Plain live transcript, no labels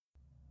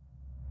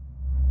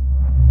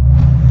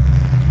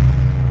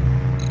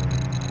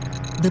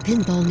The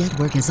Pinball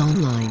Network is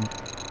online.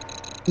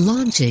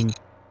 Launching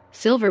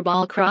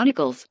Silverball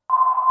Chronicles.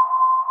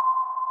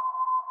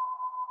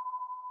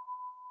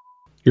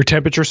 Your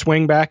temperature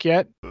swing back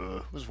yet?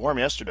 It was warm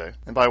yesterday.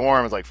 And by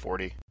warm, it's like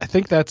 40. I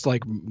think that's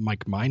like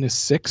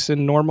 -6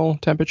 in normal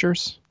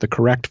temperatures. The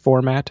correct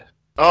format.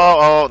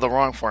 Oh, the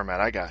wrong format.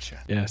 I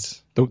gotcha.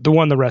 Yes. The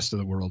one the rest of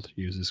the world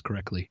uses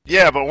correctly.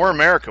 Yeah, but we're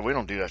America. We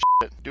don't do that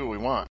shit. Do what we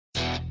want.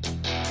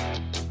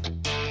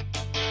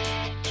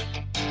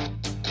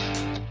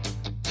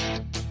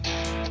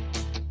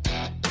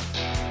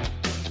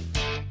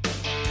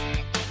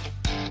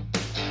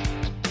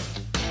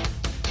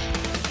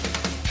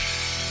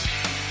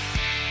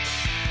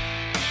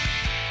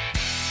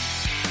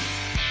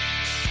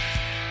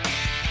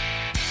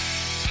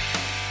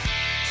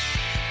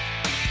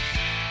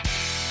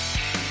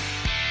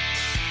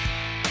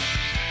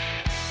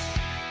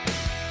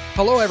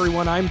 Hello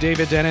everyone, I'm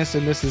David Dennis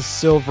and this is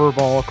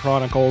Silverball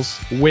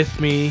Chronicles.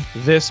 With me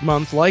this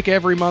month, like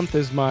every month,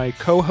 is my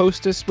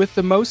co-hostess with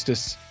the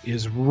mostest,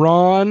 is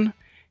Ron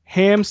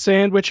Ham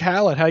Sandwich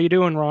Hallett. How you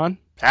doing, Ron?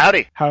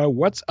 Howdy.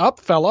 What's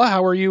up, fella?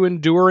 How are you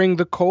enduring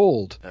the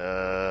cold?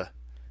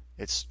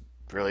 It's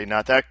really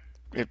not that...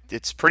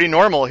 It's pretty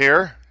normal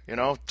here.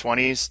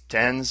 20s,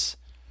 10s.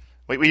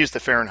 We use the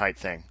Fahrenheit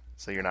thing,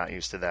 so you're not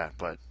used to that,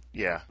 but...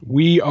 Yeah.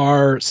 We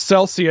are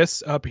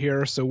Celsius up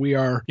here, so we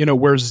are,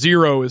 where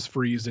 0 is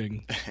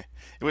freezing.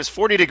 It was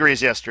 40 degrees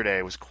yesterday.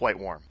 It was quite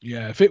warm.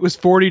 Yeah, if it was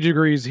 40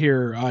 degrees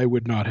here, I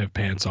would not have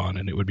pants on,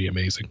 and it would be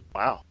amazing.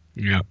 Wow.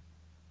 Yeah.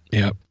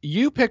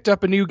 You picked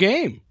up a new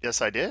game.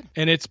 Yes, I did.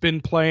 And it's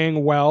been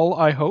playing well,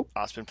 I hope.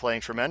 It's been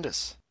playing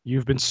tremendous.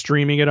 You've been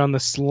streaming it on the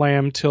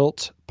Slam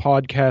Tilt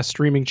podcast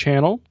streaming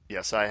channel.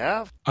 Yes, I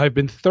have. I've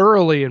been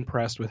thoroughly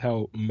impressed with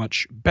how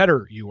much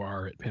better you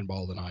are at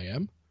pinball than I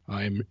am.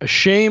 I'm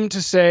ashamed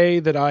to say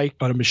that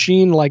on a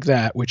machine like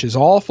that, which is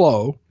all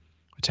flow,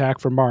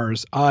 attack from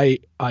Mars, I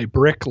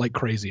brick like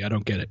crazy. I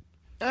don't get it.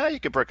 You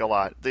could brick a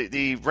lot.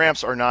 The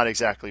ramps are not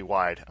exactly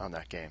wide on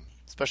that game,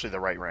 especially the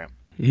right ramp.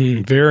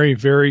 Very,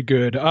 very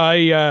good.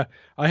 I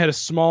had a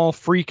small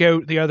freak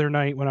out the other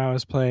night when I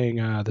was playing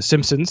The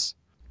Simpsons.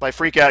 By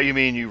freak out, you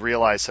mean you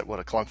realize what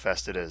a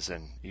clunkfest it is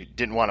and you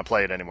didn't want to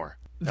play it anymore.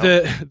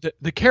 No?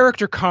 The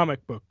character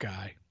comic book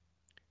guy.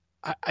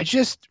 I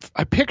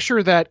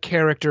picture that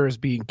character as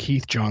being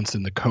Keith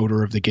Johnson, the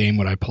coder of the game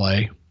when I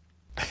play.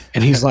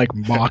 And he's like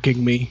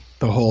mocking me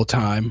the whole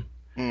time.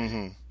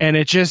 Mm-hmm. And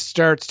it just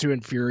starts to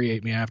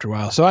infuriate me after a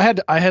while. So I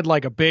had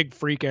like a big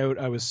freak out.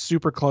 I was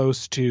super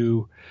close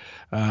to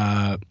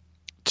Pretzel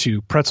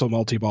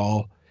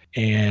Multiball.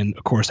 And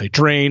of course I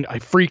drained. I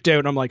freaked out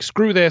and I'm like,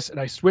 screw this. And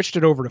I switched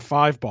it over to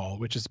 5-ball,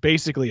 which is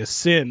basically a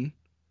sin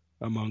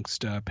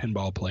amongst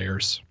pinball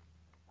players.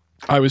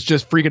 I was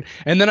just freaking,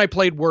 and then I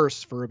played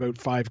worse for about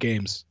 5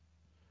 games.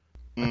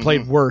 I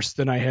played worse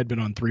than I had been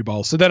on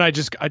 3-ball. So then I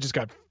just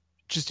got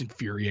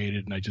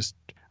infuriated, and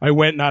I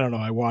went and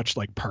I watched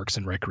like Parks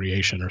and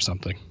Recreation or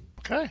something.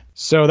 Okay.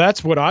 So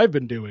that's what I've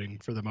been doing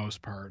for the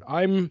most part.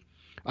 I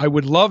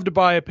would love to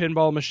buy a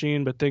pinball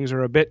machine, but things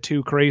are a bit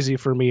too crazy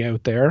for me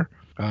out there.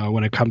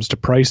 When it comes to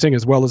pricing,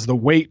 as well as the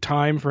wait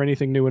time for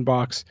anything new in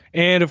box.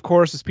 And of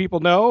course, as people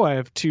know, I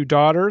have 2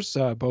 daughters,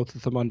 both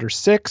of them under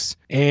 6,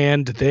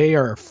 and they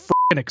are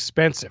freaking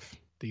expensive,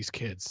 these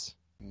kids.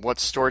 What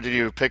store did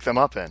you pick them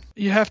up in?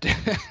 You have to...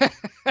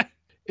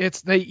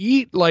 They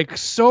eat like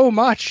so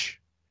much.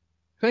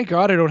 Thank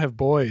God I don't have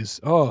boys.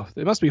 Oh,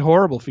 it must be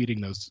horrible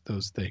feeding those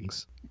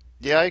things.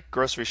 Yeah, I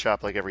grocery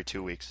shop like every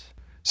 2 weeks.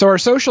 So our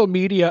social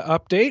media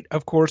update,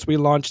 of course, we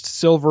launched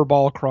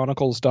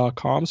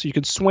silverballchronicles.com, so you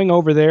can swing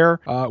over there.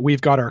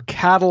 We've got our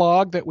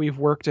catalog that we've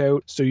worked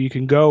out, so you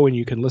can go and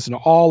you can listen to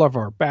all of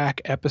our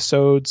back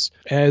episodes,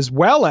 as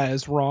well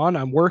as, Ron,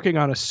 I'm working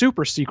on a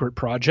super secret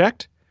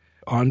project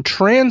on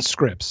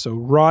transcripts. So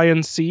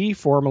Ryan C.,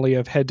 formerly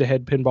of Head to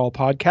Head Pinball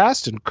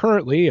Podcast and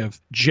currently of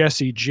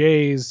Jesse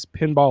J's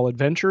Pinball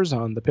Adventures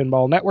on the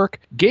Pinball Network,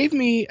 gave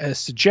me a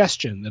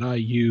suggestion that I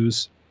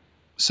use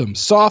some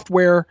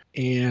software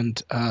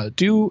and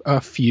do a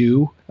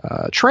few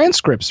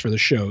transcripts for the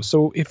show.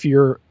 So if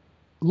you're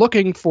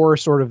looking for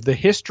sort of the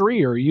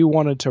history or you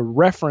wanted to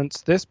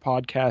reference this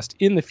podcast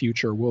in the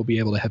future, we'll be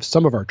able to have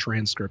some of our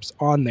transcripts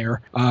on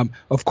there.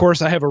 Of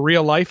course, I have a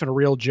real life and a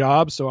real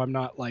job, so I'm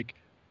not like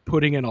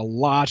putting in a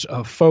lot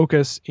of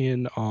focus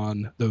in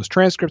on those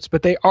transcripts,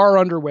 but they are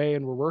underway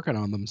and we're working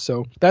on them.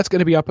 So that's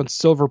going to be up on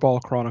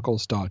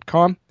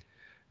silverballchronicles.com.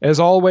 As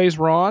always,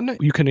 Ron,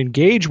 you can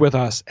engage with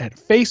us at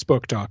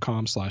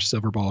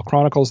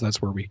facebook.com/silverballchronicles.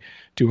 That's where we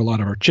do a lot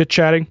of our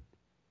chit-chatting.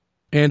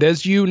 And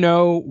as you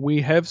know,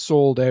 we have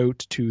sold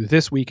out to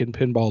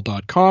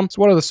thisweekinpinball.com. It's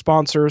one of the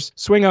sponsors.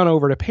 Swing on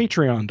over to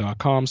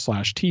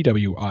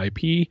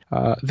patreon.com/TWIP.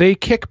 They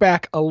kick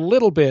back a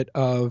little bit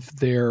of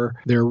their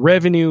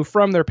revenue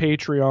from their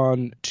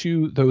Patreon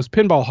to those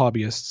pinball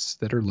hobbyists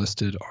that are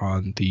listed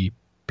on the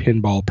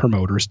Pinball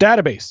Promoters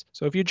database.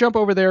 So if you jump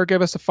over there,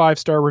 give us a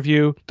 5-star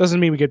review. Doesn't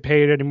mean we get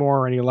paid anymore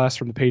or any less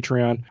from the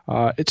Patreon.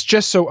 It's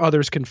just so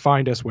others can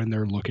find us when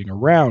they're looking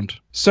around.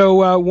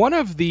 So one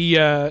of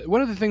the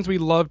things we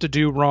love to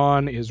do,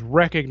 Ron, is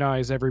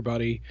recognize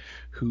everybody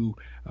who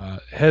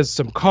has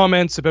some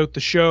comments about the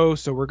show.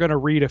 So we're going to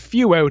read a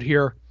few out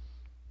here.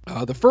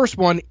 The first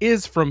one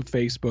is from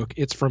Facebook.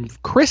 It's from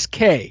Chris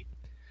K.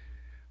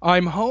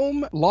 I'm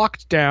home,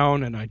 locked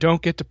down, and I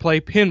don't get to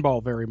play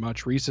pinball very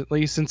much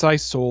recently since I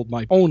sold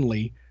my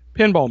only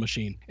pinball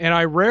machine, and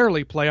I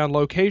rarely play on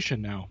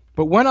location now.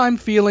 But when I'm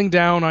feeling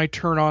down, I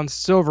turn on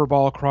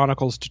Silverball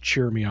Chronicles to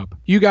cheer me up.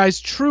 You guys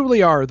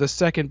truly are the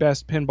second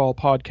best pinball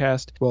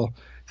podcast. Well,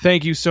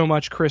 thank you so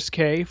much, Chris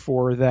K,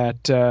 for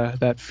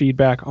that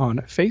feedback on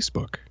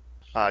Facebook.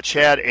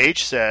 Chad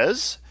H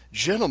says,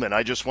 "Gentlemen,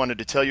 I just wanted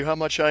to tell you how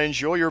much I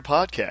enjoy your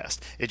podcast.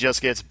 It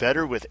just gets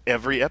better with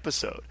every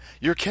episode.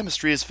 Your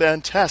chemistry is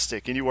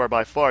fantastic, and you are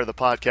by far the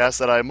podcast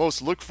that I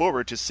most look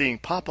forward to seeing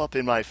pop up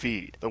in my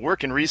feed. The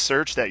work and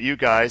research that you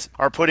guys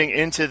are putting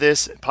into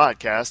this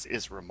podcast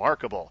is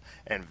remarkable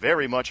and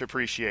very much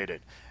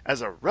appreciated.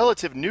 As a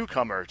relative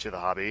newcomer to the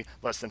hobby,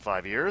 less than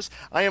 5 years,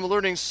 I am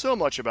learning so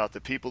much about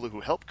the people who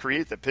helped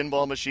create the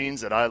pinball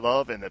machines that I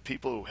love and the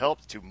people who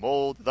helped to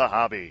mold the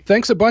hobby."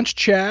 Thanks a bunch,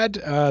 Chad.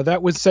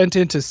 That was sent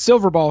into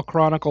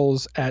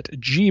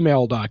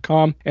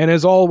silverballchronicles@gmail.com. And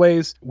as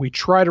always, we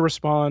try to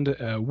respond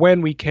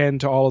when we can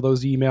to all of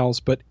those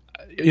emails. But,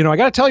 I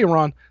got to tell you,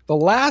 Ron, the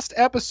last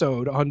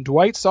episode on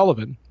Dwight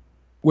Sullivan,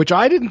 which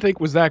I didn't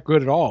think was that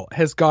good at all,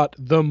 has got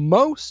the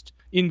most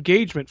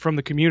engagement from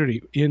the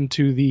community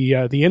into the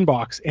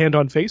inbox and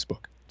on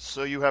Facebook.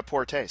 So you have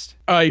poor taste.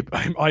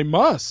 I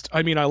must.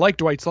 I mean, I like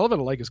Dwight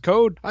Sullivan. I like his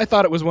code. I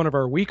thought it was one of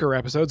our weaker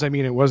episodes. I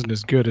mean, it wasn't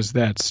as good as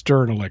that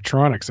Stern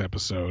Electronics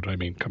episode. I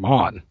mean, come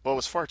on. Well, it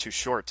was far too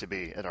short to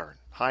be at our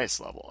highest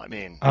level. I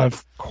mean,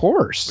 of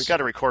course. We got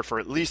to record for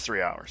at least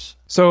 3 hours.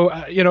 So,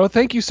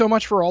 thank you so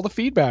much for all the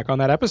feedback on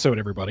that episode,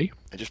 everybody.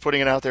 And just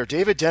putting it out there,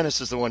 David Dennis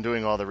is the one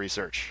doing all the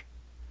research.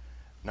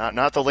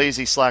 Not the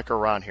lazy slacker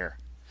Ron here.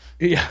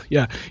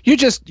 Yeah. You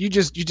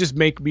just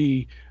make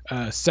me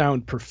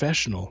sound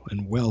professional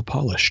and well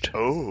polished.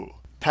 Oh.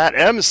 Pat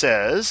M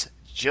says,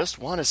 "Just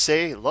want to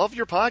say, love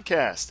your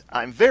podcast.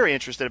 I'm very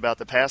interested about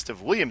the past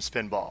of Williams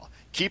Pinball.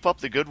 Keep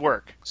up the good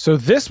work." So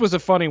this was a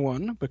funny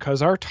one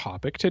because our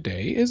topic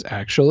today is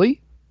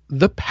actually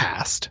the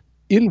past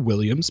in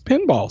Williams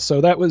Pinball. So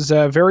that was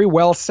very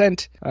well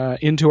sent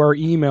into our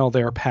email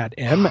there, Pat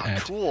M,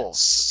 at cool.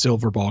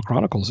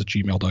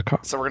 silverballchronicles@gmail.com.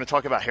 So we're going to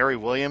talk about Harry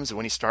Williams and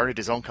when he started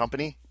his own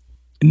company?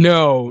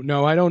 No,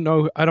 I don't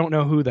know. I don't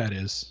know who that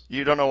is.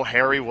 You don't know who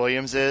Harry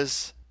Williams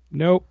is?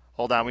 Nope.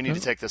 Hold on, we need to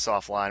take this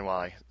offline while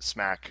I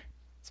smack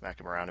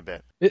him around a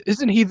bit.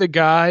 Isn't he the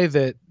guy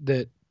that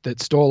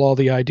stole all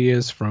the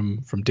ideas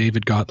from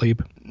David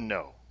Gottlieb?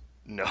 No.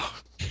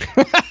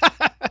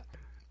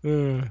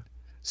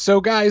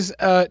 So guys,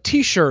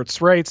 t-shirts,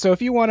 right? So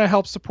if you want to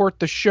help support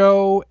the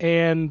show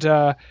and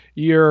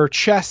your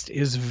chest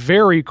is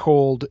very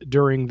cold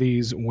during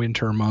these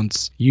winter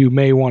months, you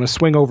may want to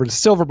swing over to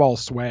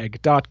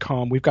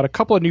silverballswag.com. We've got a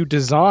couple of new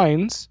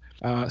designs.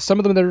 Some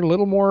of them that are a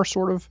little more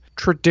sort of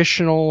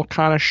traditional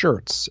kind of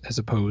shirts as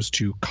opposed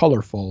to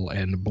colorful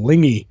and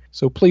blingy.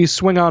 So please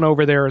swing on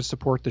over there and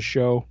support the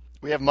show.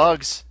 We have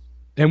mugs.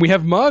 And we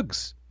have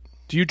mugs.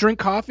 Do you drink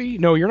coffee?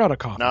 No, you're not a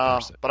coffee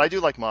person. But I do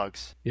like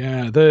mugs.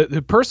 Yeah,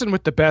 the person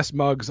with the best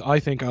mugs, I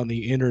think, on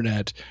the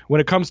internet, when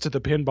it comes to the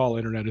pinball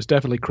internet, is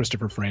definitely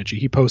Christopher Franchi.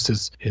 He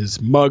posts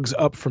his mugs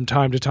up from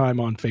time to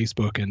time on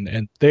Facebook,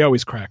 and they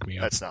always crack me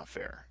up. That's not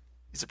fair.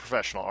 He's a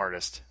professional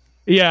artist.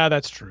 Yeah,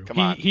 that's true. Come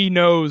on. He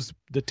knows,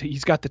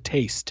 he's got the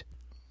taste,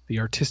 the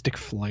artistic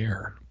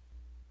flair.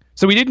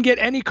 So we didn't get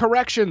any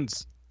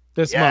corrections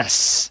this month.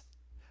 Yes.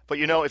 But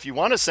if you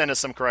want to send us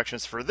some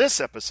corrections for this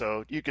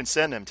episode, you can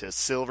send them to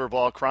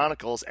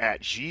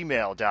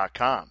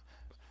silverballchronicles@gmail.com.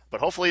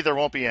 But hopefully there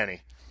won't be any.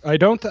 I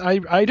don't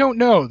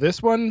know.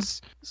 This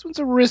one's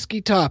a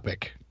risky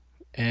topic.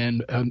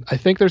 And I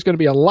think there's going to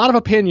be a lot of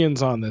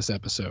opinions on this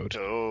episode.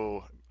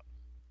 Oh.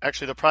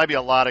 Actually, there'll probably be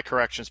a lot of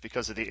corrections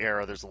because of the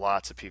era. There's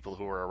lots of people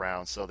who are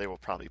around, so they will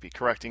probably be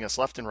correcting us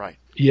left and right.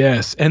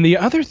 Yes. And the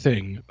other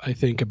thing I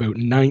think about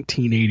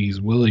 1980s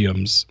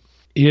Williams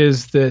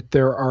is that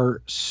there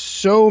are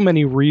so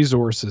many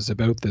resources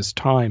about this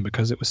time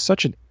because it was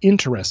such an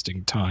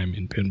interesting time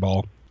in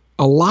pinball.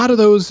 A lot of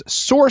those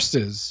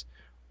sources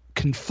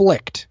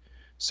conflict.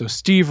 So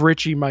Steve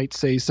Ritchie might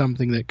say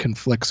something that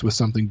conflicts with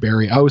something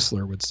Barry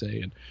Ausler would say,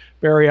 and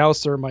Barry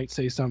Ausler might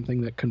say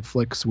something that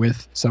conflicts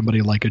with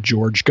somebody like a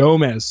George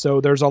Gomez.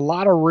 So there's a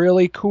lot of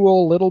really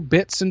cool little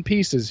bits and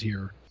pieces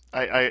here.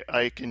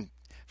 I can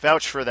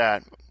vouch for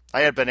that.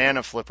 I had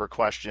banana flipper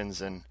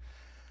questions, and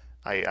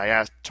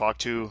I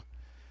talked to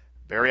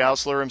Barry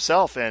Ausler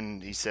himself,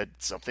 and he said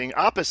something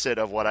opposite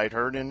of what I'd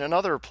heard in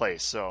another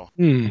place. So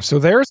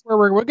there's where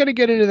we're going to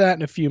get into that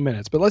in a few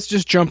minutes, but let's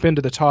just jump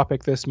into the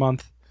topic this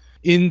month.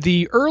 In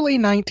the early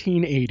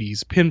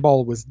 1980s,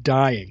 pinball was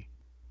dying.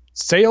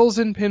 Sales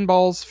in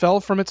pinballs fell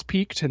from its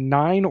peak to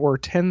 9 or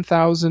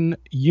 10,000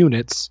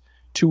 units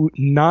to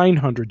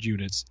 900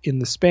 units in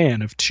the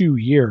span of 2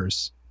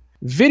 years.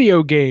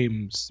 Video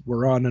games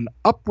were on an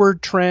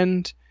upward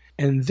trend,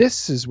 and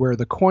this is where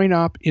the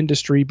coin-op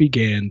industry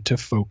began to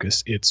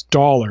focus its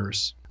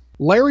dollars.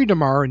 Larry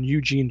DeMar and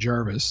Eugene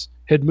Jarvis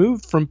had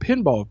moved from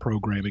pinball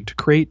programming to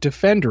create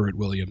Defender at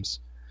Williams,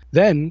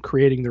 then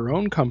creating their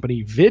own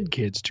company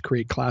VidKids to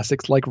create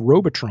classics like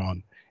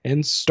Robotron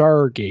and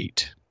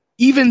Stargate.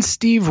 Even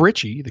Steve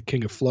Ritchie, the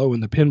king of flow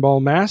and the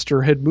pinball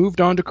master, had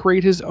moved on to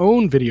create his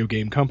own video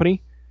game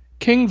company,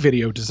 King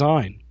Video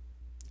Design.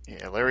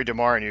 Yeah, Larry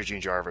DeMar and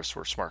Eugene Jarvis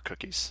were smart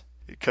cookies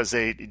because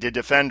they did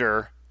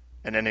Defender,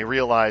 and then they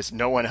realized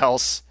no one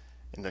else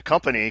in the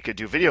company could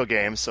do video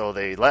games, so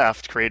they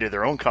left, created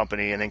their own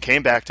company, and then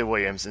came back to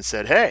Williams and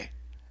said, hey,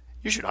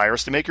 you should hire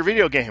us to make your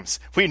video games.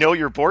 We know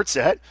your board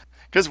set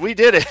because we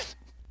did it.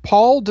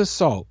 Paul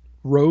Dassault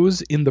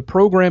rose in the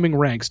programming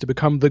ranks to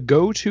become the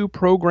go-to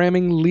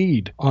programming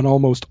lead on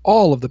almost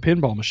all of the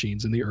pinball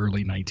machines in the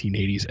early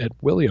 1980s at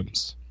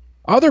Williams.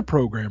 Other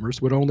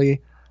programmers would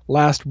only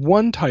last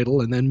one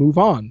title and then move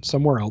on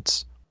somewhere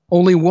else.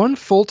 Only one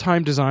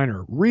full-time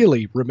designer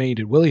really remained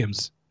at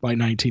Williams by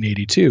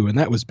 1982, and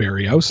that was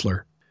Barry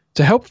Ausler.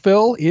 To help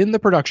fill in the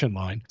production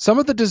line, some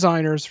of the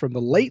designers from the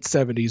late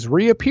 70s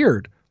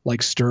reappeared,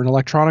 like Stern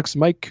Electronics'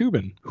 Mike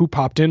Cuban, who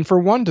popped in for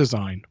one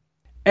design.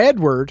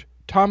 Edward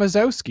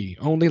Tomaszewski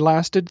only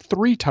lasted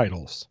 3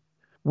 titles.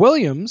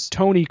 Williams'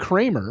 Tony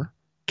Kramer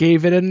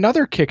gave it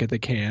another kick at the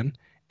can,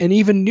 and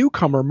even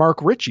newcomer Mark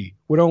Ritchie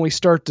would only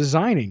start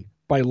designing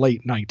by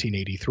late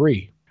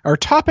 1983. Our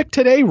topic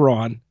today,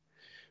 Ron,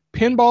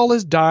 Pinball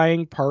is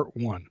Dying Part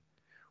 1,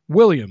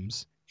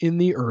 Williams in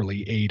the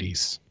early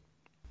 80s.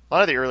 A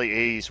lot of the early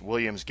 80s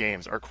Williams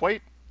games are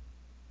quite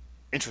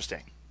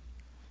interesting.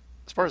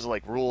 As far as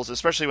like rules,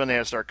 especially when they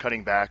had to start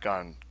cutting back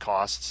on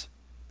costs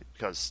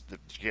because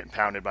you're getting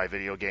pounded by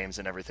video games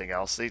and everything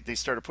else. They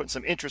started putting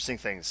some interesting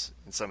things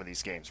in some of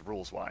these games,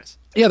 rules-wise.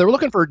 Yeah, they were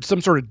looking for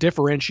some sort of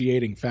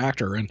differentiating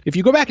factor. And if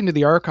you go back into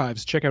the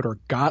archives, check out our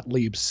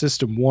Gottlieb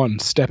System 1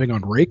 Stepping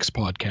on Rakes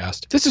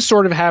podcast. This is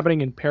sort of happening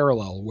in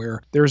parallel,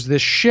 where there's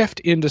this shift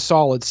into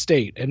solid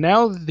state. And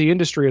now that the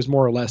industry is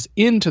more or less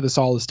into the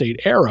solid state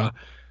era,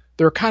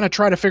 they're kind of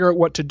trying to figure out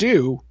what to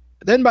do.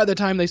 Then by the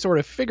time they sort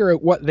of figure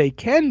out what they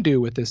can do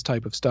with this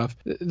type of stuff,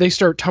 they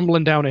start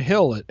tumbling down a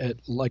hill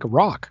at like a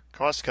rock.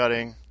 Cost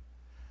cutting.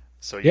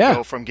 So you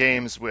go from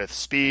games with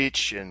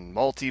speech and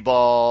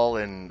multi-ball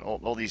and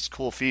all these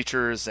cool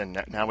features,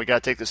 and now we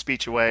got to take the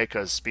speech away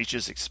because speech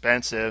is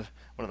expensive,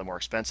 one of the more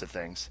expensive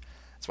things.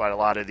 That's why a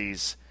lot of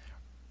these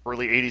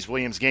early 80s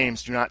Williams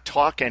games do not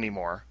talk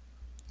anymore.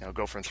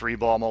 Go from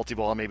 3-ball,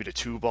 multi-ball, maybe to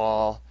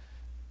 2-ball,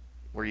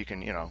 where you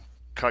can,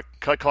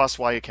 cut costs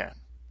while you can,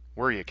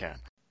 where you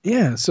can.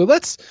 Yeah, so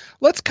let's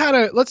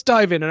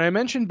dive in. And I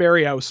mentioned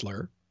Barry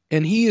Ausler,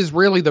 and he is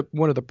really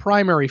one of the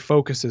primary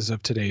focuses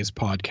of today's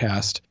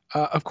podcast.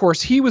 Of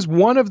course, he was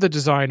one of the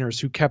designers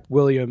who kept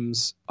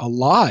Williams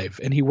alive,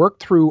 and he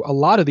worked through a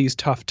lot of these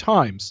tough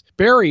times.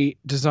 Barry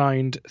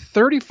designed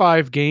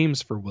 35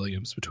 games for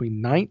Williams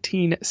between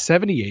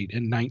 1978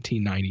 and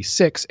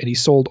 1996, and he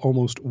sold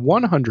almost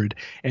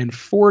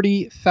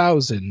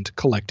 140,000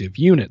 collective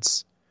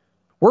units.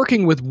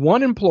 Working with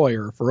one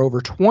employer for over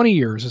 20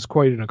 years is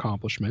quite an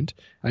accomplishment.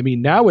 I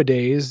mean,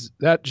 nowadays,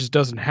 that just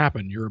doesn't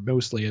happen. You're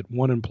mostly at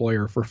one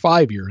employer for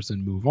 5 years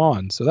and move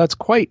on. So that's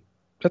quite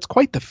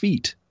the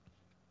feat.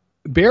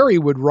 Barry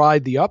would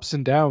ride the ups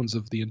and downs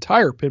of the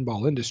entire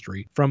pinball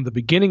industry from the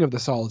beginning of the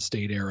solid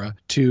state era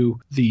to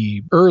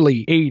the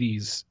early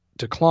 80s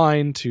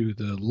decline to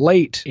the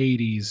late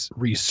 80s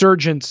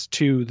resurgence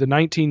to the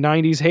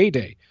 1990s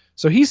heyday.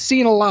 So he's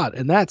seen a lot,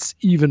 and that's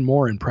even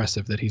more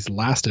impressive that he's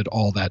lasted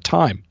all that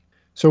time.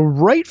 So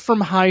right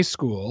from high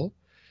school,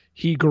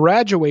 he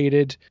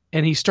graduated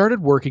and he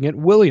started working at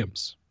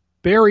Williams.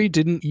 Barry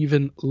didn't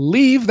even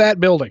leave that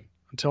building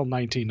until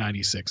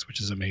 1996, which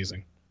is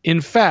amazing.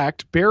 In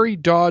fact, Barry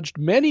dodged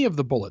many of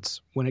the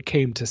bullets when it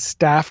came to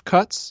staff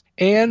cuts,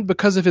 and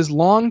because of his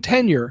long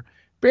tenure,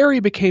 Barry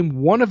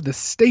became one of the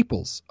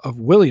staples of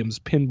Williams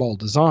pinball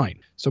design.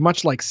 So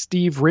much like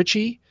Steve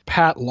Ritchie,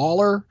 Pat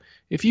Lawler,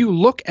 if you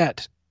look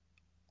at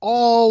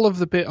all of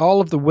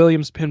the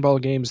Williams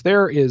pinball games,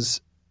 there is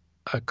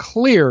a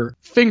clear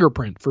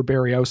fingerprint for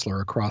Barry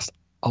Ausler across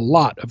a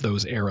lot of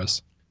those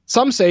eras.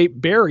 Some say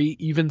Barry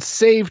even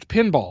saved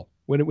pinball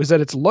when it was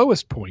at its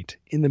lowest point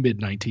in the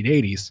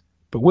mid-1980s,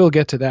 but we'll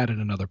get to that in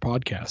another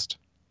podcast.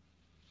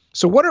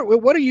 So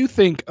what do you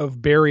think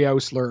of Barry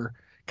Ausler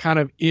kind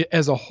of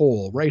as a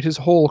whole, right? His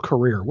whole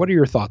career. What are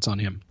your thoughts on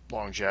him?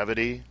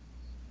 Longevity.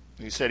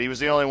 You said he was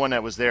the only one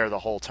that was there the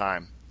whole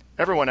time.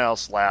 Everyone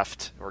else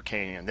left or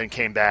then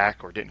came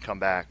back or didn't come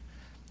back.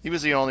 He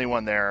was the only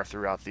one there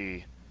throughout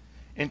the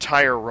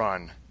entire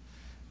run,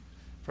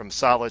 from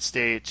solid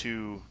state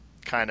to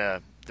kind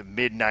of the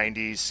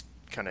mid-90s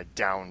kind of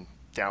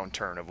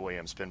downturn of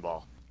Williams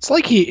pinball. It's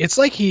like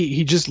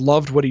he just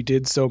loved what he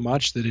did so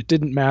much that it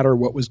didn't matter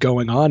what was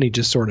going on. He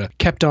just sort of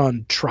kept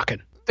on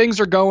trucking. things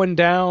are going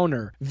down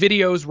or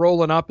videos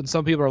rolling up and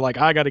some people are like,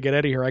 I got to get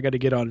out of here. I got to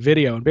get on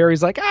video. And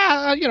Barry's like,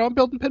 I'm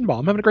building pinball.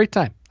 I'm having a great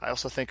time. I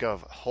also think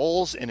of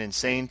holes in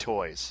insane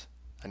toys.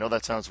 I know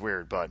that sounds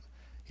weird, but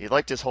he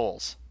liked his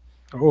holes.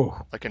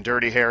 Oh. Like in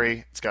Dirty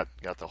Harry, it's got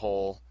the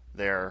hole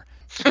there.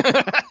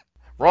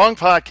 Wrong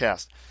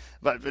podcast.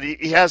 But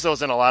he has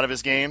those in a lot of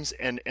his games,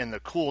 and the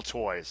cool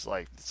toys,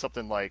 like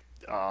something like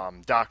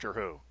Doctor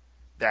Who.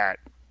 That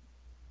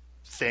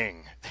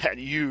thing, that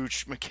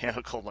huge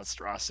mechanical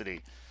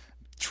monstrosity,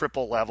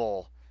 triple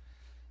level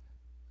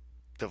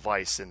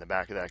device in the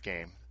back of that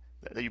game.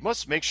 You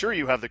must make sure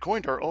you have the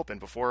coin door open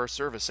before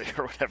servicing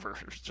or whatever,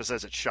 just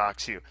as it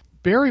shocks you.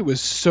 Barry was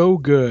so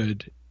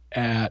good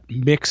at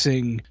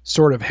mixing,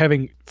 sort of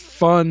having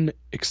fun,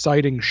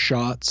 exciting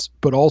shots,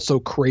 but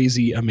also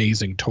crazy,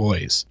 amazing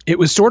toys. It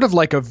was sort of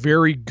like a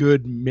very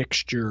good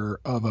mixture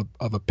of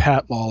a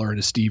Pat Lawler and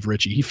a Steve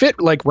Ritchie. He fit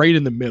like right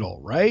in the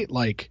middle, right?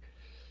 Like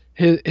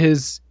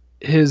his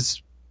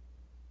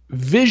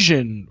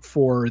vision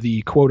for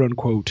the quote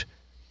unquote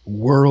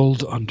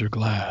world under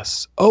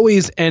glass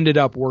always ended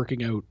up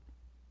working out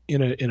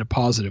in a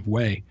positive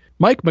way.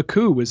 Mike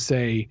McCoo would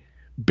say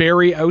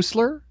Barry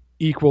Ausler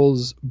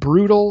equals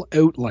brutal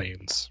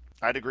outlanes.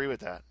 I'd agree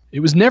with that.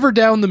 It was never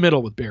down the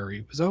middle with Barry.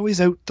 It was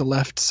always out the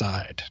left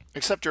side.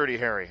 Except Dirty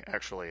Harry,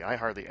 actually. I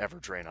hardly ever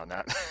drain on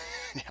that.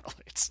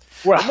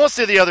 Well, most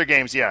of the other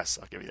games, yes.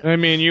 I'll give you that. I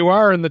mean, you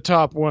are in the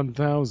top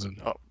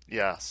 1,000. Oh,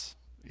 yes.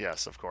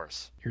 Yes, of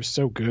course. You're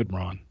so good,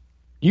 Ron.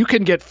 You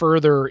can get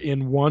further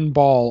in one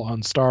ball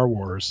on Star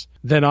Wars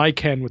than I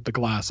can with the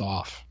glass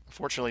off.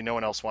 Unfortunately, no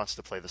one else wants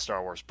to play the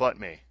Star Wars but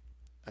me.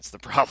 That's the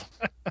problem.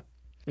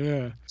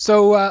 Yeah.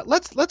 So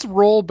let's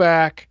roll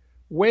back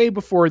way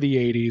before the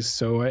 80s.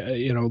 So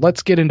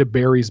let's get into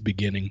Barry's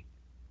beginning.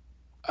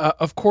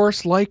 Of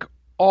course, like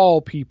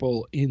all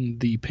people in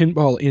the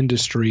pinball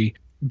industry,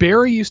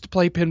 Barry used to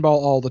play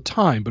pinball all the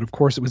time, but of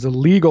course it was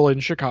illegal in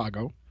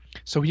Chicago.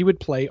 So he would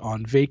play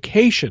on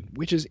vacation,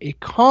 which is a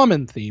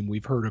common theme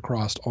we've heard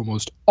across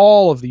almost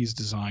all of these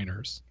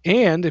designers.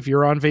 And if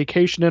you're on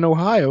vacation in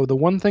Ohio, the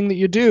one thing that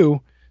you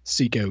do,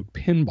 seek out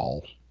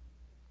pinball.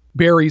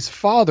 Barry's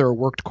father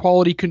worked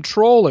quality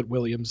control at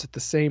Williams at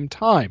the same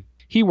time.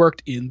 He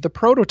worked in the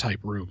prototype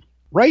room.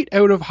 Right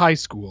out of high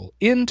school,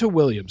 into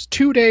Williams,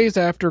 2 days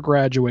after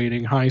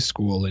graduating high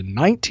school in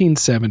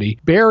 1970,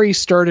 Barry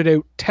started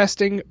out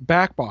testing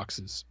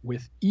backboxes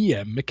with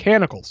EM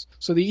mechanicals.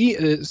 So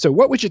so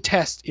what would you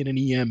test in an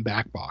EM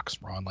backbox,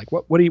 Ron? Like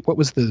what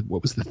was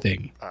the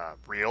thing?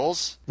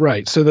 Reels.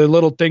 Right. So the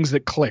little things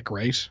that click,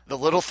 right? The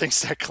little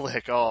things that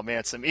click. Oh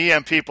man, some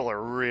EM people are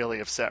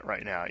really upset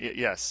right now.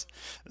 Yes,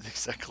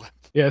 things that click.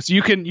 Yes,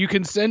 you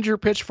can send your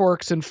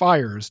pitchforks and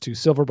fires to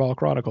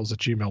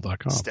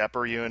silverballchronicles@gmail.com.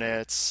 Stepper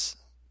units,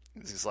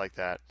 things like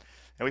that.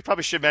 And we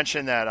probably should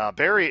mention that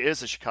Barry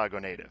is a Chicago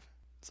native,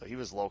 so he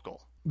was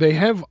local. They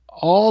have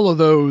all of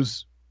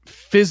those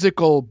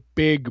physical,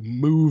 big,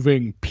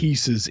 moving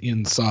pieces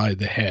inside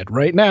the head.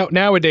 Right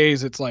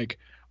nowadays, it's like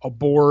a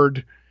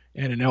board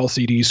and an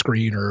LCD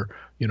screen, or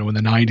in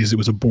the 90s, it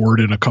was a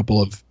board and a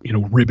couple of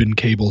ribbon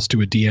cables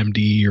to a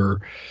DMD, or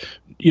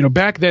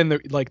back then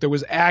there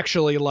was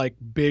actually like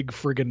big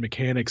friggin'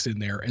 mechanics in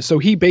there. And so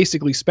he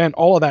basically spent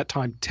all of that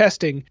time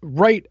testing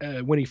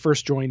when he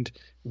first joined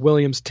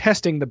Williams,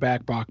 testing the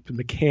backbox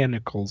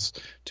mechanicals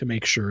to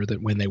make sure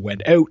that when they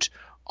went out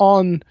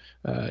on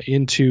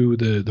into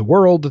the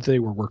world that they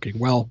were working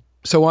well.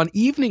 So on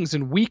evenings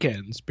and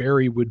weekends,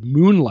 Barry would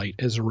moonlight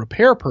as a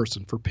repair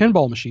person for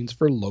pinball machines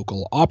for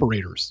local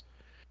operators.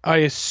 I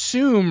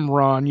assume,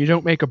 Ron, you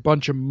don't make a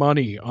bunch of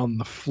money on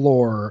the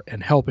floor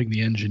and helping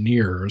the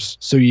engineers,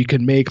 so you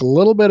can make a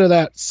little bit of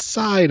that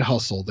side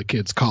hustle, the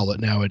kids call it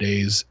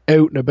nowadays,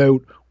 out and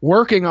about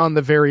working on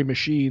the very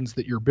machines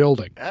that you're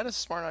building. That is a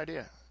smart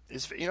idea.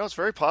 It's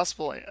very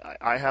possible.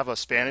 I have a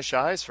Spanish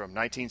Eyes from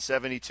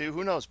 1972.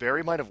 Who knows?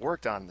 Barry might have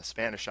worked on the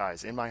Spanish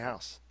Eyes in my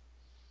house.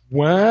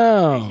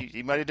 Wow.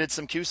 He might have did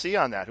some QC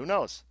on that. Who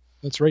knows?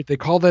 That's right. They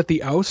call that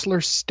the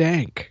Ausler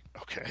stank.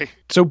 Okay.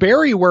 So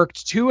Barry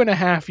worked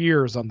 2.5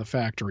 years on the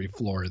factory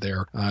floor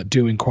there,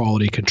 doing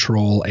quality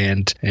control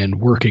and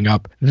working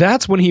up.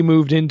 That's when he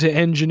moved into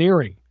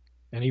engineering.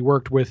 And he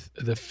worked with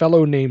the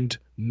fellow named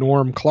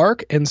Norm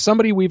Clark and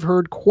somebody we've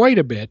heard quite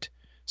a bit,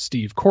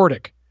 Steve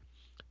Kordick.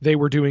 They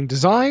were doing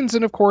designs,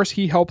 and of course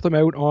he helped them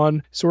out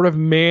on sort of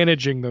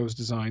managing those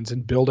designs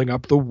and building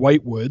up the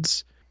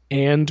Whitewoods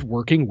and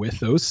working with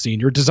those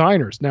senior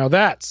designers. Now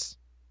that's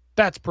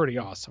pretty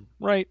awesome,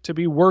 right? To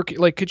be working,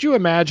 like, could you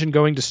imagine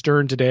going to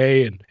Stern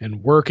today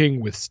and working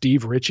with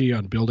Steve Ritchie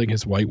on building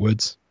his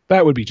Whitewoods?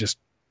 That would be just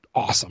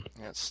awesome.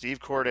 Yeah,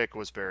 Steve Kordick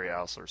was Barry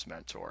Ausler's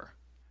mentor.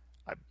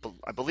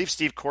 I believe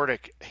Steve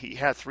Kordick, he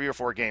had 3 or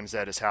 4 games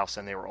at his house,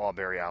 and they were all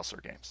Barry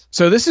Ausler games.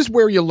 So this is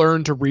where you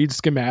learn to read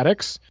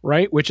schematics,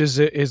 right? Which is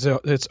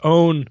its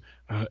own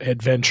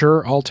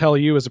adventure. I'll tell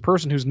you, as a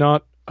person who's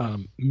not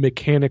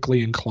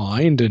mechanically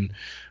inclined and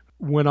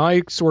when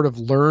I sort of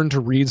learned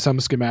to read some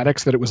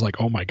schematics that it was like,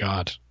 oh my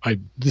God,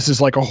 this is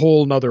like a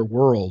whole nother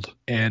world,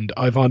 and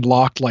I've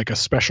unlocked like a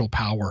special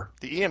power.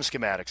 The EM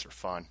schematics are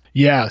fun.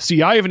 Yeah,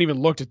 see, I haven't even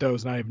looked at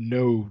those, and I have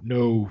no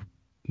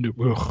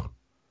ugh.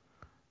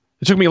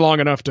 It took me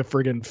long enough to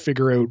friggin'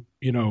 figure out,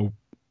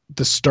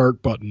 the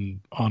start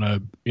button on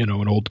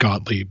an old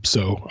Gottlieb,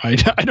 so I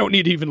don't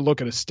need to even look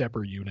at a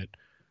stepper unit.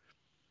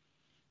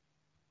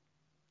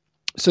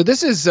 So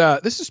this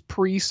is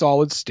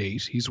pre-solid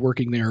state. He's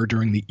working there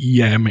during the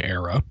EM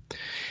era,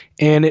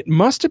 and it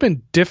must have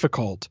been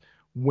difficult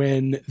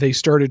when they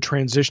started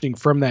transitioning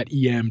from that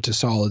EM to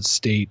solid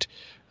state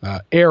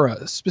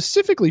era,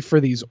 specifically for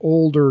these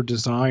older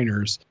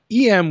designers.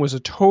 EM was a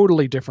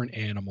totally different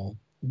animal.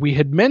 We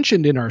had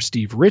mentioned in our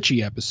Steve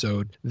Ritchie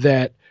episode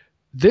that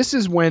this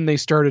is when they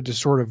started to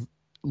sort of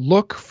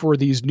look for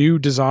these new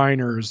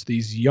designers,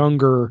 these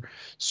younger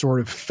sort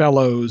of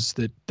fellows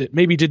that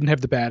maybe didn't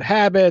have the bad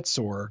habits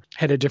or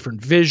had a different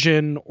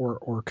vision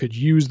or could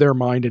use their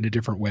mind in a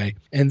different way.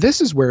 And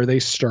this is where they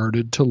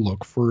started to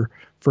look for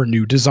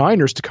new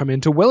designers to come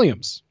into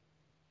Williams.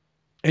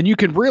 And you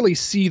can really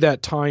see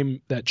that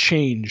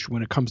change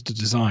when it comes to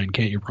design,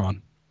 can't you,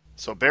 Ron?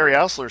 So Barry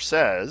Ausler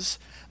says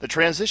the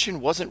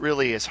transition wasn't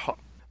really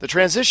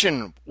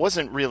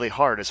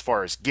hard as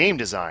far as game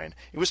design.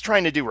 It was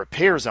trying to do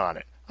repairs on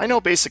it. I know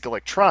basic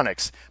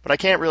electronics, but I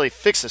can't really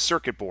fix a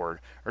circuit board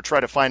or try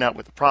to find out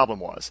what the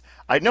problem was.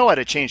 I'd know how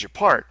to change a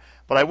part,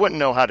 but I wouldn't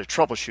know how to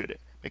troubleshoot it.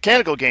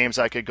 Mechanical games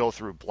I could go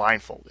through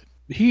blindfolded.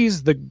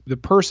 He's the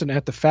person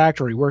at the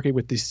factory working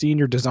with the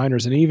senior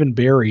designers, and even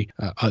Barry,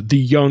 the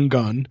young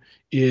gun,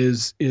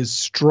 is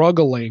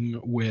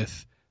struggling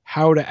with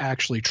how to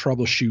actually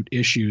troubleshoot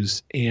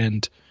issues.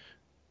 And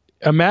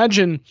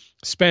imagine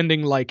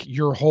spending like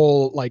your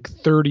whole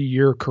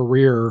 30-year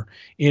career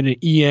in an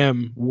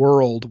EM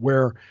world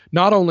where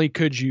not only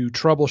could you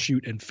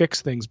troubleshoot and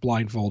fix things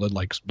blindfolded,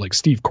 like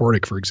Steve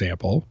Kordick, for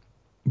example,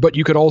 but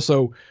you could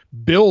also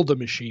build a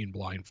machine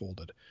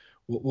blindfolded.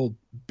 Well,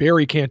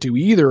 Barry can't do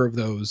either of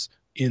those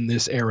in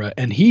this era,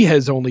 and he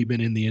has only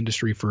been in the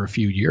industry for a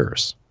few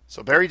years.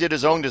 So Barry did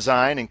his own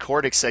design, and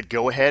Kordick said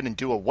go ahead and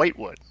do a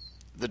whitewood.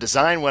 The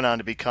design went on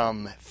to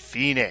become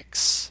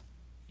Phoenix.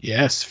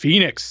 Yes,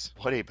 Phoenix.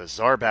 What a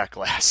bizarre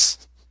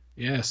backglass.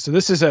 Yes, so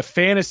this is a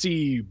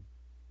fantasy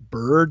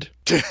bird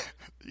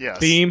yes.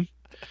 theme.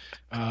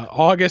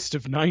 August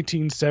of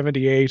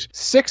 1978,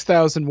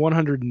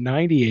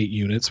 6,198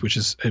 units, which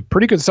is a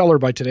pretty good seller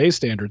by today's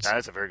standards. That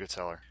is a very good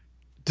seller.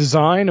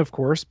 Design, of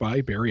course, by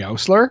Barry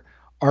Ausler.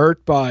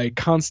 Art by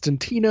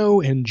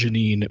Constantino and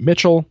Janine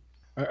Mitchell.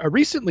 I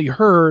recently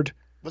heard...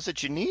 Was it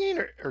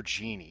Janine or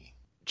Jeannie?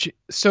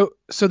 So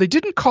they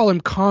didn't call him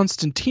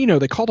Constantino.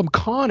 They called him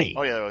Connie.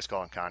 Oh, yeah, they always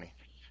call him Connie.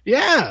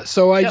 Yeah,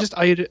 so I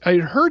had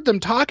heard them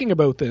talking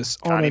about this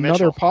on Connie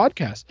another Mitchell.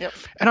 podcast. Yep.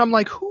 And I'm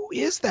like, who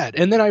is that?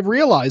 And then I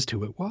realized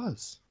who it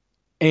was.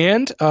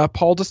 And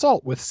Paul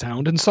Dassault with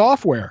Sound and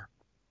Software.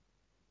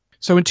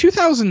 So in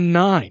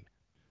 2009,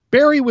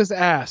 Barry was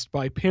asked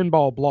by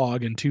Pinball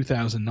Blog in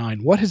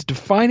 2009 what his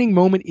defining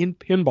moment in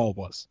pinball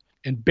was.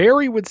 And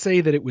Barry would say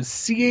that it was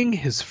seeing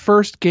his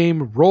first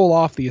game roll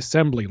off the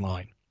assembly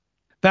line.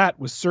 That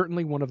was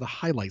certainly one of the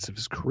highlights of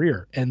his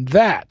career. And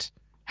that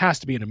has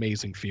to be an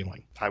amazing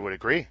feeling. I would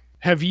agree.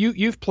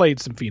 You've played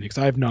some Phoenix?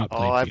 I have not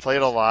played I've Phoenix.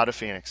 played a lot of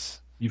Phoenix.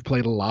 You've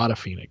played a lot of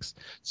Phoenix.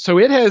 So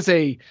it has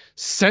a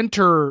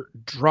center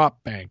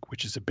drop bank,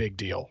 which is a big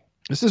deal.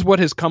 This is what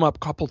has come up a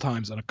couple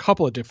times on a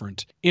couple of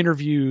different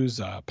interviews,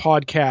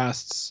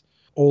 podcasts,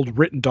 old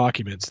written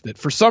documents, that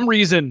for some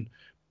reason,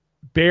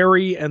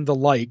 Barry and the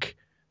like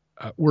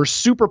were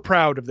super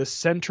proud of the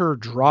center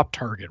drop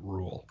target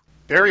rule.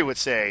 Barry would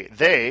say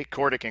they,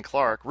 Kordick and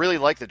Clark, really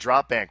like the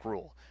drop bank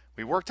rule.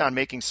 We worked on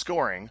making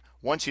scoring.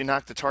 Once you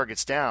knocked the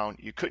targets down,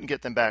 you couldn't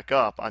get them back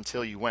up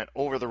until you went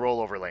over the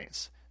rollover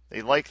lanes.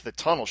 They liked the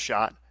tunnel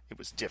shot. It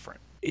was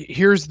different.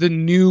 Here's the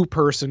new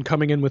person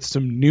coming in with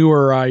some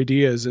newer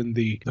ideas, and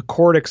the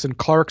Kordicks and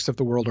Clarks of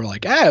the world are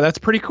like, that's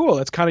pretty cool.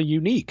 That's kind of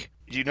unique.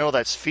 You know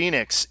that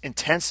Phoenix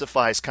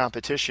intensifies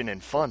competition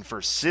and fun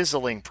for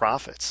sizzling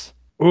profits.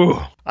 Ooh.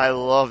 I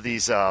love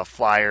these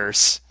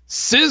flyers.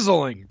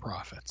 Sizzling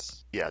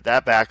profits. Yeah,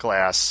 that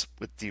backglass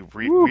with the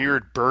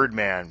weird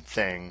Birdman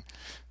thing.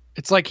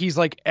 It's like he's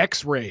like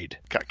X-rayed.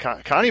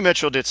 Connie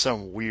Mitchell did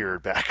some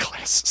weird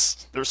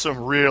backglasses. There's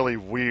some really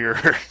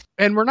weird.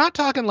 And we're not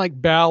talking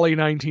like Bally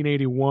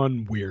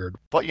 1981 weird.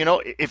 But,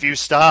 if you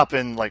stop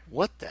and like,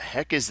 what the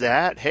heck is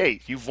that?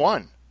 Hey, you've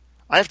won.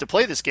 I have to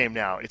play this game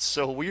now. It's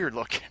so weird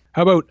looking.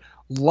 How about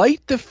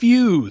Light the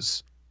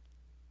Fuse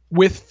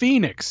with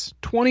Phoenix?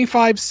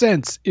 25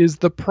 cents is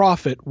the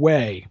profit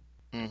way.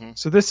 Mm-hmm.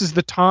 So this is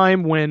the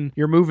time when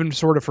you're moving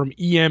sort of from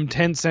EM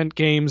 10-cent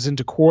games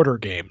into quarter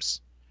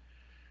games.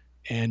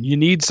 And you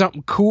need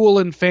something cool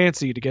and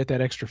fancy to get that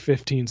extra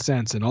 15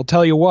 cents. And I'll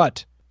tell you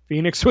what,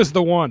 Phoenix was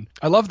the one.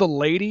 I love the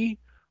lady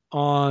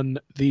on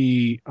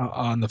the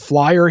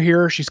flyer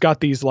here. She's got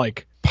these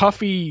like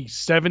puffy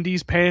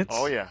 70s pants.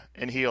 Oh, yeah.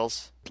 And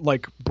heels.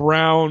 Like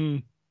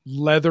brown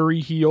leathery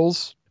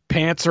heels.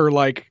 Pants are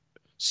like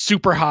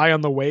super high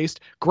on the waist.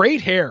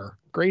 Great hair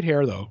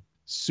though.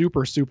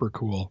 Super, super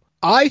cool.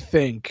 I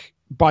think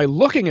by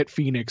looking at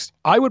Phoenix,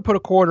 I would put a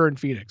quarter in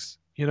Phoenix.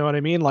 You know what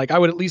I mean? Like I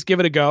would at least give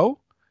it a go.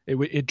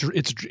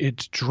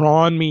 It's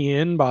drawn me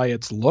in by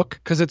its look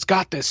because it's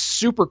got this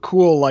super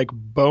cool like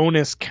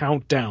bonus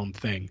countdown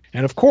thing,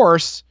 and of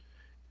course,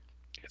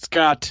 it's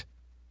got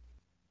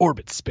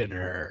orbit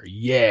spinner,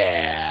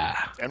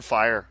 and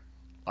fire,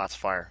 lots of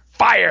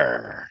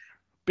fire.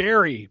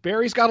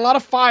 Barry's got a lot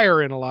of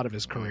fire in a lot of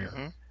his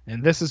career,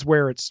 and this is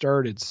where it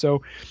started.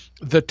 So,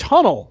 the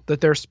tunnel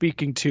that they're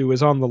speaking to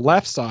is on the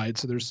left side.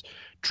 So there's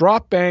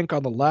drop bank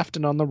on the left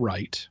and on the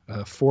right,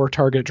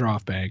 4-target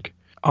drop bank.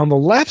 On the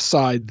left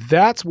side,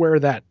 that's where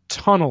that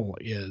tunnel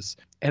is.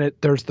 And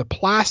there's the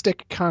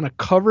plastic kind of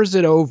covers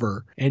it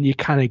over, and you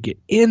kind of get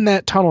in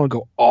that tunnel and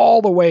go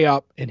all the way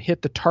up and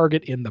hit the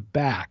target in the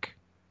back.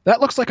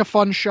 That looks like a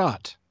fun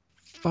shot.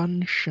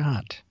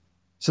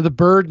 So the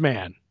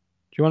Birdman.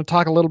 Do you want to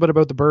talk a little bit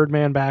about the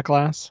Birdman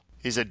backlash?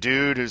 He's a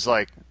dude who's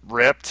like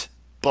ripped,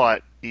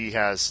 but he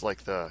has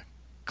like the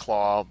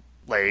claw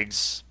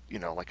legs,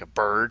 like a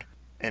bird,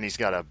 and he's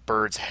got a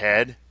bird's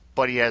head.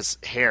 But he has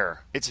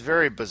hair. It's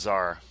very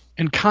bizarre.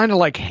 And kind of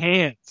like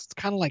hands. It's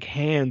kind of like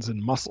hands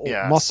and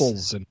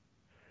muscles. And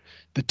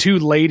the two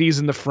ladies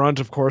in the front,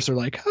 of course, are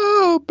like,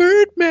 oh,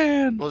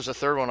 Birdman. Well, there's a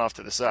third one off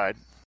to the side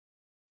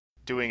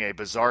doing a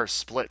bizarre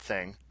split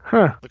thing.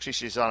 Huh. Looks like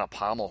she's on a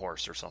pommel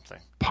horse or something.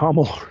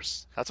 Pommel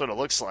horse. That's what it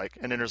looks like.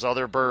 And then there's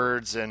other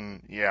birds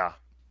and, yeah.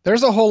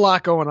 There's a whole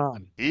lot going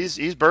on.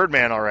 He's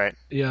Birdman, all right.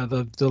 Yeah,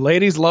 the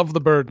ladies love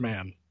the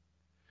Birdman.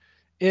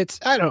 It's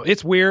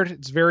weird.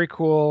 It's very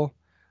cool.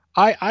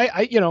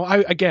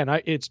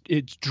 It's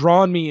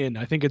drawn me in.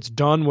 I think it's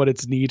done what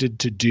it's needed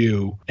to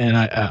do, and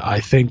I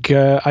think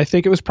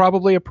it was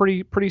probably a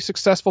pretty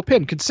successful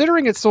pin,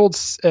 considering it sold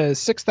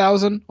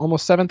 6,000,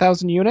 almost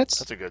 7,000 units.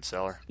 That's a good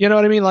seller. You know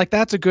what I mean? Like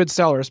that's a good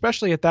seller,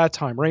 especially at that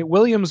time, right?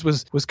 Williams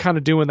was kind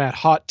of doing that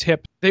hot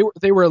tip.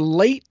 They were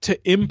late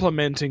to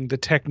implementing the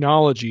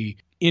technology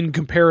in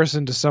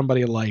comparison to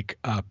somebody like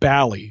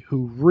Bally,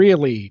 who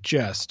really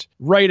just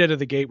right out of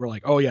the gate were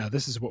like, oh yeah,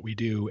 this is what we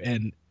do,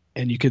 and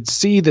you could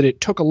see that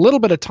it took a little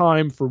bit of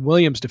time for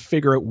Williams to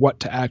figure out what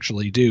to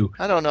actually do.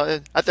 I don't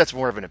know. That's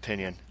more of an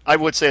opinion. I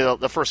would say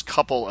the first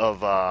couple of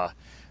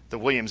the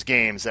Williams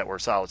games that were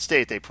solid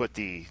state, they put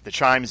the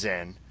chimes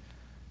in,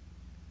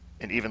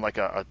 and even like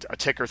a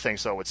ticker thing,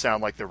 so it would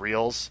sound like the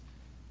reels,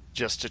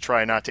 just to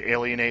try not to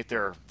alienate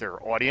their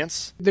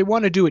audience. They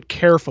want to do it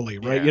carefully,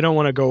 right? Yeah. You don't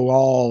want to go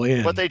all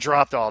in. But they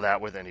dropped all that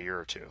within a year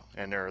or two,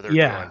 and they're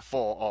doing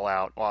full,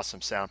 all-out,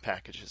 awesome sound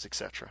packages,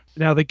 etc.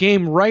 Now, the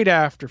game right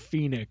after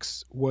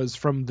Phoenix was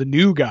from the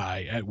new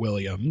guy at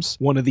Williams,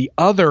 one of the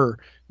other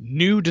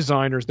new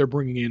designers they're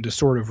bringing in to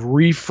sort of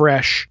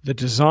refresh the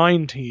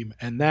design team,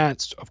 and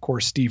that's, of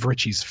course, Steve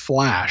Ritchie's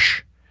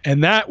Flash.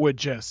 And that would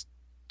just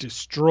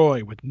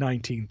destroy with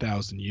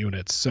 19,000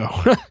 units. So,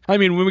 I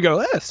mean, when we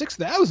go,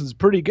 6,000 is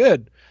pretty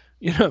good.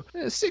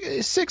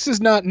 6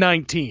 is not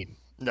 19.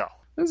 No.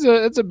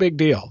 It's a big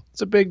deal.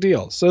 It's a big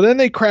deal. So then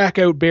they crack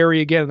out Barry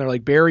again, and they're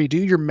like, Barry, do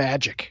your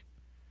magic.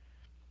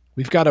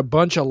 We've got a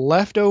bunch of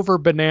leftover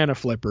banana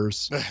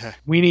flippers.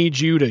 We need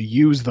you to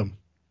use them.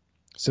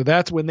 So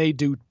that's when they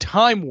do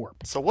Time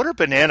Warp. So what are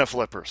banana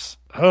flippers?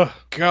 Oh,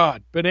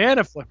 God.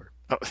 Banana flipper.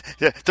 Oh,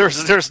 yeah,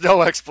 there's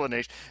no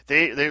explanation.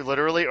 They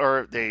literally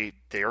are they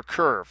are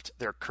curved.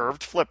 They're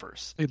curved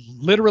flippers. They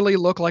literally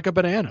look like a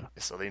banana.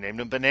 So they named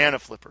them banana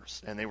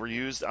flippers, and they were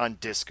used on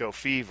Disco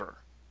Fever.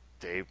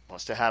 They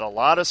must have had a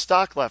lot of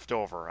stock left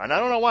over, and I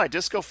don't know why.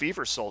 Disco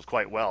Fever sold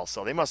quite well,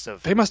 so they must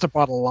have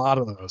bought a lot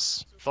of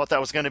those. Thought that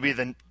was going to be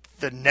the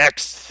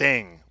next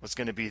thing was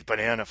going to be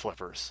banana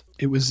flippers.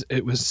 It was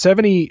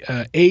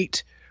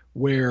 78.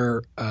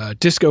 Where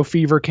Disco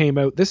Fever came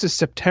out. This is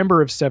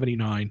September of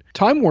 79.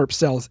 Time Warp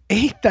sells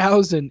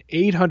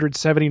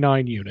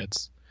 8,879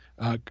 units.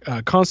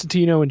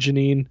 Constantino and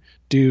Janine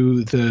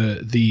do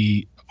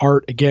the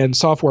art again,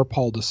 software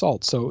Paul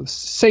Dassault. So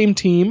same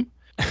team.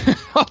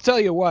 I'll tell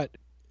you what,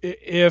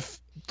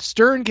 if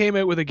Stern came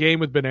out with a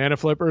game with banana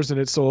flippers and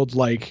it sold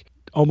like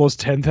almost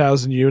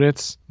 10,000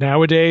 units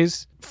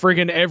nowadays,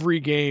 friggin' every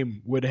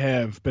game would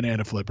have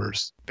banana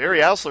flippers. Barry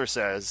Ausler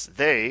says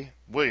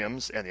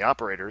Williams and the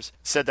operators,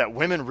 said that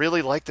women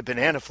really liked the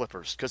banana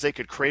flippers because they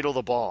could cradle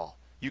the ball.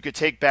 You could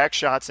take back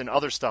shots and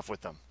other stuff with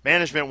them.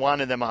 Management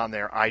wanted them on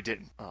there. I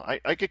didn't.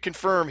 I could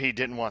confirm he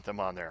didn't want them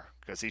on there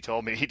because he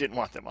told me he didn't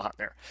want them on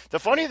there. The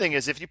funny thing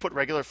is if you put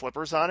regular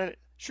flippers on it, it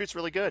shoots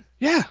really good.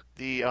 Yeah.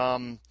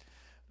 The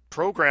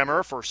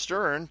programmer for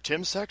Stern,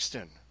 Tim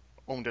Sexton,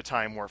 owned a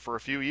Time Warp for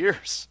a few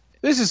years.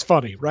 This is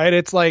funny, right?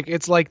 It's like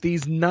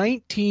these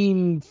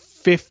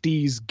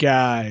 1950s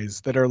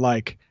guys that are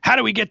like, how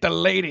do we get the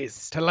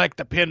ladies to like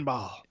the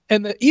pinball?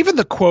 And even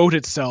the quote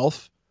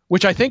itself,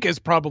 which I think is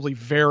probably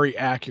very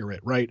accurate,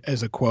 right,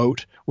 as a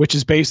quote, which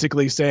is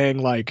basically saying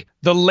like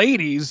the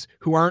ladies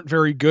who aren't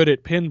very good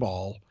at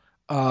pinball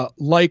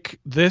like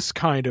this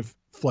kind of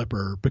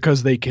flipper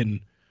because they can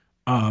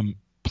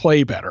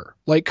play better.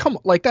 Like, come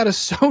on, like that is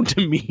so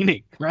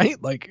demeaning,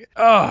 right? Like,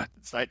 oh,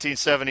 It's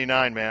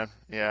 1979, man.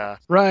 Yeah.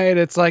 right.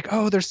 It's like,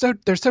 oh, they're so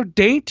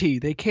dainty.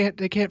 They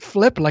can't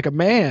flip like a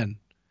man.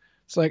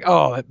 It's like,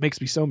 oh, that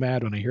makes me so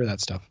mad when I hear that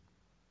stuff.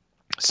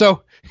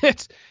 So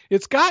it's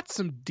got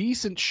some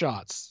decent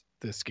shots,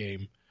 this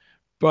game,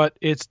 but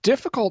it's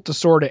difficult to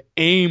sort of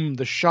aim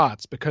the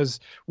shots because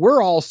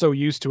we're all so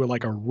used to it,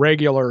 like a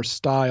regular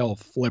style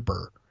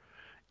flipper.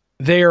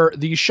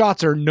 These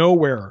shots are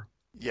nowhere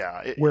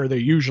where they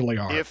usually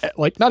are,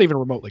 like not even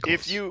remotely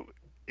close.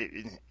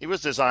 It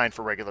was designed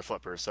for regular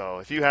flippers, so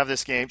if you have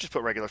this game, just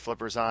put regular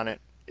flippers on it.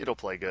 It'll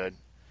play good.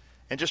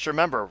 And just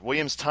remember,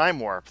 Williams Time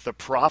Warp, the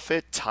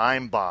Prophet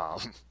Time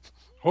Bomb.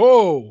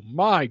 Oh,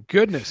 my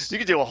goodness. You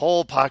could do a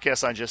whole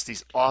podcast on just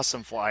these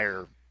awesome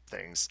flyer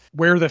things.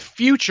 Where the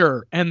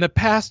future and the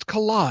past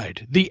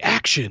collide. The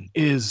action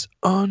is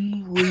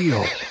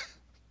unreal.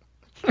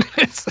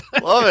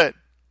 Love it.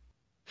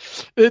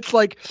 It's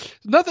like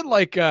nothing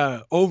like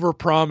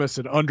overpromise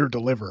and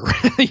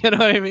underdeliver. You know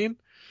what I mean?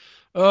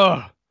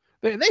 Oh,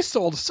 they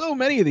sold so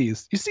many of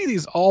these. You see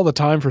these all the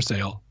time for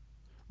sale,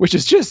 which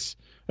is just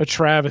a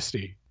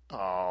travesty.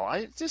 Oh,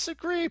 I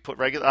disagree. Put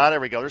regular. There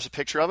we go. There's a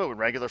picture of it with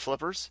regular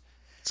flippers.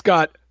 It's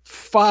got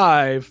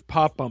 5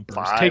 pop bumpers.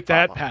 Take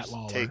that, Pat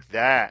Lawler. Take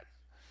that.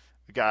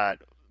 We got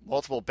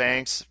multiple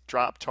banks,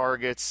 drop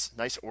targets,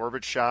 nice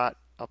orbit shot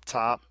up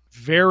top.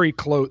 Very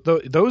close.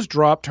 Those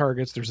drop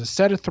targets, there's a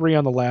set of 3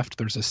 on the left.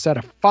 There's a set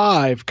of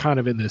 5 kind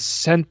of in the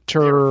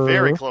center.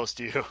 They're very close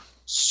to you.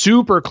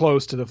 Super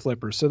close to the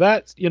flipper. So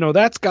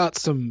that's got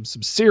some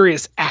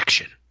serious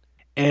action.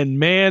 And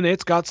man,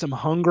 it's got some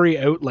hungry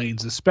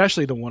outlanes,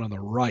 especially the one on the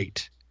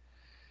right.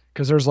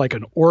 Because there's like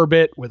an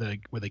orbit with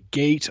a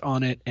gate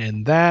on it,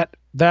 and that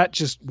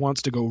just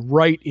wants to go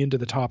right into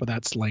the top of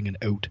that sling and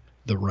out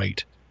the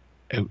right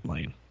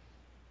outlane.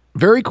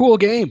 Very cool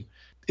game.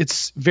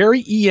 It's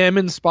very EM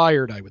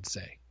inspired, I would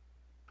say.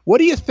 What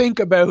do you think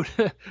about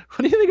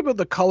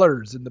the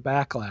colors in the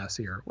back glass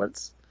here?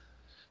 What's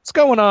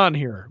going on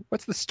here?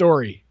 What's the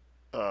story?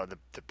 The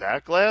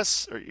back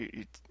glass?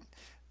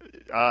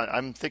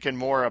 I'm thinking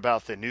more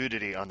about the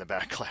nudity on the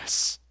back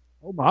glass.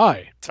 Oh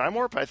my! Time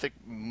Warp, I think,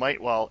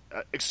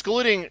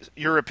 excluding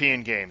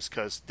European games,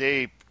 because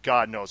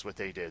God knows what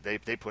they did.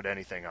 They put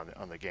anything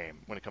on the game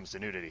when it comes to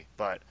nudity.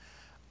 But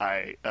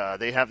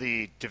they have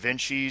the Da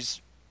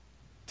Vinci's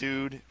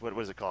dude. What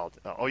was it called?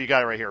 You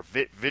got it right here.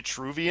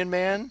 Vitruvian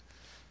Man.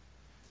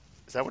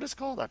 Is that what it's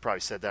called? I probably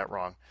said that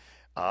wrong.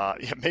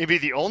 Maybe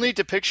the only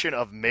depiction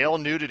of male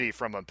nudity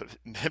from a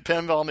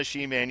pinball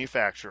machine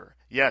manufacturer.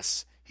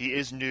 Yes, he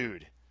is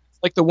nude.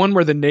 Like the one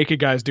where the naked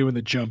guy's doing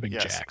the jumping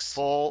yes, jacks.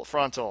 Full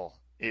frontal.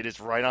 It is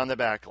right on the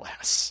back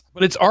glass.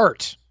 But it's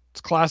art. It's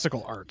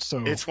classical art.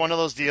 So it's one of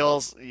those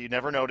deals you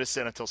never notice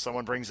it until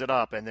someone brings it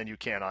up, and then you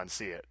can't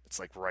unsee it. It's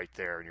like right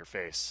there in your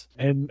face.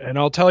 And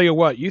I'll tell you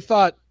what, you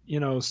thought,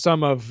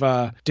 some of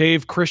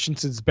Dave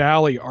Christensen's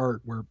Bally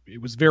art where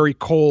it was very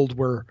cold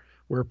where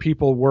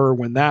people were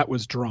when that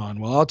was drawn.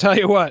 Well, I'll tell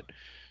you what,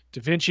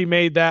 Da Vinci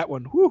made that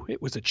one. Whew,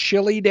 it was a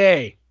chilly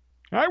day.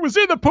 I was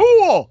in the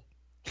pool.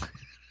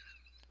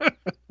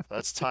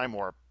 That's Time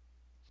Warp.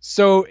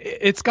 So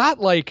it's got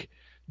like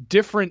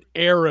different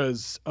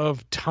eras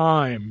of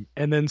time,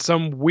 and then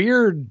some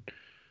weird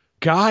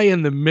guy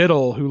in the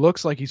middle who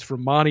looks like he's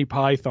from Monty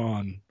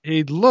Python.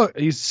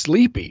 He's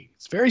sleepy.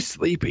 It's very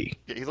sleepy.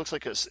 Yeah, he looks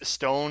like a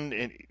stoned.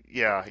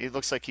 He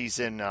looks like he's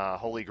in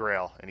Holy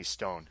Grail, and he's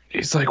stoned.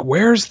 He's like,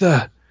 where's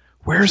the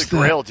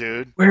Grail,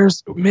 dude?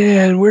 Where's the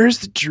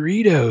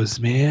Doritos,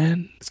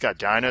 man? It's got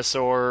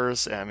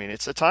dinosaurs. I mean,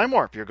 it's a time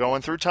warp. You're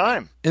going through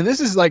time. And this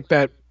is like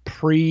that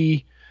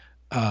pre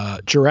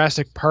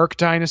Jurassic Park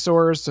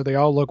dinosaurs, so they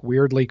all look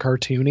weirdly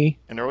cartoony.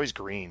 And they're always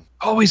green.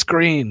 Always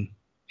green.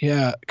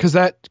 Yeah, because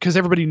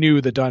everybody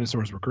knew that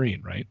dinosaurs were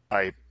green, right?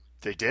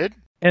 They did?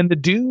 And the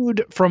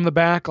dude from the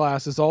back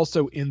glass is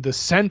also in the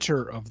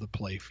center of the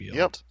playfield.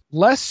 Yep.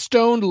 Less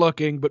stoned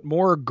looking, but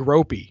more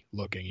gropey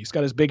looking. He's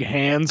got his big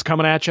hands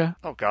coming at you.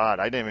 Oh, God.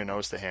 I didn't even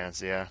notice the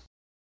hands, yeah.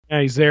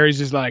 Yeah, he's there. He's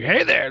just like,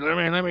 hey there,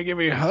 let me give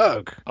you a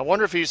hug. I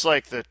wonder if he's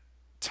like the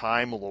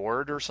Time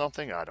Lord or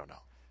something. I don't know.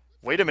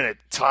 Wait a minute.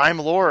 Time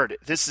Lord.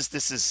 This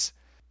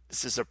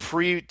is a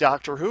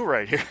pre-Doctor Who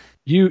right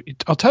here.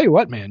 I'll tell you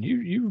what, man.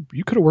 You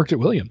could have worked at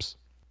Williams.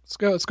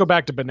 Let's go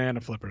back to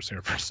banana flippers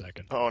here for a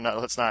second. Oh, no,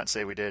 let's not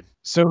say we did.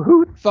 So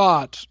who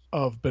thought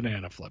of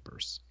banana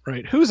flippers,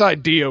 right? Whose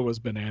idea was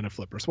banana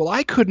flippers? Well,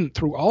 I couldn't,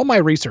 through all my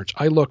research,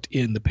 I looked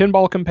in the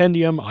Pinball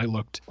Compendium, I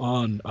looked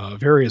on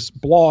various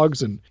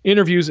blogs and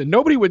interviews, and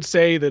nobody would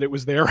say that it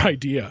was their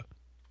idea,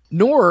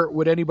 nor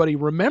would anybody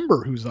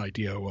remember whose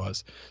idea it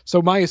was.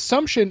 So my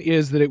assumption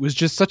is that it was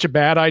just such a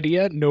bad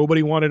idea,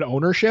 nobody wanted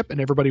ownership, and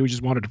everybody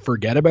just wanted to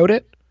forget about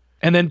it.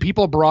 And then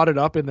people brought it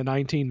up in the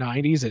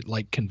 1990s at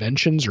like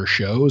conventions or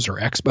shows or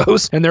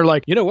expos. And they're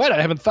like, you know what?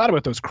 I haven't thought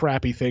about those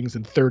crappy things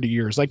in 30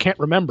 years. I can't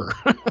remember.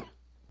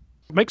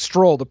 Mike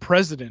Stroll, the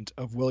president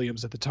of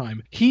Williams at the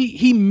time,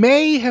 he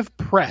may have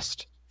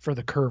pressed for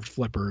the curved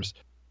flippers,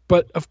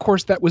 But, of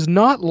course, that was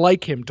not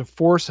like him to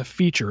force a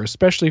feature,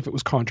 especially if it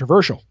was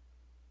controversial.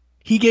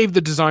 He gave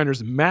the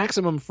designers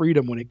maximum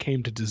freedom when it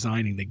came to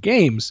designing the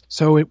games,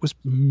 so it was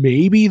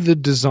maybe the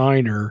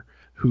designer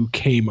who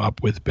came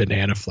up with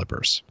banana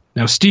flippers.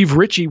 Now, Steve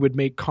Ritchie would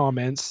make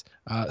comments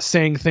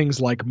saying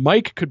things like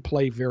Mike could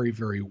play very,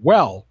 very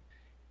well,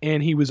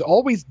 and he was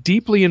always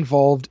deeply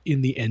involved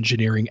in the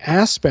engineering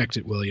aspect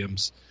at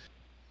Williams.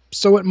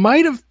 So it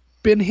might have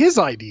been his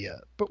idea,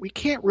 but we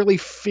can't really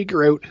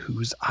figure out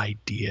whose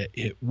idea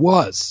it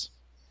was.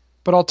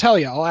 But I'll tell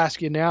you, I'll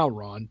ask you now,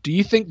 Ron, do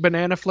you think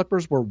banana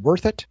flippers were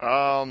worth it?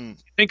 I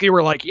think they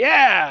were like,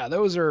 yeah,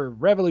 those are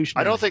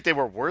revolutionary. I don't think they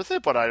were worth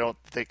it, but I don't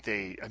think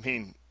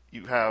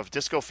you have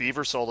Disco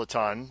Fever sold a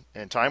ton,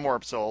 and Time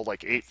Warp sold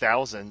like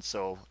 8,000,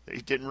 so they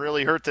didn't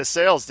really hurt the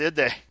sales, did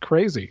they?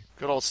 Crazy.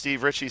 Good old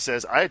Steve Ritchie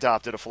says, I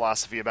adopted a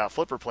philosophy about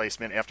flipper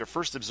placement after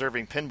first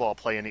observing pinball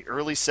play in the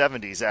early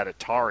 70s at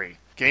Atari.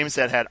 Games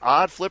that had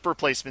odd flipper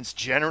placements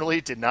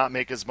generally did not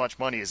make as much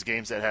money as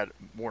games that had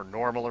more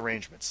normal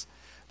arrangements.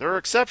 There are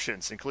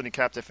exceptions, including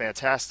Captain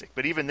Fantastic,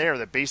 but even there,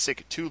 the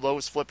basic two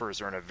lowest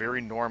flippers are in a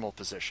very normal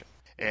position.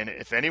 And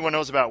if anyone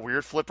knows about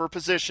weird flipper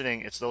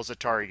positioning, it's those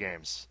Atari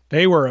games.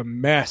 They were a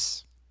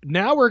mess.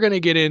 Now we're going to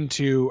get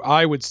into,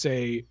 I would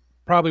say,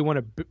 probably one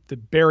of the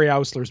Barry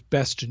Ausler's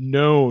best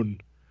known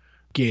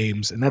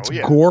games, and that's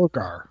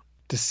Gorgar.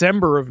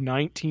 December of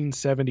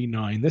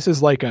 1979. This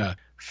is like a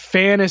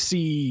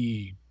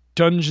fantasy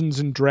Dungeons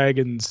and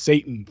Dragons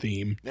Satan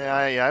theme. Yeah,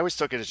 I always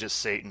took it as just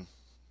Satan,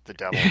 the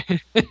devil.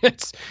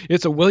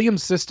 It's a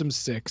Williams System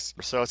 6.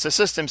 So it's a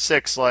System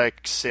 6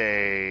 like,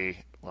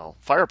 say,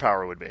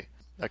 Firepower would be.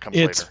 That comes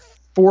it's later.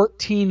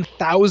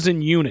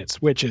 14,000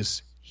 units, which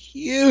is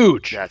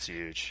huge. That's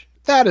huge.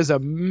 That is a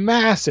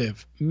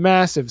massive,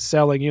 massive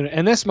selling unit.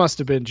 And this must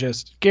have been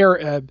just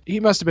he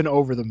must have been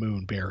over the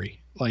moon, Barry.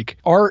 Like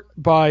art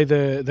by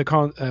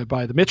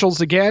the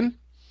Mitchells again.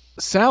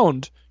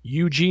 Sound,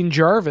 Eugene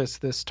Jarvis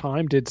this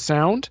time did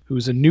sound,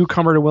 who's a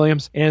newcomer to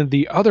Williams, and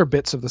the other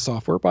bits of the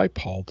software by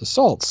Paul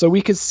Dassault. So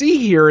we can see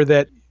here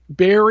that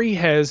Barry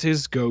has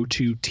his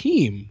go-to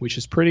team, which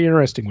is pretty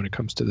interesting when it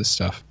comes to this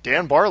stuff.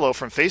 Dan Barlow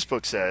from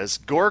Facebook says,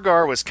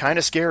 Gorgar was kind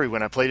of scary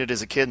when I played it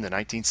as a kid in the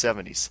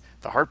 1970s.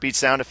 The heartbeat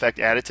sound effect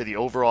added to the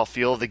overall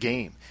feel of the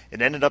game.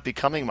 It ended up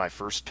becoming my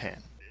first pin.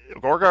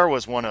 Gorgar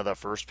was one of the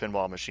first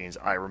pinball machines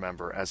I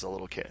remember as a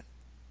little kid.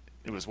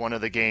 It was one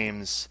of the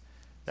games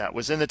that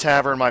was in the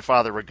tavern my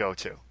father would go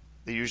to.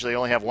 They usually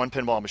only have one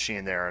pinball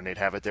machine there, and they'd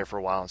have it there for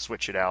a while and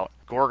switch it out.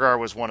 Gorgar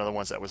was one of the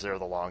ones that was there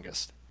the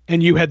longest.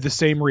 And you had the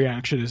same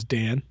reaction as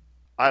Dan?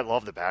 I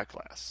love the back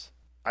glass.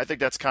 I think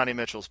that's Connie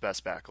Mitchell's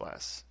best back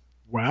glass.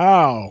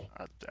 Wow.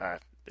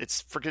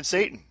 It's freaking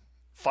Satan.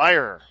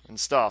 Fire and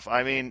stuff.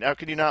 I mean, how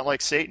could you not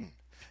like Satan?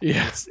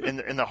 Yeah. It's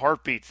in the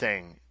heartbeat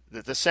thing.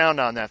 The sound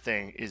on that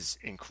thing is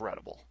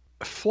incredible.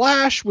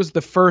 Flash was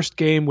the first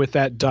game with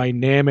that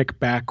dynamic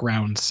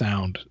background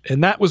sound,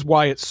 and that was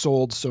why it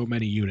sold so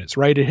many units,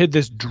 right? It had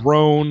this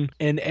drone,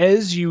 and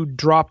as you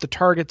dropped the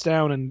targets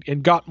down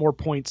and got more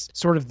points,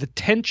 sort of the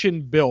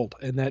tension built,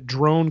 and that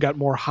drone got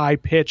more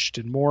high-pitched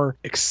and more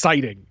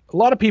exciting. A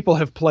lot of people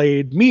have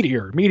played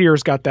Meteor.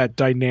 Meteor's got that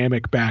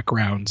dynamic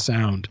background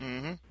sound.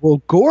 Mm-hmm.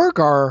 Well,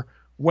 Gorgar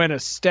went a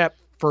step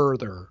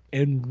further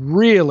and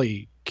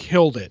really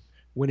killed it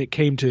when it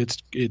came to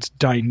its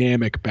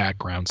dynamic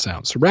background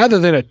sound. So rather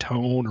than a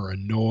tone or a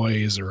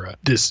noise or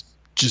this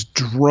just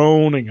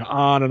droning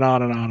on and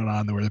on and on and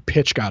on where the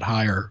pitch got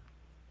higher,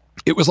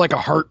 it was like a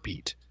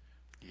heartbeat.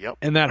 Yep.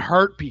 And that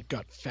heartbeat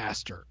got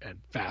faster and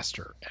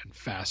faster and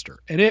faster.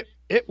 And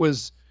it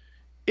was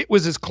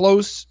as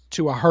close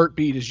to a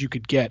heartbeat as you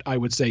could get, I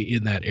would say,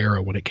 in that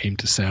era when it came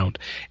to sound.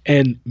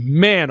 And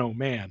man, oh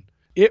man,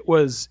 it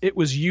was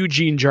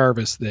Eugene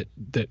Jarvis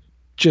that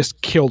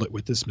just killed it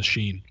with this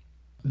machine.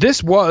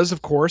 This was,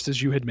 of course,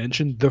 as you had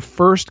mentioned, the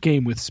first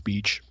game with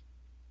speech.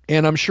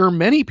 And I'm sure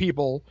many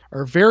people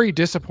are very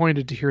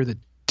disappointed to hear that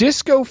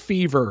Disco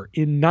Fever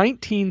in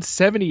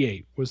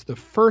 1978 was the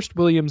first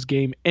Williams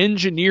game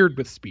engineered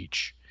with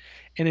speech.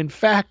 And in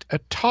fact, a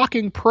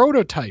talking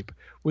prototype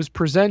was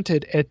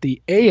presented at the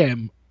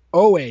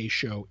AMOA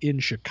show in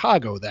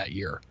Chicago that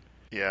year.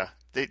 Yeah,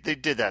 they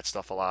did that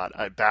stuff a lot.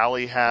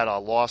 Bally had a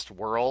Lost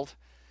World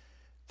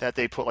that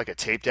they put like a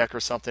tape deck or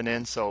something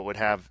in so it would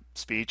have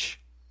speech.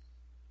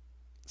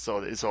 So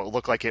it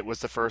looked like it was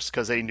the first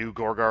because they knew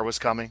Gorgar was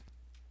coming.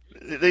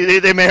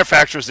 They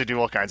manufacturers that do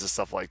all kinds of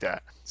stuff like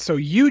that. So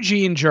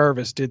Eugene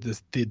Jarvis did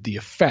the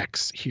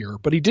effects here,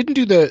 but he didn't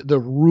do the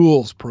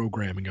rules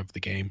programming of the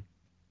game.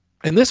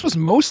 And this was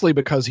mostly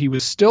because he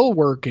was still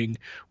working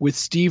with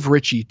Steve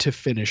Ritchie to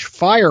finish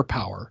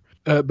Firepower.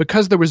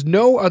 Because there was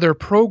no other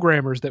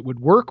programmers that would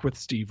work with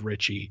Steve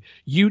Ritchie,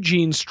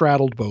 Eugene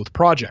straddled both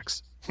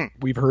projects.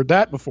 We've heard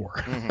that before.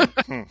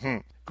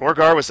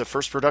 Gorgar was the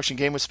first production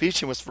game with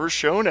speech and was first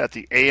shown at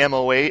the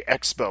AMOA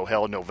Expo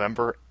held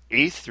November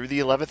 8th through the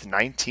 11th,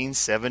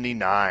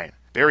 1979.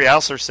 Barry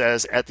Ausler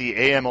says, at the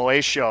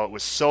AMOA show, it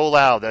was so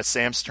loud that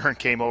Sam Stern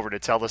came over to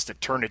tell us to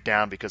turn it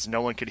down because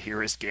no one could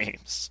hear his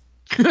games.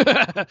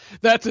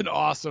 That's an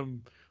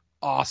awesome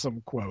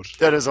awesome quote.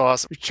 That is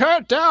awesome.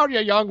 Turn down, you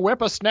young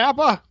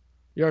whippersnapper.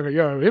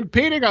 You're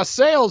impeding our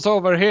sales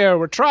over here.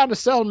 We're trying to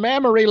sell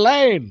Memory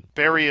Lane.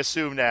 Barry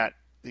assumed that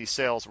these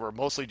sales were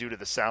mostly due to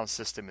the sound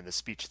system and the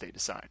speech they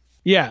designed.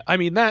 Yeah, I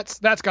mean, that's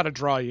got to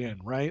draw you in,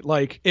 right?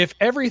 Like, if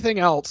everything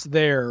else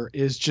there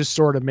is just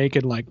sort of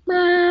making like,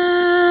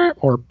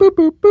 or boop,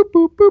 boop, boop,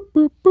 boop, boop,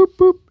 boop, boop,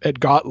 boop at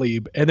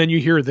Gottlieb, and then you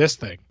hear this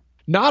thing.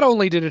 Not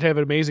only did it have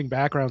an amazing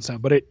background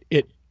sound, but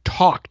it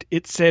talked.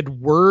 It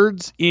said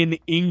words in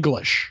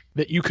English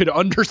that you could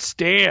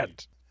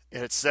understand. It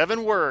had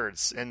 7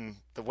 words, and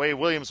the way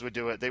Williams would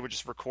do it, they would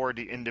just record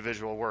the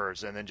individual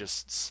words and then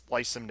just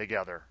splice them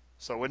together.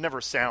 So it would never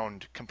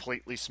sound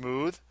completely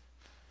smooth.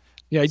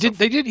 Yeah, he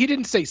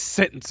didn't say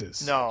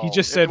sentences. No, he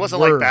just said it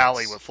wasn't words. like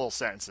Bally with full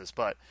sentences,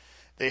 but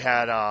they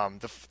had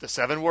the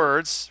 7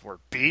 words were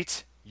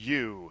beat,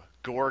 you,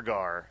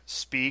 Gorgar,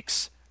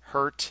 speaks,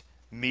 hurt,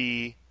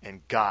 me,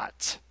 and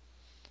got.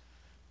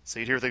 So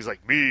you'd hear things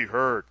like me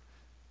hurt,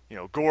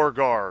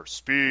 Gorgar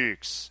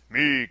speaks,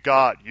 me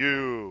got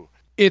you.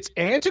 It's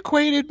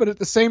antiquated, but at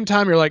the same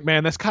time, you're like,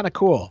 man, that's kind of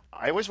cool.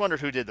 I always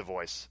wondered who did the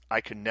voice. I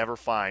could never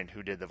find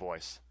who did the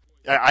voice.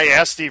 I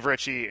asked Steve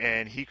Ritchie,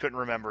 and he couldn't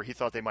remember. He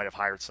thought they might have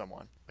hired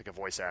someone, like a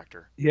voice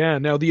actor. Yeah,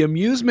 now the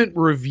Amusement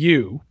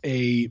Review,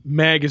 a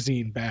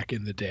magazine back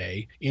in the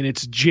day, in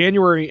its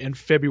January and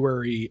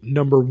February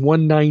number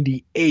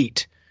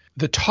 198,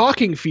 the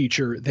talking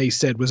feature, they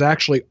said, was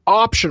actually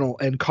optional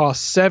and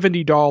cost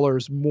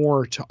 $70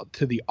 more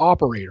to the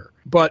operator.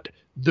 But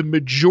the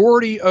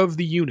majority of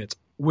the units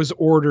was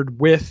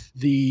ordered with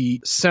the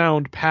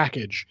sound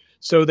package.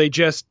 So they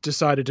just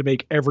decided to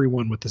make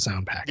everyone with the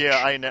sound package.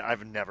 Yeah,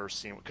 I've never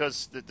seen it,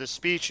 because the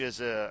speech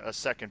is a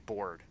second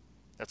board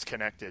that's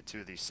connected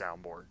to the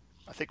soundboard.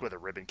 I think with a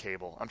ribbon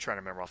cable. I'm trying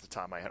to remember off the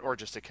top of my head. Or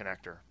just a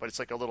connector. But it's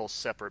like a little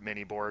separate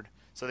mini board.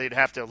 So they'd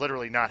have to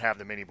literally not have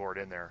the mini board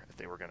in there if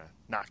they were going to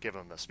not give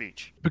them the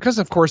speech. Because,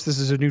 of course, this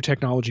is a new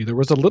technology, there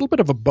was a little bit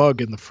of a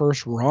bug in the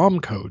first ROM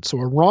code. So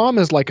a ROM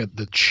is like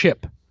the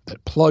chip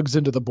that plugs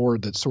into the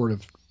board that sort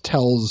of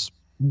tells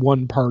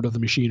one part of the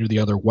machine or the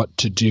other what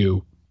to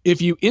do. If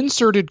you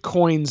inserted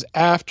coins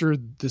after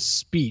the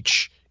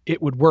speech,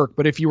 it would work.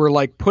 But if you were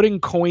like putting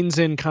coins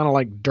in kind of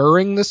like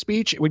during the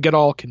speech, it would get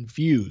all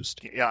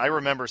confused. Yeah, I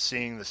remember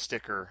seeing the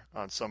sticker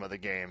on some of the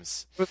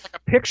games. It was like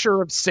a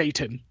picture of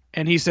Satan.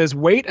 And he says,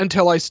 wait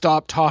until I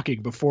stop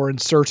talking before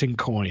inserting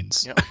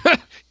coins. Yep. It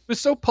was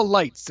so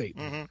polite,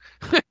 Satan.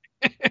 Mm-hmm.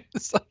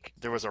 It's like...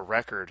 There was a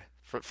record,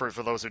 for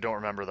those who don't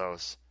remember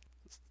those.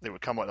 They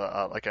would come with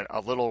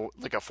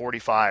a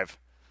 45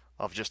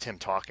 of just him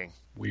talking.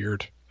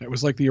 Weird. It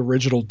was like the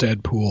original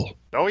Deadpool.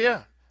 Oh,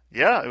 yeah.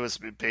 Yeah, it was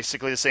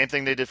basically the same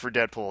thing they did for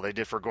Deadpool. They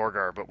did for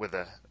Gorgar, but with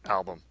an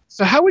album.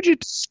 So how would you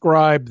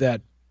describe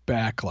that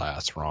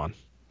backglass, Ron?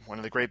 One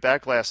of the great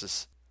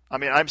backglasses. I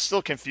mean, I'm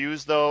still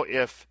confused, though,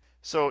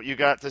 So you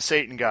got the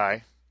Satan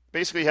guy.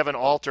 Basically, you have an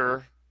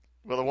altar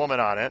with a woman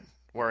on it,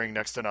 wearing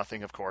next to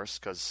nothing, of course,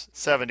 because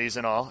 70s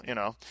and all,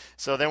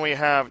 So then we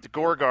have the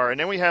Gorgar, and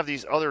then we have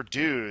these other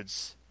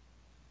dudes.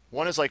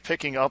 One is like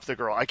picking up the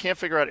girl. I can't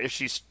figure out if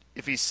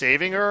he's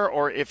saving her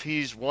or if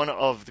he's one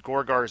of the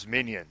Gorgar's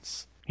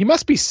minions. He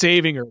must be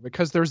saving her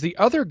because there's the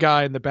other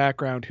guy in the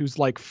background who's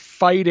like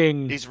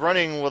fighting. He's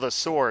running with a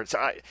sword.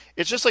 So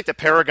it's just like the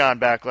Paragon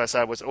backglass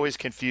I was always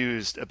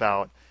confused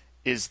about.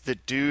 Is the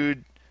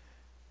dude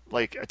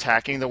like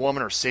attacking the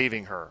woman or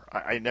saving her?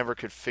 I never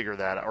could figure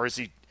that out. Or is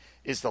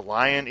the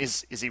lion,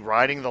 is he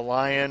riding the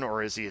lion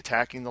or is he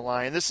attacking the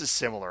lion? This is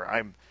similar.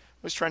 I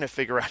was trying to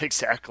figure out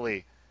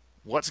exactly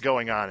what's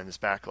going on in this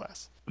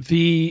backglass.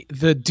 The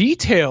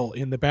detail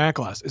in the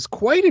backglass is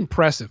quite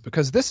impressive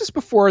because this is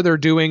before they're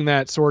doing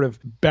that sort of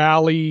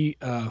Bally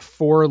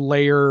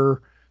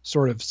 4-layer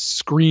sort of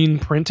screen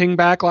printing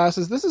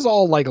backglasses. This is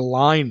all like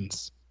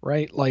lines,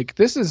 right? Like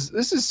this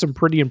is some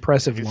pretty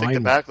impressive line. If you line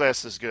think the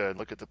backglass is good,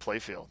 look at the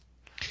playfield.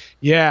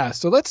 Yeah,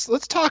 so let's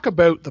talk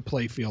about the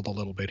playfield a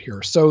little bit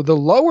here. So the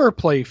lower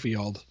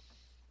playfield,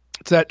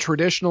 it's that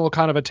traditional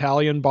kind of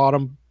Italian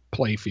bottom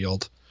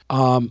playfield.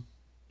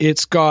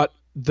 It's got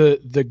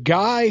the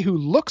guy who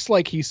looks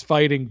like he's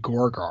fighting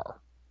Gorgar.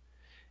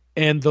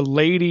 And the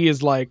lady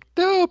is like,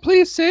 no,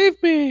 please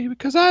save me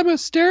because I'm a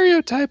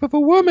stereotype of a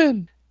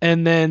woman.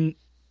 And then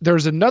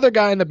there's another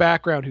guy in the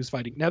background who's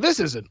fighting. Now, this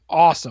is an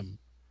awesome,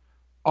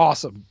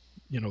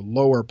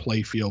 lower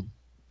playfield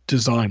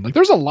design. Like,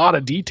 there's a lot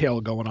of detail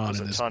going on in this.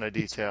 There's a ton of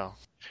detail.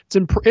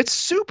 It's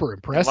super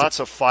impressive. And lots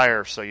of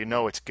fire, so you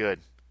know it's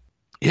good.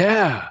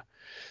 Yeah.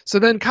 So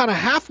then kind of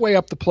halfway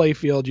up the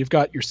playfield, you've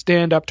got your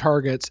stand-up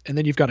targets, and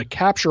then you've got a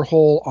capture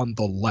hole on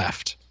the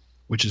left,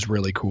 which is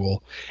really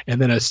cool.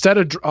 And then a set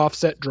of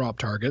offset drop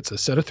targets, a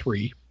set of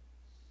 3.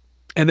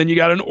 And then you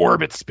got an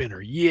orbit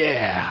spinner.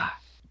 Yeah.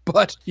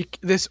 But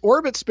this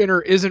orbit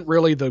spinner isn't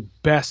really the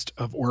best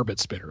of orbit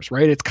spinners,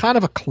 right? It's kind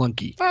of a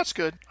clunky. That's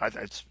good.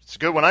 It's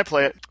good when I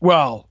play it.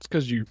 Well, it's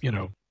because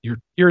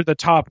you're the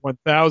top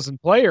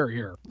 1,000 player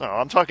here. No,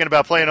 I'm talking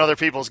about playing other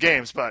people's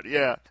games, but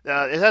yeah.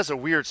 It has a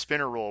weird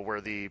spinner rule where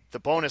the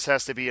bonus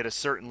has to be at a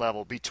certain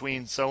level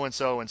between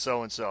so-and-so and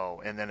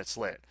so-and-so, and then it's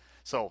lit.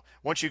 So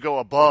once you go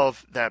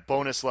above that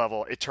bonus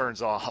level, it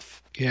turns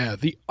off. Yeah,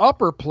 the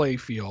upper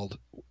playfield,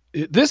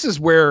 this is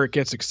where it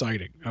gets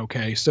exciting,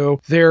 okay?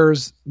 So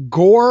there's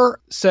Gore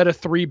set of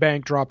 3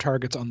 bank drop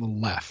targets on the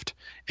left,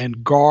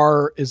 and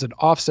Gar is an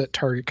offset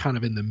target kind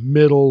of in the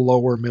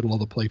lower middle of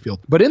the playfield.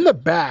 But in the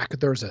back,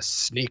 there's a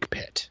snake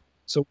pit.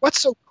 So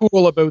what's so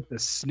cool about the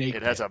snake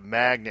pit? It has a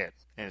magnet,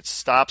 and it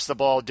stops the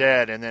ball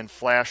dead and then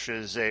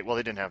flashes a... Well,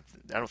 they didn't have...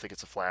 I don't think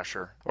it's a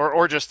flasher.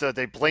 Or just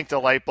they blinked a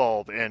light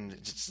bulb, and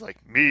it's like,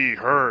 me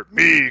hurt,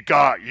 me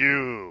got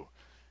you.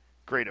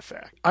 Great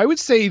effect. I would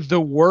say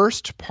the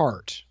worst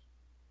part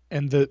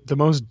and the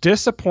most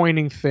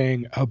disappointing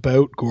thing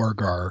about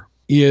Gorgar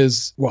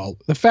is, well,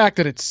 the fact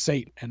that it's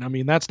Satan. And I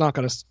mean, that's not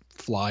going to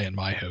fly in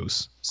my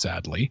house,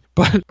 sadly.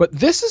 But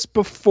this is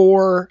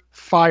before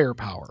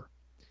Firepower.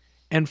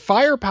 And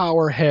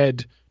Firepower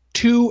had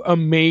 2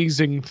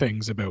 amazing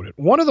things about it.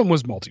 One of them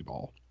was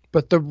multi-ball.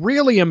 But the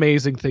really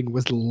amazing thing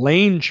was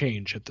lane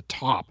change at the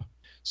top.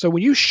 So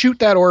when you shoot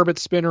that orbit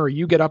spinner or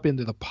you get up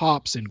into the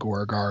pops in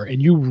Gorgar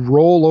and you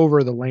roll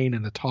over the lane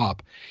in the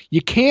top,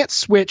 you can't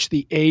switch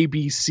the A,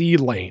 B, C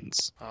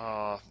lanes.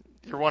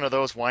 You're one of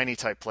those whiny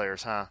type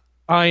players, huh?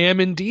 I am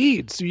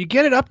indeed. So you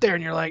get it up there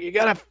and you're like, you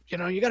gotta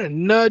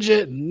nudge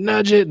it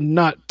and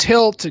not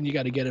tilt, and you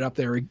got to get it up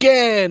there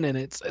again. And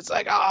it's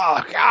like,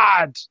 oh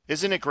God.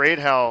 Isn't it great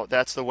how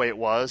that's the way it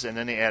was? And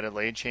then they added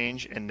lane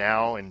change. And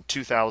now in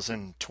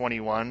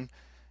 2021,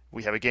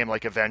 we have a game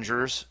like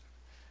Avengers,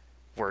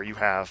 where you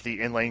have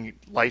the inlane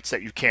lights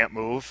that you can't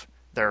move.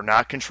 They're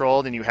not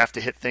controlled, and you have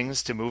to hit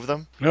things to move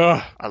them.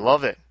 Ugh. I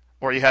love it.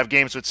 Or you have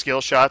games with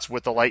skill shots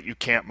with the light you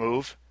can't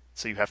move,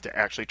 so you have to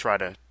actually try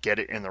to get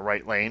it in the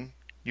right lane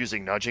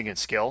using nudging and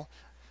skill.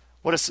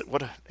 What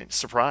a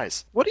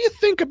surprise. What do you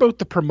think about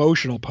the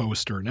promotional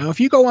poster? Now, if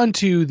you go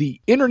onto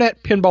the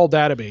Internet Pinball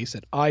Database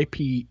at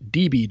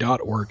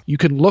ipdb.org, you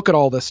can look at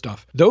all this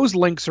stuff. Those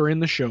links are in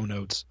the show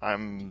notes.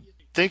 I'm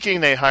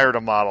thinking they hired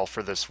a model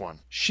for this one.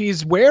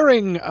 She's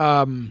wearing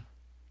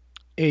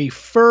a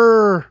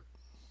fur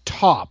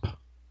top,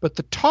 but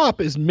the top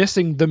is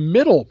missing the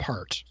middle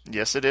part.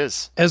 Yes, it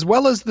is. As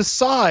well as the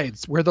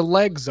sides where the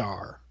legs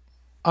are.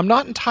 I'm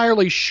not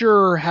entirely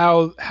sure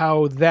how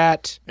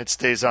that... It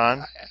stays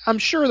on? I'm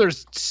sure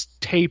there's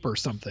tape or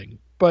something.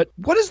 But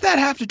what does that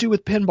have to do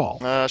with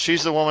pinball?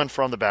 She's the woman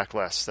from the back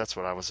west. That's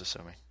what I was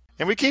assuming.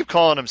 And we keep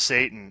calling him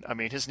Satan. I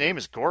mean, his name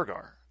is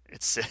Gorgar.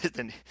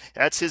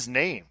 That's his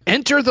name.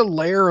 Enter the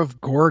lair of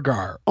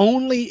Gorgar,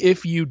 only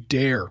if you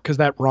dare, because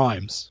that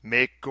rhymes.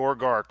 Make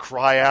Gorgar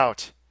cry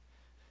out.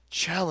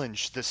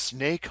 Challenge the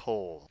snake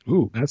hole.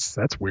 Ooh, that's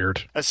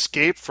weird.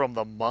 Escape from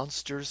the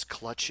monster's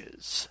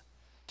clutches.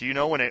 Do you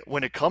know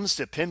when it comes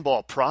to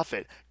pinball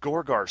profit,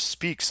 Gorgar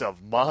speaks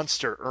of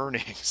monster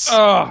earnings.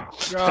 Oh,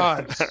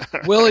 God.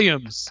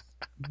 Williams.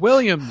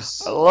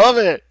 I love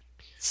it.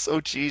 So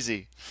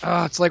cheesy.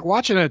 It's like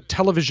watching a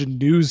television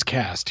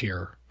newscast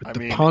here with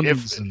the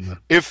puns.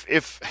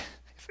 If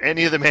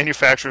any of the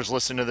manufacturers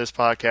listen to this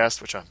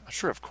podcast, which I'm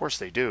sure of course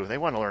they do, they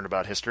want to learn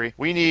about history,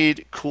 we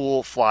need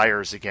cool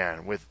flyers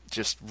again with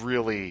just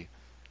really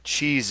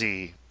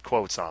cheesy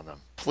quotes on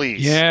them.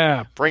 Please.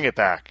 Yeah. Bring it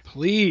back.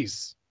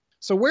 Please.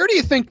 So where do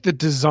you think the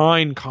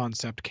design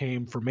concept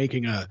came for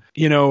making a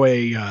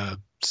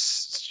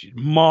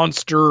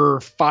monster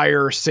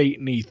fire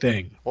Satan-y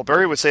thing? Well,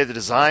 Barry would say the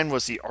design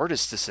was the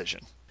artist's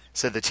decision.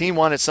 Said the team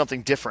wanted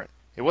something different.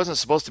 It wasn't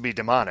supposed to be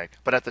demonic,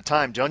 but at the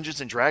time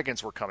Dungeons and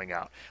Dragons were coming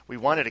out. We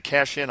wanted to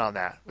cash in on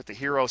that, with the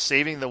hero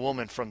saving the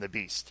woman from the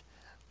beast.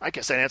 I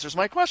guess that answers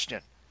my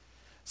question.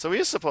 So he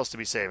is supposed to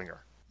be saving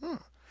her.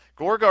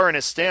 Gorgar and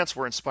his stance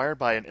were inspired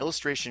by an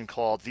illustration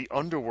called The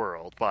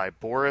Underworld by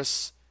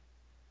Boris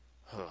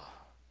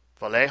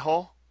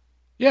Vallejo?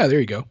 Yeah, there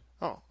you go.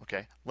 Oh,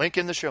 okay. Link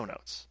in the show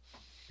notes.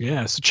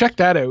 Yeah, so check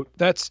that out.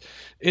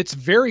 It's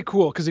very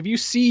cool, because if you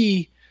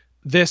see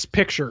this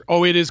picture,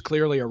 it is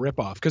clearly a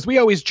ripoff, because we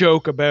always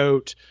joke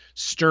about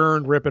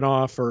Stern ripping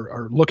off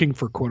or looking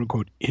for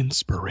quote-unquote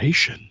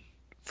inspiration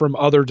from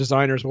other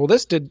designers. Well,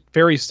 this did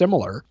very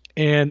similar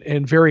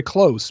and very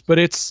close, but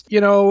it's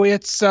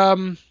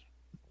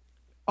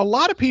a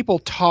lot of people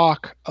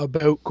talk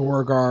about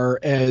Gorgar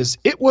as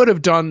it would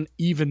have done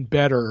even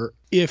better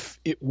if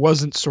it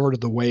wasn't sort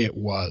of the way it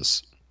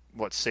was.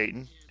 What,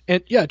 Satan?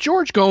 And yeah,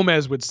 George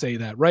Gomez would say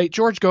that, right?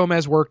 George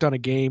Gomez worked on a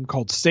game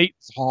called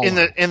Satan's Hollow.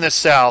 In the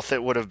South,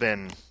 it would have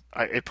been.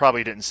 It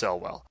probably didn't sell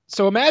well.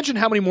 So imagine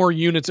how many more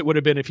units it would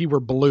have been if he were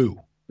blue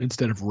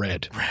instead of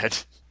red. Red.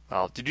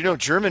 Well, did you know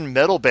German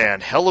metal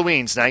band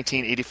Halloween's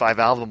 1985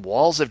 album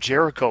Walls of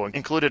Jericho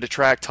included a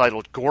track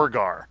titled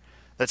Gorgar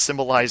that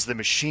symbolized the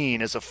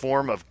machine as a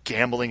form of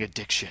gambling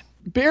addiction?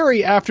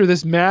 Barry, after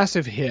this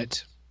massive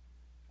hit,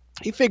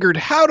 he figured,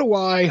 how do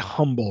I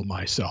humble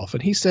myself?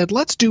 And he said,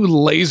 let's do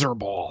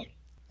Laserball.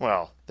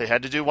 Well, they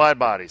had to do wide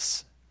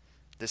bodies.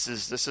 This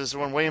is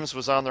when Williams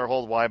was on their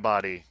whole wide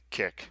body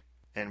kick.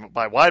 And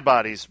by wide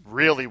bodies,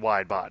 really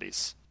wide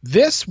bodies.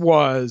 This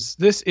is,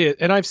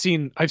 and I've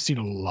seen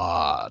a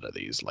lot of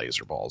these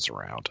laser balls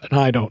around, and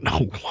I don't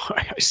know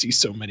why I see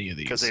so many of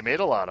these. Because they made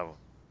a lot of them.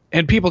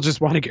 And people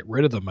just want to get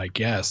rid of them, I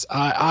guess.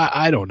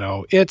 I don't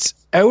know. It's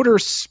outer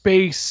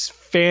space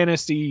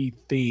fantasy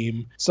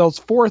theme. Sells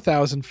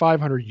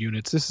 4,500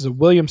 units. This is a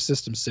Williams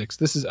System 6.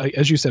 This is,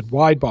 as you said,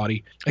 wide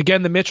body.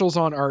 Again, the Mitchells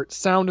on art.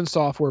 Sound and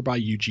software by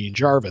Eugene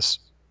Jarvis.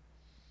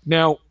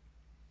 Now,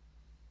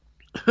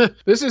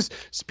 this is,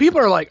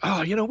 people are like,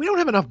 oh, we don't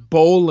have enough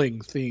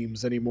bowling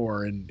themes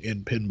anymore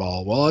in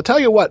pinball. Well, I'll tell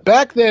you what,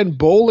 back then,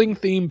 bowling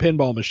themed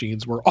pinball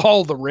machines were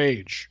all the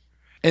rage.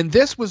 And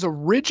this was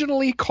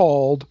originally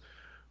called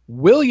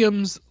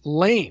Williams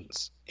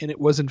Lanes, and it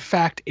was in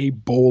fact a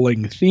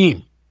bowling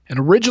theme. And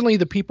originally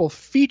the people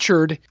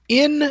featured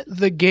in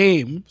the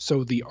game,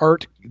 so the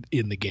art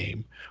in the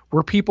game,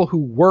 were people who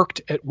worked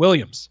at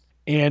Williams.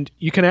 And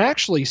you can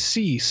actually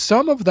see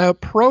some of the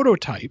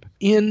prototype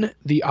in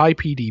the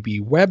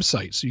IPDB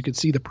website. So you can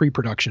see the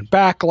pre-production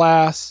back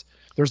glass.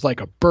 There's like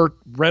a Burt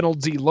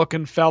Reynolds-y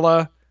looking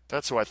fella.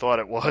 That's who I thought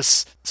it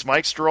was. It's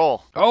Mike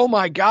Stroll. Oh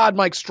my God,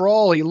 Mike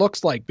Stroll. He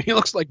looks like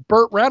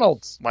Burt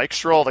Reynolds. Mike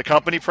Stroll, the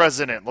company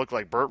president, looked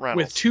like Burt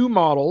Reynolds. With two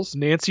models,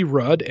 Nancy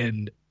Rudd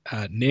and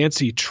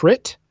Nancy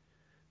Tritt.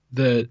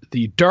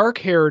 The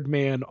dark-haired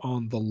man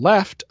on the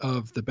left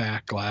of the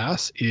back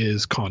glass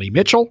is Connie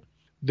Mitchell.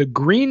 The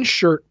green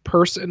shirt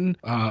person,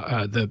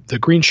 the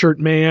green shirt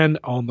man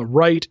on the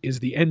right is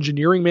the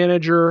engineering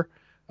manager,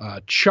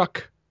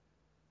 Chuck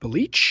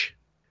Belich.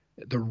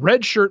 The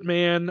red shirt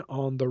man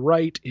on the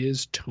right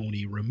is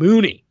Tony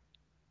Ramuni,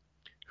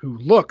 who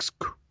looks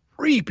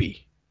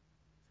creepy.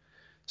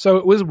 So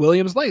it was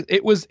Williams Lane.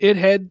 It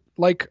had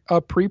like a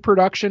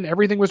pre-production,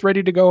 everything was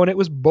ready to go, and it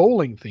was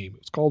bowling theme.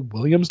 It was called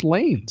Williams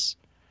Lanes.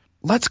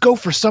 Let's go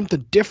for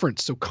something different.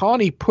 So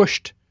Connie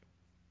pushed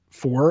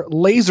for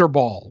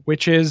Laserball,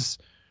 which is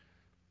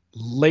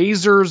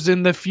lasers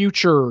in the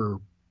future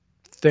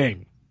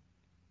thing.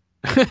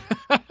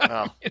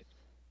 Oh.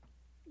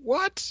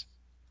 What?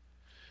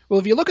 Well,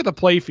 if you look at the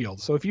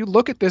playfield, so if you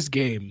look at this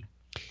game,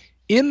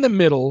 in the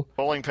middle...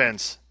 Bowling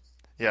pins.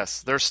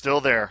 Yes, they're still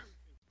there.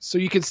 So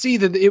you can see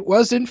that it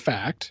was, in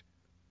fact,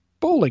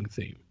 bowling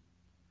theme.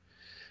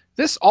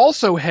 This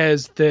also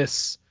has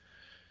this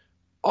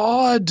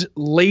odd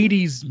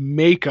ladies'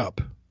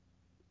 makeup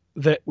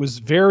that was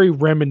very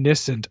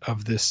reminiscent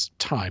of this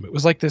time. It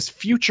was like this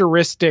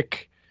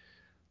futuristic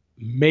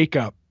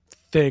makeup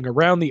thing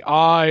around the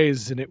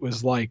eyes, and it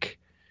was like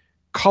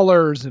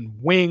colors and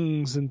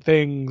wings and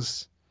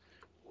things.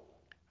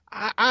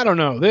 I don't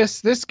know.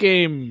 This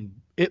game,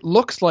 it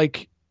looks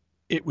like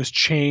it was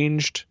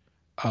changed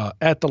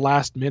at the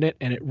last minute,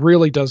 and it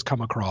really does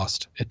come across.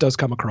 It does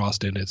come across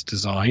in its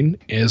design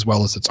as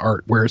well as its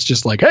art, where it's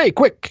just like, hey,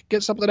 quick,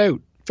 get something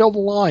out. Fill the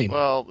line.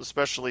 Well,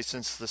 especially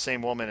since the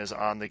same woman is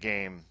on the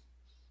game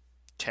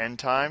 10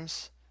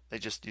 times, they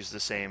just use the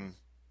same,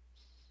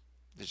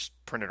 they just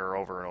printed her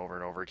over and over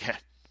and over again.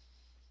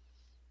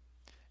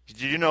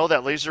 Did you know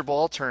that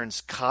Laserball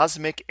turns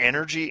cosmic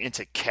energy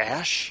into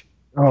cash?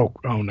 Oh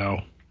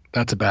no.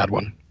 That's a bad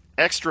one.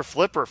 Extra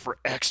flipper for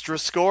extra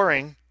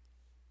scoring.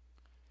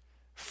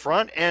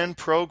 Front-end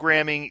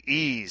programming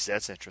ease.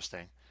 That's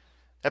interesting.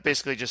 That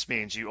basically just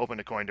means you open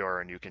a coin door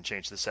and you can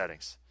change the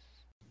settings.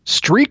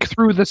 Streak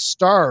through the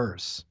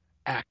stars.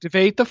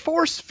 Activate the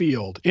force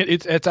field.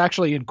 It's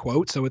actually in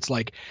quotes, so it's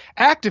like,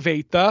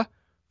 activate the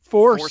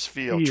force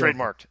field.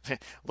 Trademarked.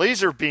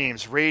 Laser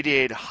beams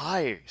radiate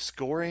high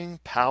scoring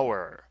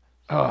power.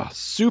 Oh,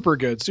 super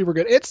good, super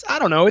good. I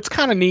don't know, it's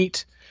kind of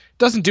neat.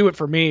 Doesn't do it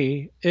for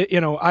me.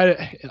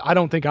 I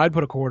don't think I'd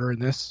put a quarter in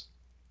this.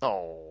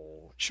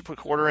 Oh, you should put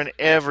a quarter in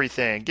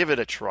everything. Give it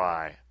a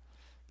try.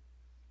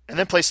 And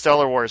then play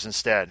Stellar Wars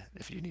instead,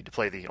 if you need to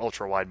play the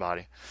ultra wide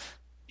body.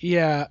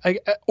 Yeah,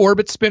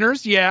 orbit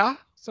spinners, yeah.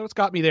 So it's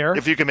got me there.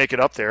 If you can make it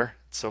up there,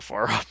 it's so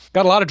far up.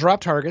 Got a lot of drop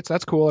targets.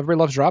 That's cool. Everybody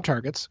loves drop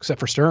targets, except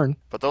for Stern.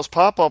 But those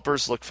pop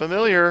bumpers look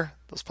familiar.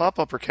 Those pop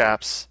bumper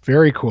caps.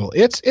 Very cool.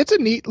 It's a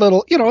neat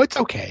little, it's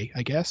okay,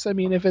 I guess. I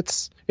mean, I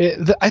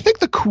think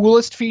the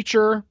coolest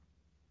feature,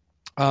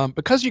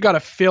 because you got to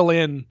fill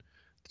in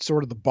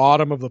sort of the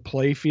bottom of the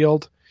play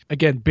field.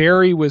 Again,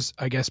 Barry was,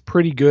 I guess,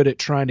 pretty good at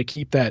trying to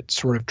keep that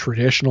sort of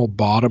traditional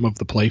bottom of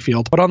the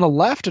playfield. But on the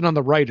left and on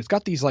the right, it's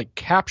got these like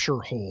capture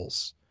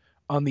holes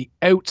on the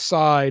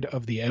outside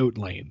of the out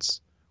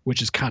lanes,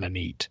 which is kind of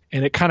neat.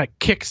 And it kind of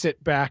kicks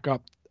it back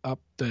up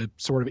the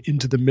sort of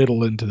into the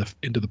middle, into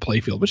the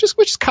playfield, which is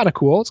kind of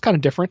cool. It's kind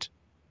of different.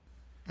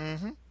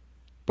 Mm-hmm.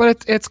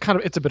 But it's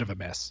a bit of a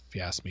mess, if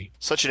you ask me.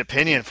 Such an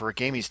opinion for a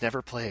game he's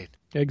never played.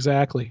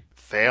 Exactly.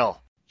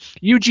 Fail.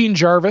 Eugene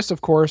Jarvis, of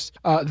course.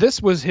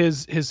 This was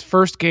his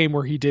first game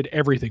where he did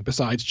everything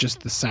besides just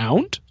the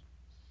sound.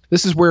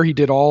 This is where he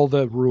did all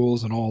the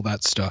rules and all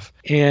that stuff.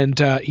 And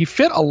he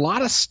fit a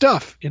lot of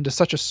stuff into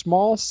such a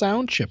small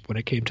sound chip when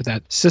it came to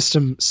that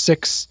System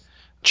 6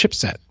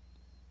 chipset.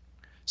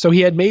 So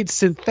he had made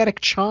synthetic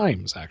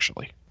chimes,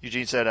 actually.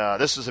 Eugene said,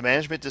 this was a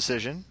management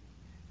decision.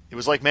 It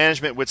was like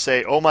management would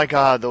say, oh my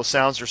God, those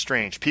sounds are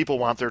strange. People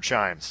want their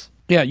chimes.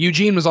 Yeah,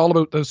 Eugene was all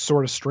about those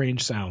sort of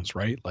strange sounds,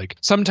 right? Like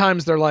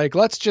sometimes they're like,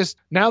 let's just,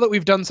 now that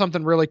we've done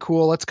something really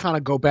cool, let's kind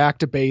of go back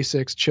to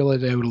basics, chill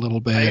it out a little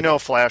bit. You know,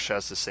 Flash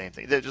has the same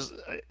thing.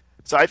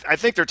 So I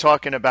think they're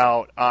talking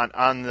about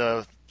on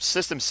the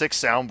System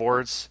 6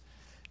 soundboards,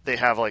 they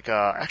have like,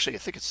 actually I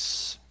think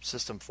it's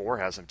System 4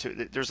 has them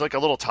too. There's like a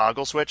little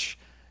toggle switch.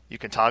 You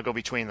can toggle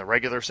between the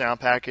regular sound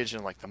package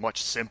and like the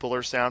much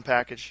simpler sound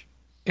package.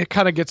 It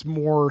kind of gets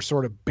more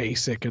sort of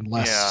basic and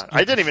less. Yeah,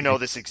 I didn't even know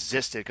this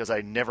existed because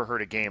I never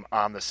heard a game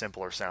on the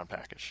simpler sound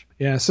package.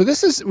 Yeah, so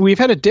we've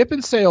had a dip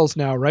in sales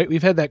now, right?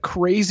 We've had that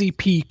crazy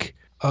peak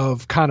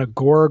of kind of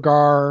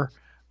Gorgar,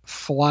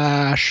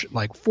 Flash,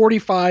 like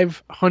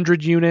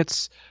 4,500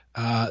 units.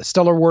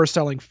 Stellar Wars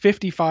selling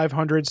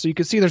 5,500. So you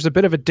can see there's a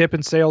bit of a dip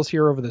in sales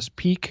here over this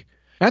peak.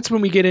 That's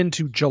when we get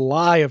into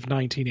July of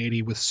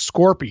 1980 with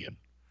Scorpion,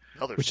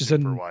 which is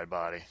wide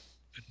body.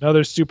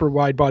 Another super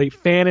wide body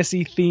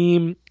fantasy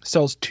theme,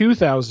 sells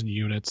 2,000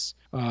 units.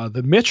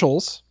 The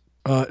Mitchells,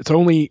 it's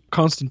only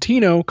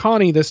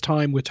Connie this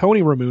time with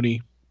Tony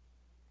Ramuni,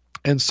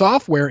 and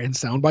software and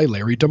sound by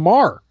Larry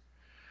DeMar,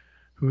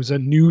 who's a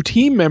new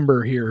team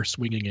member here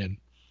swinging in.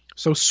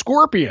 So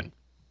Scorpion.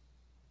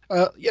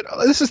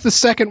 This is the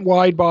second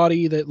wide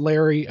body that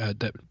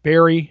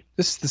Barry.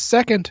 This is the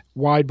second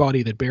wide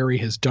body that Barry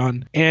has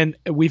done. And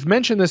we've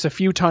mentioned this a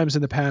few times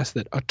in the past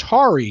that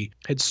Atari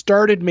had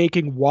started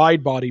making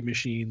wide body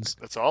machines.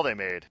 That's all they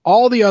made.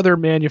 All the other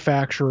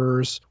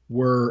manufacturers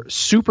were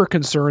super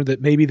concerned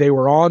that maybe they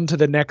were on to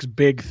the next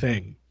big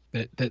thing,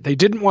 that they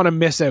didn't want to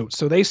miss out.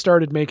 So they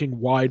started making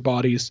wide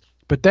bodies,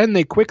 but then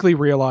they quickly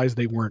realized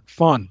they weren't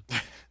fun.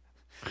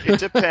 It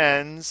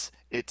depends.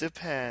 It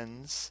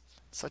depends.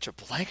 Such a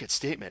blanket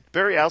statement.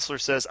 Barry Ausler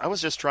says, I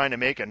was just trying to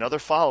make another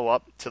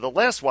follow-up to the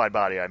last wide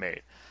body I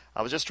made.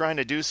 I was just trying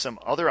to do some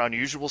other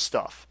unusual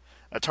stuff.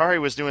 Atari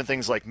was doing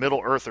things like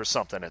Middle Earth or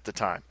something at the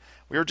time.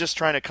 We were just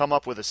trying to come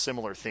up with a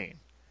similar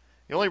theme.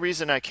 The only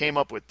reason I came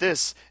up with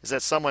this is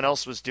that someone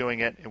else was doing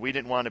it and we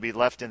didn't want to be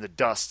left in the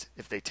dust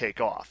if they take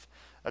off.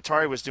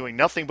 Atari was doing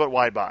nothing but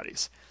wide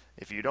bodies.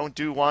 If you don't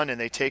do one and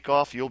they take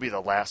off, you'll be the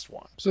last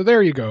one. So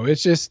there you go.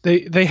 It's just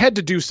they had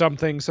to do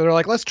something, so they're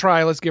like, let's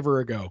give her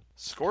a go.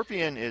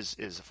 Scorpion is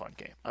a fun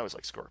game. I always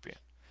like Scorpion.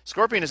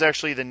 Scorpion is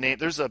actually the name.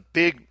 There's a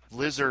big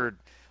lizard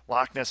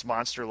Loch Ness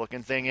monster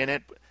looking thing in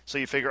it. So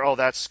you figure, oh,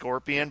 that's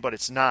Scorpion, but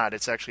it's not.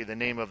 It's actually the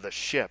name of the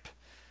ship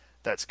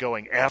that's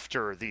going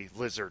after the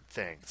lizard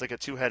thing. It's like a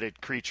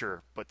two-headed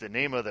creature, but the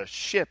name of the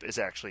ship is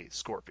actually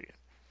Scorpion.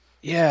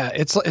 Yeah,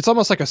 it's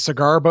almost like a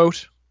cigar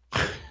boat.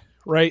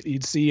 Right,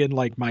 you'd see in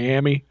like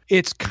Miami.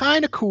 It's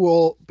kind of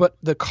cool, but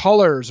the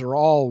colors are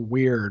all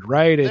weird,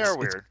 right? They're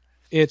weird.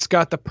 It's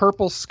got the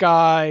purple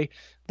sky,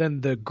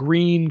 then the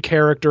green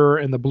character,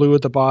 and the blue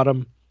at the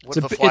bottom. What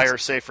did the flyer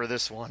say for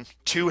this one?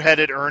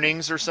 Two-headed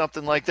earnings or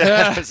something like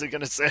that? Is it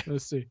going to say?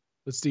 Let's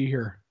see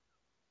here.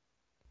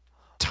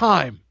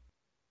 Time,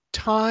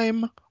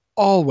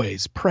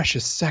 always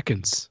precious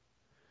seconds.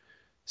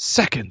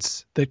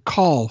 Seconds that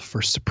call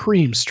for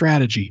supreme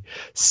strategy.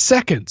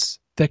 Seconds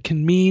that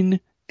can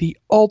mean the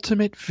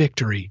ultimate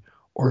victory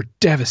or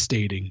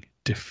devastating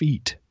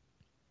defeat.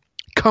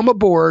 Come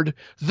aboard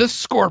the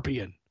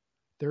Scorpion.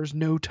 There's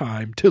no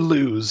time to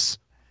lose.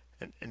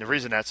 And the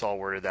reason that's all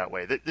worded that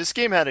way, this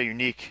game had a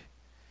unique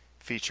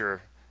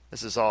feature.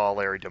 This is all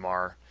Larry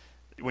DeMar.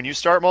 When you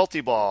start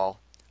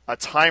multi-ball, a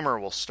timer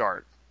will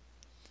start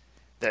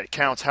that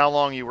counts how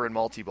long you were in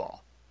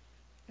multi-ball.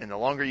 And the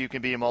longer you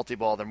can be in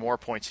multi-ball, the more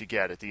points you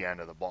get at the end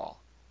of the ball.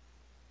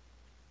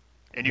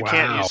 And you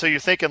can't. So you're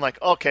thinking like,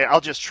 okay,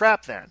 I'll just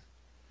trap then.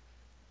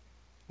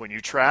 When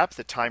you trap,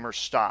 the timer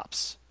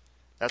stops.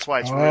 That's why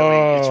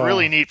it's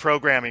really neat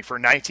programming for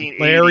 1980.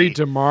 Larry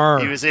DeMar.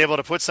 He was able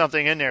to put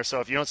something in there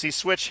so if you don't see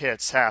switch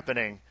hits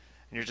happening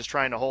and you're just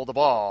trying to hold the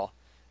ball,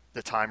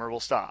 the timer will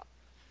stop.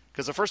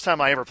 Because the first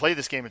time I ever played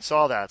this game and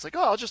saw that, it's like,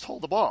 oh, I'll just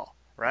hold the ball,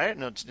 right?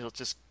 And it'll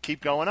just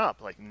keep going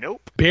up. Like,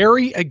 nope.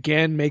 Barry,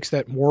 again, makes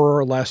that more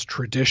or less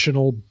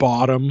traditional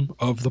bottom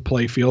of the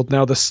playfield.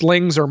 Now, the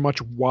slings are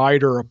much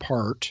wider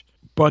apart,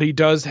 but he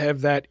does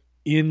have that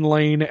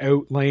in-lane,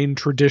 out-lane,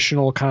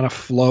 traditional kind of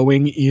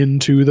flowing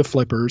into the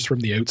flippers from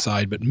the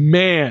outside. But,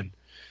 man,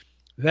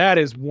 that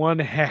is one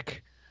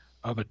heck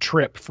of a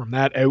trip from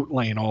that out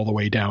lane all the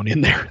way down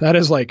in there. That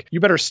is like, you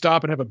better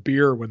stop and have a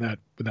beer when that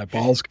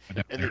ball's coming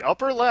down and there. The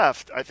upper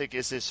left, I think,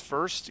 is his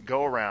first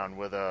go-around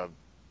with a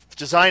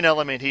design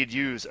element he'd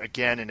use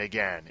again and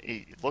again.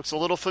 It looks a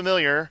little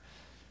familiar.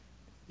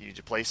 You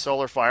play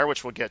Solar Fire,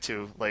 which we'll get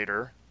to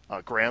later.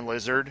 Grand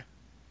Lizard.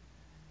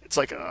 It's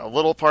like a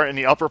little part in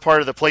the upper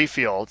part of the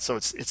playfield. So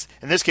it's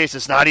in this case,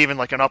 it's not even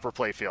like an upper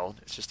playfield.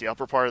 It's just the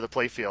upper part of the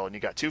playfield, and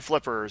you got two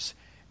flippers,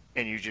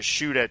 and you just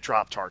shoot at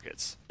drop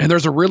targets. And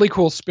there's a really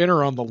cool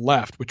spinner on the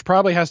left, which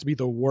probably has to be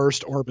the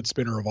worst orbit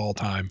spinner of all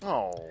time.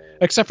 Oh.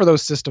 Except for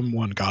those System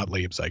 1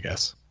 Gottliebs, I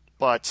guess.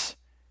 But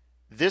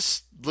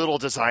this little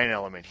design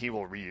element he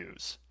will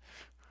reuse.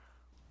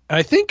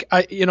 I think,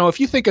 if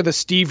you think of the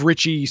Steve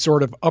Ritchie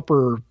sort of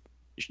upper,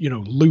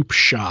 loop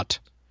shot,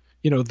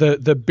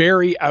 the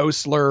Barry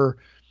Ausler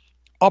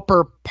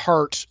upper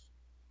part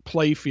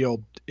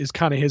playfield is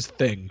kind of his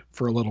thing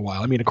for a little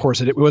while. I mean, of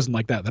course, it wasn't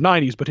like that in the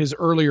 90s, but his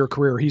earlier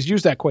career, he's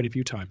used that quite a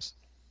few times.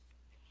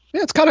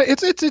 Yeah,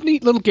 it's a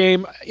neat little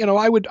game.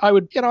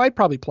 I'd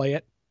probably play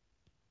it,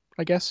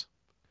 I guess.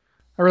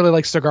 I really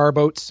like cigar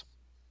boats.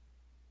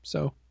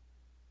 So,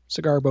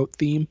 cigar boat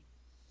theme.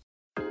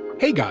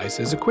 Hey guys,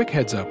 as a quick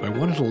heads up, I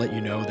wanted to let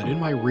you know that in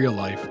my real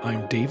life,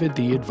 I'm David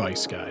the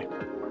Advice Guy.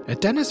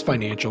 At Dennis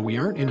Financial, we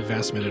aren't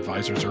investment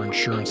advisors or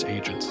insurance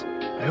agents.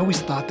 I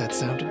always thought that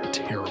sounded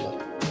terrible.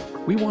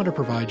 We want to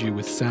provide you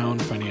with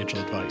sound financial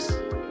advice.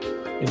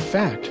 In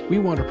fact, we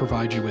want to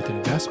provide you with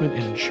investment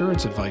and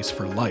insurance advice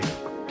for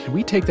life, and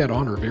we take that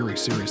honor very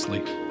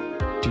seriously.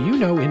 Do you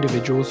know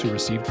individuals who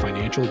received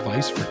financial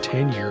advice for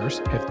 10 years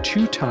have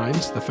 2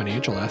 times the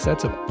financial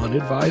assets of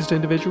unadvised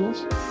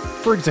individuals?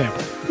 For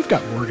example, you've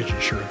got mortgage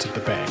insurance at the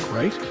bank,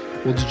 right?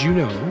 Well, did you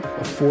know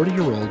a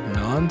 40-year-old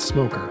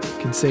non-smoker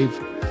can save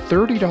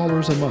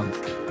 $30 a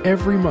month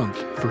every month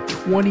for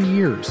 20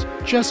 years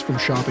just from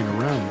shopping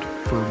around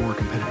for a more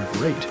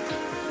competitive rate?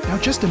 Now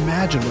just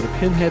imagine what a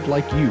pinhead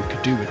like you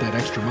could do with that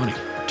extra money.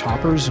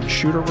 Toppers and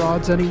shooter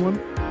rods, anyone?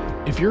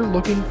 If you're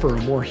looking for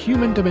a more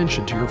human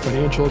dimension to your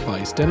financial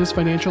advice, Dennis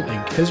Financial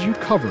Inc. has you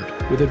covered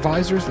with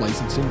advisors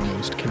licensed in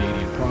most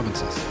Canadian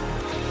provinces.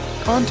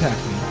 Contact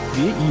me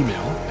via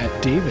email at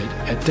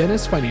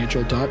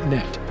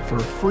david@dennisfinancial.net for a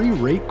free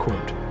rate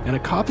quote and a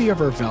copy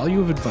of our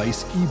Value of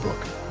Advice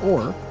ebook,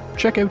 or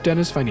check out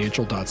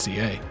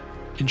dennisfinancial.ca.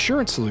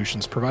 Insurance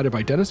solutions provided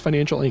by Dennis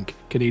Financial Inc.,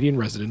 Canadian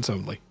residents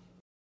only.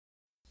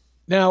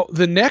 Now,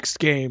 the next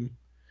game,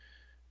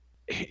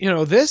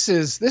 this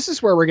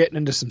is where we're getting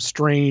into some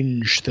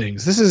strange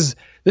things. This is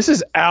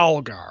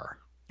Algar.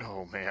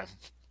 Oh man,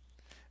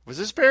 was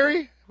this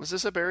Barry? Was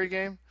this a Barry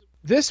game?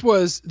 This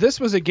was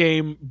a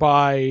game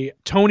by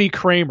Tony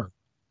Kramer,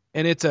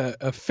 and it's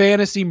a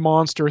fantasy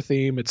monster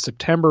theme. It's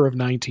September of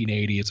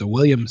 1980. It's a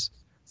Williams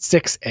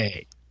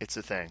 6A. It's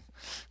a thing.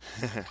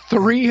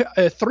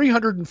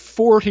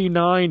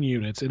 349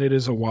 units, and it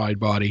is a wide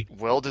body.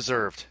 Well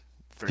deserved.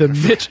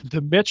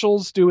 The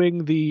Mitchells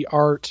doing the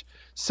art.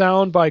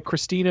 Sound by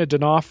Christina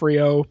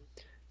D'Onofrio,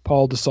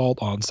 Paul Dassault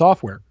on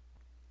software.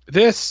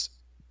 This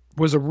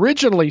was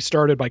originally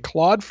started by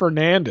Claude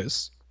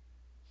Fernandez,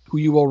 who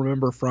you will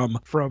remember from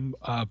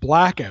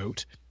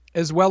Blackout,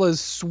 as well as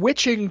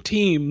switching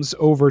teams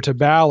over to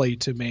Bally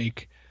to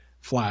make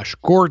Flash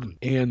Gordon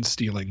and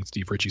stealing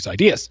Steve Ritchie's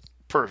ideas.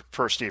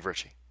 Per Steve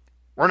Ritchie.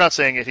 We're not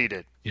saying it, he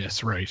did.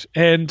 Yes, right.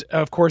 And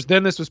of course,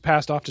 then this was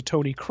passed off to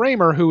Tony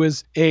Kramer, who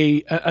is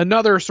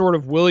another sort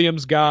of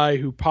Williams guy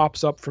who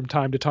pops up from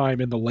time to time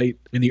in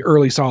the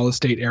early Solid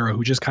State era,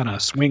 who just kind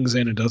of swings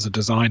in and does a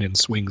design and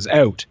swings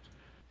out.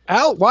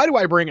 Why do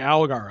I bring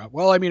Algar up?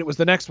 Well, I mean, it was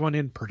the next one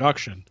in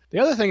production. The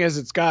other thing is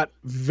it's got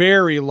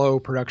very low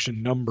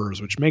production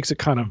numbers, which makes it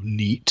kind of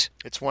neat.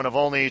 It's one of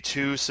only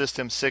 2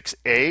 System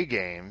 6A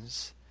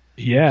games.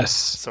 Yes.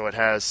 So it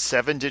has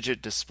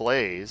 7-digit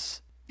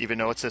displays, even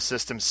though it's a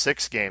System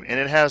 6 game. And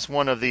it has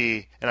one of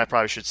the, and I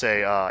probably should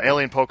say,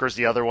 Alien Poker's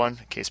the other one,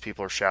 in case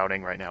people are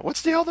shouting right now.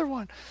 What's the other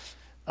one?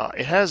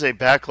 It has a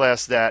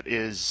backlash that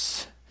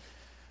is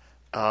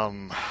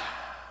the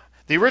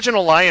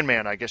original Lion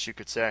Man, I guess you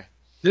could say.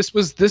 This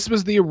was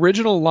the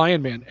original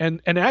Lion Man.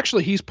 And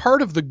actually, he's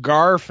part of the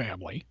Gar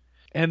family.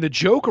 And the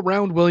joke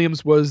around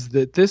Williams was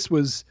that this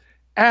was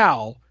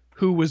Al,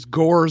 who was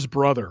Gore's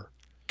brother.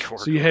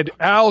 So you had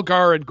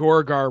Algar and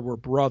Gorgar were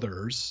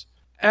brothers.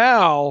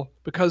 Al,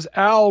 because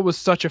Al was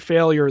such a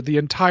failure, the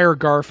entire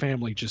Gar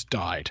family just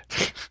died.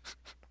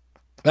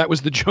 That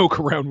was the joke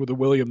around with the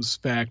Williams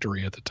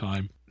factory at the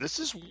time. This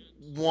is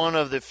one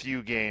of the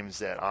few games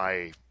that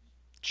I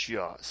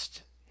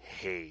just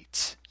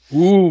hate.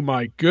 Ooh,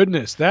 my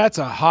goodness. That's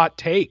a hot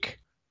take.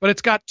 But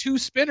it's got 2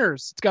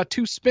 spinners.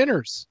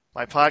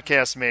 My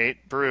podcast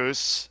mate,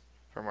 Bruce,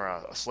 from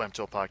our Slam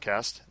Till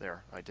podcast,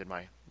 there, I did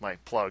my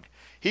plug.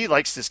 He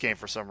likes this game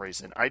for some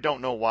reason. I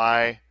don't know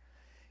why.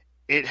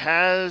 It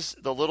has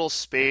the little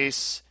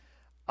space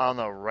on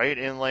the right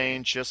in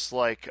lane, just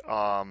like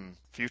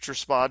Future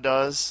Spa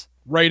does.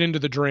 Right into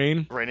the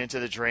drain. Right into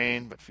the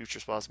drain, but Future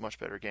Spa is a much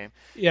better game.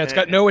 Yeah, it's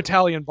got no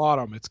Italian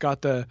bottom. It's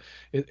got the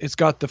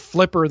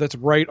flipper that's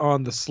right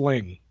on the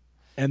sling,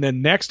 and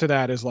then next to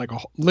that is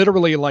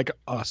literally like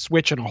a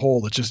switch and a hole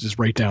that just is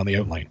right down the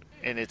outlane.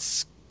 And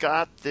it's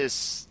got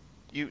this.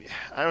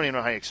 I don't even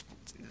know how you explain.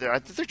 I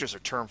think there's a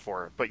term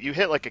for it, but you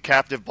hit like a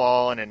captive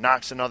ball and it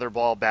knocks another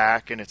ball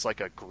back, and it's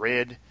like a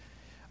grid.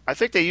 I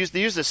think they use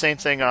the same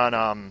thing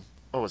on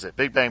what was it?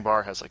 Big Bang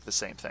Bar has like the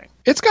same thing.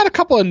 It's got a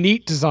couple of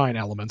neat design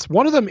elements.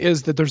 One of them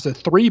is that there's a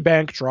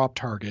 3-bank drop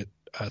target,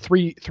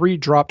 three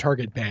drop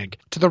target bank.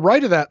 To the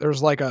right of that,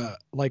 there's like a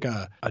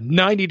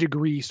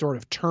 90-degree sort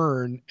of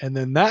turn, and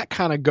then that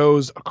kind of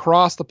goes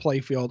across the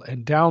playfield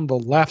and down the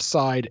left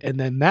side, and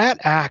then that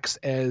acts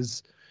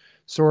as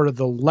sort of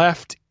the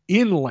left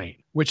in lane,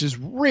 which is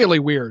really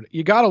weird.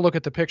 You got to look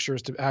at the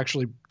pictures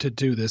to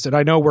do this. And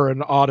I know we're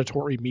an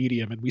auditory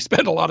medium and we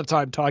spend a lot of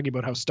time talking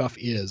about how stuff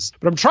is,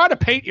 but I'm trying to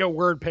paint you a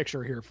word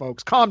picture here,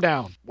 folks. Calm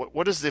down.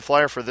 What does the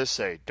flyer for this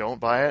say?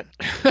 Don't buy it?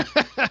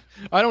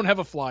 I don't have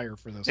a flyer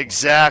for this one.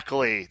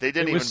 Exactly. They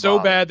didn't even It was so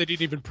bother. bad they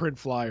didn't even print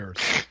flyers.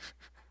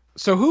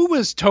 So who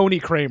was Tony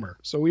Kramer?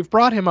 So we've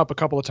brought him up a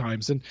couple of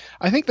times, and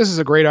I think this is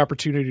a great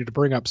opportunity to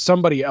bring up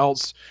somebody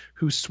else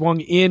who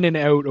swung in and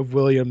out of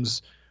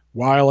Williams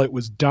while it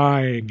was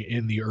dying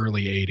in the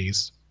early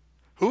 80s.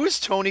 Who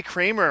is Tony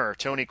Kramer?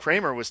 Tony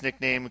Kramer was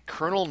nicknamed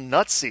Colonel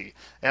Nutsy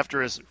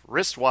after his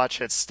wristwatch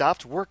had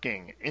stopped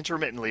working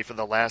intermittently for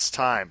the last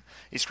time.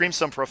 He screamed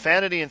some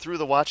profanity and threw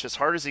the watch as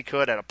hard as he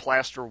could at a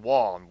plaster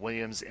wall in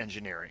Williams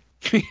Engineering.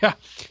 Yeah,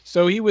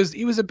 so he was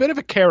a bit of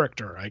a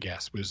character, I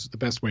guess, was the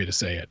best way to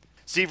say it.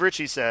 Steve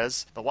Ritchie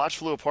says, the watch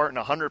flew apart in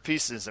 100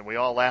 pieces and we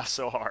all laughed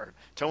so hard.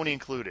 Tony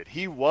included.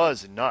 He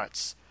was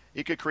nuts.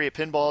 He could create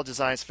pinball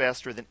designs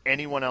faster than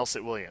anyone else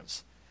at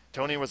Williams.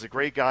 Tony was a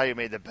great guy who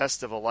made the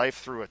best of a life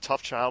through a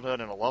tough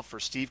childhood and a love for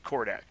Steve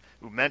Kordak,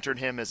 who mentored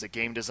him as a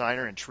game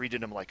designer and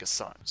treated him like a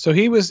son. So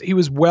he was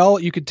well,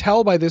 you could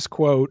tell by this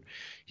quote,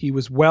 he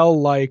was well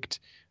liked.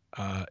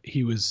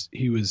 He was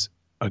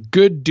a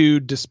good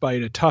dude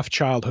despite a tough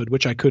childhood,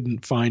 which I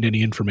couldn't find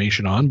any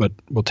information on, but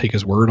we'll take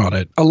his word on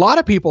it. A lot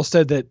of people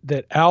said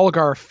that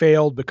Algar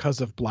failed because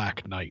of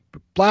Black Knight.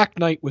 But Black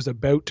Knight was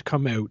about to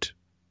come out.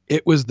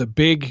 It was the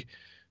big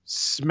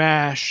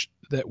smash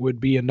that would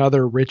be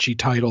another Ritchie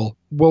title.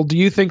 Well, do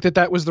you think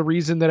that was the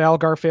reason that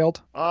Algar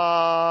failed? No,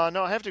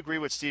 I have to agree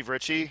with Steve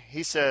Ritchie.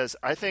 He says,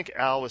 I think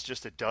Al was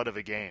just a dud of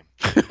a game.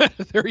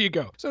 There you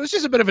go. So it's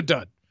just a bit of a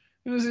dud.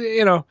 It was,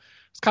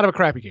 it's kind of a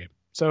crappy game.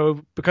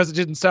 So because it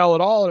didn't sell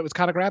at all and it was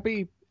kind of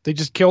crappy, they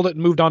just killed it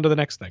and moved on to the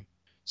next thing.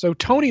 So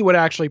Tony would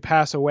actually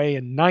pass away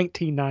in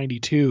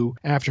 1992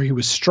 after he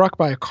was struck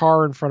by a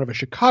car in front of a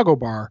Chicago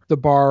bar, the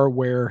bar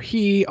where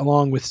he,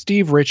 along with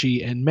Steve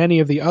Ritchie and many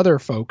of the other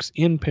folks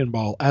in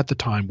pinball at the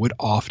time, would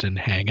often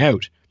hang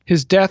out.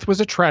 His death was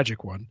a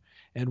tragic one,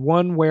 and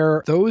one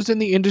where those in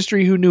the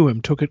industry who knew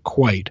him took it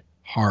quite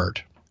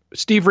hard.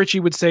 Steve Ritchie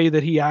would say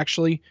that he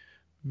actually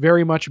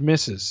very much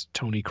misses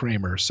Tony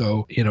Kramer.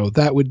 So,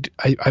 that would,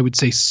 I would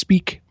say,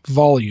 speak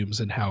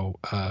volumes in how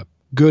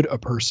good a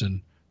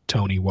person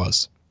Tony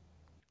was.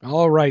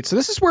 All right, so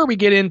this is where we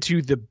get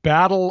into the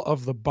battle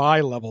of the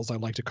bi-levels, I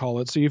like to call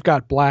it. So you've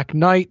got Black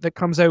Knight that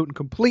comes out and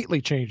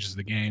completely changes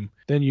the game.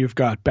 Then you've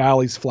got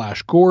Bally's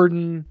Flash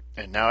Gordon.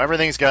 And now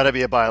everything's got to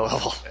be a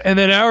bi-level. And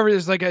then now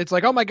it's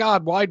like, oh my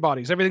God, wide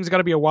bodies. Everything's got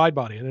to be a wide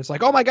body. And it's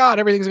like, oh my God,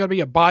 everything's got to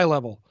be a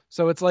bi-level.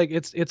 So it's like,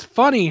 it's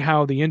funny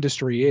how the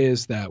industry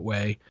is that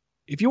way.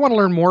 If you want to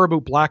learn more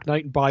about Black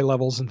Knight and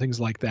bi-levels and things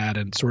like that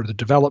and sort of the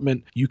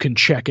development, you can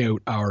check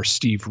out our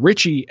Steve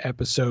Ritchie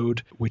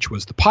episode, which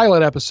was the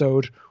pilot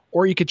episode,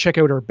 or you could check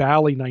out our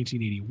Bally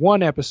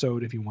 1981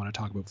 episode if you want to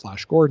talk about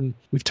Flash Gordon.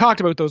 We've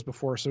talked about those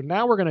before, so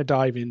now we're going to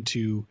dive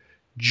into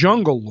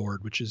Jungle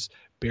Lord, which is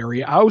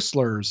Barry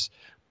Ausler's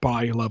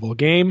bi-level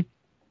game.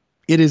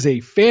 It is a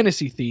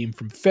fantasy theme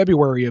from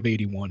February of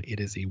 81. It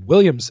is a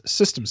Williams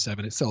System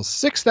 7. It sells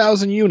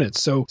 6,000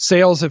 units, so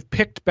sales have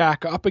picked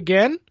back up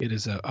again. It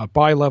is a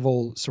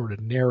bi-level, sort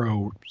of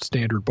narrow,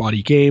 standard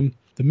body game.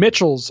 The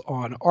Mitchells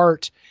on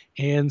art,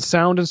 and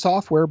sound and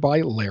software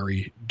by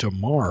Larry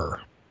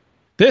DeMar.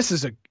 This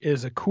is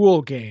a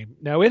cool game.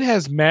 Now, it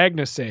has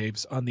Magna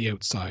saves on the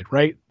outside,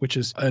 right? Which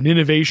is an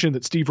innovation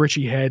that Steve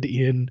Ritchie had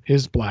in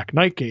his Black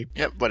Knight game.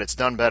 Yep, but it's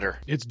done better.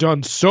 It's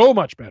done so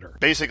much better.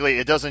 Basically,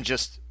 it doesn't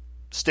just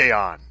stay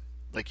on.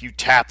 Like, you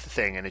tap the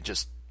thing and you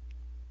just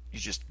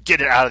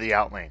get it out of the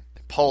outlane.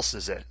 It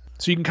pulses it.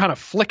 So you can kind of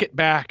flick it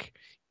back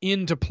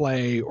into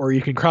play, or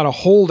you can kind of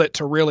hold it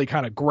to really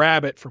kind of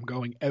grab it from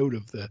going out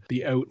of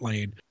the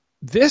outlane.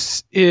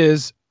 This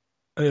is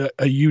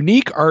a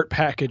unique art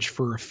package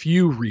for a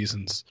few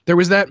reasons. There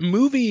was that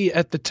movie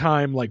at the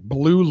time, like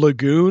Blue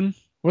Lagoon.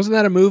 Wasn't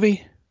that a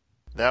movie?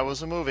 That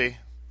was a movie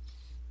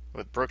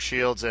with Brooke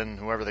Shields and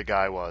whoever the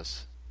guy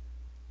was.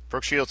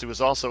 Brooke Shields, who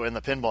was also in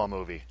the Pinball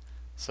movie.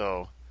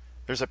 So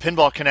there's a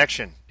pinball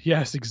connection.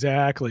 Yes,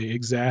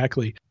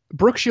 exactly.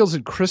 Brooke Shields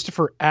and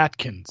Christopher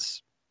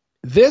Atkins.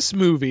 This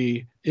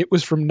movie, it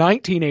was from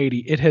 1980.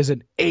 It has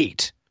an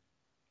 8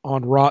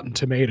 on Rotten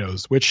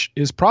Tomatoes, which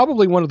is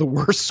probably one of the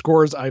worst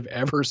scores I've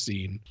ever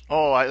seen.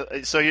 Oh,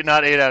 so you're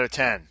not 8 out of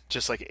 10,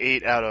 just like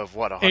 8 out of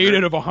what, 100? 8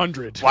 out of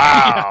 100.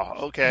 Wow,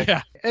 yeah. Okay.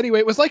 Yeah. Anyway,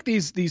 it was like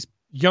these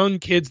young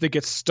kids that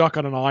get stuck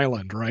on an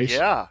island, right?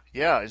 Yeah.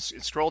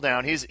 Scroll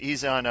down.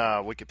 He's on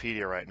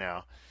Wikipedia right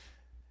now.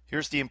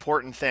 Here's the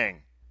important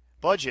thing.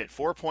 Budget,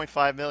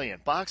 $4.5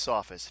 million. Box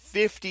office,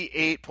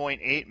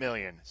 $58.8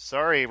 million.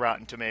 Sorry,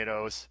 Rotten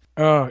Tomatoes.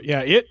 Oh, yeah,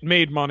 it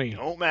made money.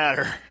 Don't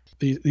matter.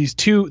 These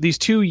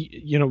two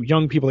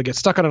young people that get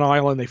stuck on an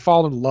island, they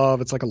fall in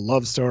love. It's like a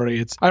love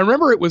story. I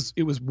remember it was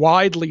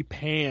widely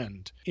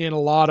panned in a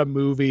lot of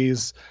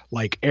movies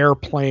like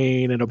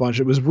Airplane and a bunch.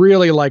 It was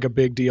really like a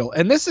big deal.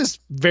 And this is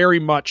very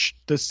much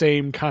the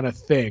same kind of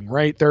thing,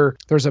 right?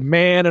 There's a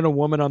man and a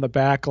woman on the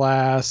back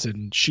glass,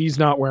 and she's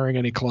not wearing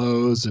any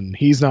clothes and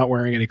he's not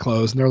wearing any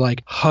clothes, and they're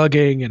like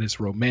hugging and it's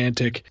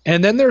romantic.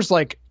 And then there's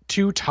like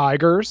two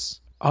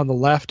tigers on the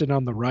left and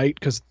on the right,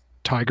 because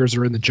tigers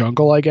are in the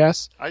jungle, I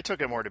guess. I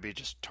took it more to be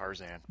just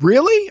Tarzan.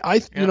 Really?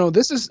 Yeah.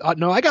 This is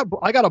no. I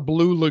got a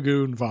Blue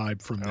Lagoon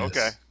vibe from this.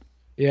 Okay.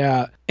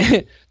 Yeah.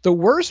 The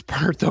worst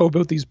part though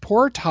about these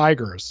poor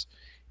tigers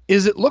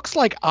is it looks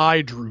like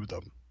I drew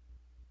them.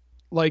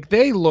 Like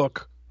they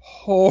look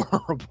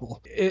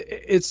horrible.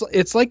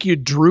 It's like you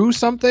drew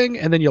something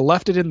and then you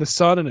left it in the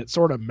sun and it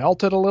sort of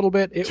melted a little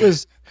bit. It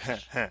was.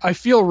 I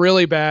feel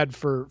really bad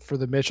for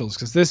the Mitchells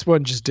because this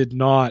one just did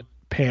not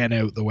pan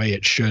out the way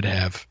it should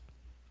have.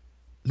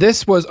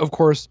 This was, of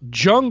course,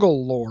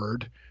 Jungle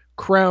Lord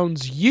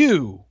crowns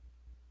you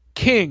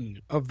king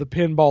of the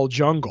pinball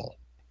jungle.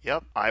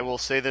 Yep, I will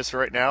say this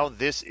right now.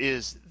 This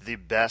is the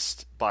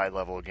best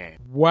bi-level game.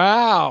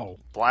 Wow.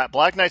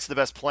 Black Knight's the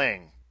best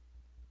playing.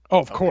 Oh,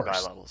 of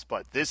course. Bi-levels,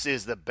 but this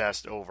is the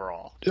best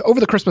overall. Over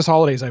the Christmas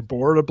holidays, I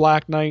borrowed a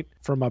Black Knight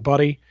from my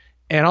buddy,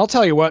 and I'll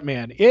tell you what,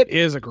 man, it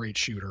is a great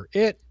shooter.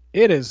 It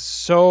is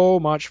so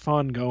much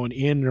fun going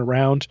in and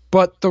around,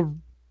 but the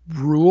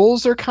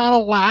rules are kind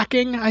of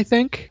lacking, I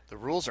think. The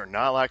rules are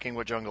not lacking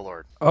with Jungle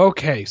Lord.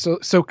 Okay, so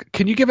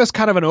can you give us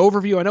kind of an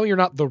overview? I know you're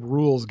not the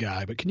rules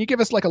guy, but can you give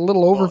us like a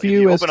little overview? Well, if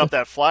you open up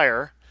that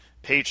flyer,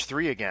 page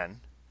 3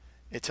 again,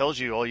 it tells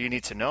you all you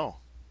need to know.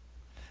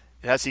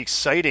 It has the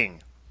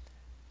exciting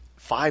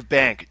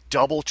 5-bank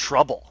double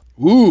trouble.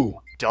 Ooh.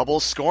 Double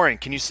scoring.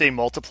 Can you say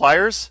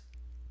multipliers?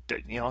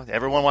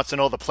 Everyone wants to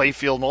know the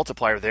playfield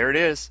multiplier. There it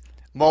is.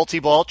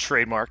 Multi-ball,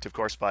 trademarked, of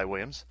course, by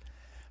Williams.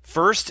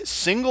 First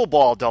single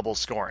ball double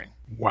scoring.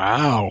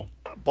 Wow.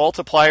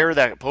 Multiplier,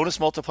 that bonus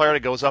multiplier that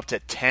goes up to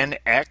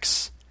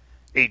 10x.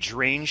 A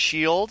drain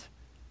shield,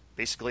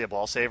 basically a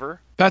ball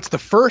saver. That's the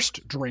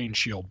first drain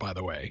shield, by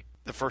the way.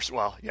 The first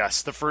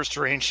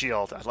drain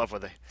shield. I love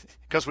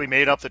because we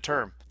made up the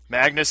term.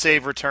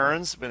 MagnaSave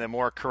returns with a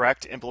more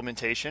correct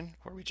implementation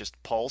where we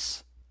just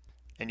pulse,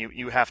 and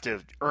you have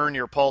to earn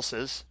your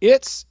pulses.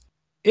 It's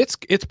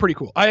pretty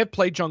cool. I have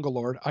played Jungle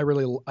Lord. I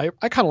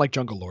kind of like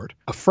Jungle Lord.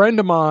 A friend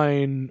of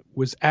mine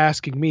was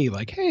asking me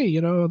like, hey,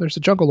 there's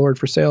a Jungle Lord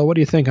for sale. What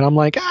do you think? And I'm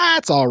like,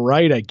 it's all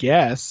right, I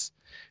guess.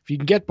 If you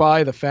can get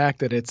by the fact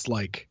that it's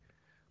like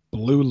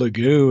Blue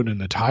Lagoon and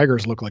the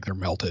tigers look like they're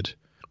melted.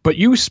 But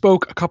you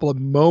spoke a couple of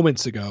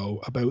moments ago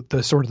about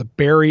the sort of the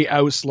Barry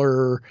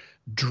Ausler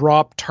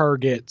drop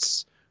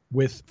targets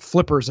with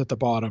flippers at the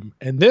bottom.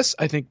 And this,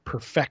 I think,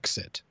 perfects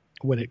it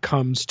when it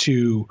comes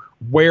to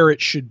where it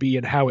should be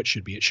and how it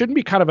should be. It shouldn't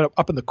be kind of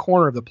up in the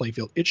corner of the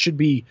playfield. It should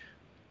be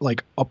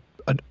like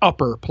an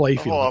upper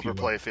playfield. The whole upper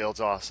playfield's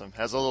awesome.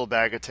 Has a little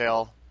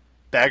bagatelle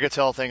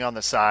thing on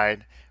the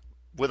side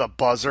with a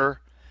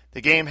buzzer.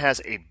 The game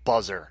has a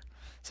buzzer.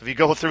 So if you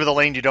go through the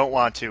lane you don't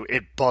want to,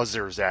 it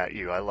buzzers at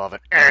you. I love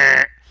it.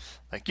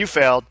 Like you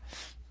failed.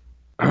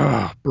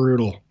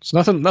 Brutal. It's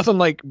nothing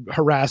like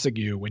harassing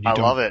you when you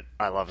don't.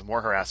 I love it.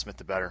 More harassment,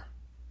 the better.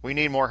 We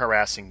need more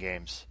harassing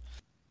games.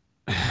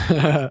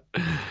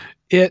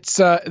 It's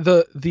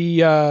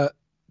the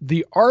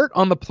art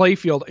on the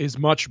playfield is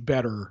much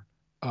better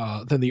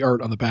than the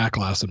art on the back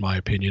glass, in my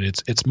opinion.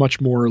 It's much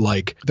more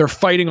like they're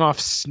fighting off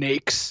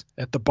snakes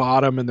at the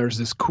bottom, and there's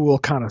this cool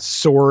kind of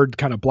sword,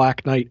 kind of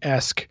Black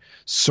Knight-esque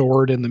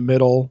sword in the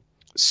middle.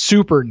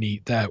 Super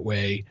neat that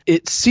way.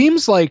 It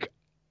seems like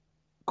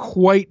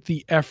quite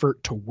the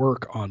effort to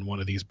work on one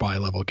of these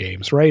bi-level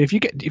games, right? If you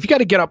got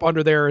to get up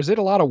under there, is it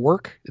a lot of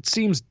work? It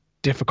seems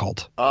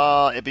difficult.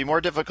 It'd be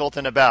more difficult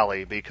in a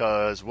Bally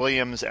because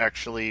Williams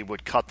actually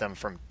would cut them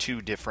from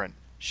 2 different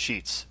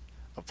sheets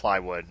of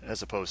plywood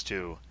as opposed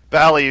to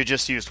Bally. You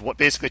just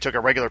basically took a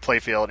regular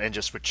playfield and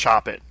just would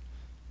chop it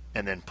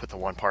and then put the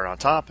one part on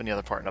top and the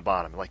other part in the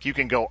bottom. Like you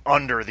can go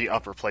under the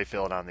upper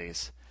playfield on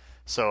these.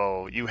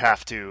 So you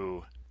have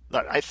to.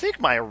 I think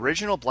my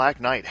original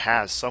Black Knight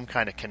has some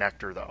kind of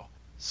connector though,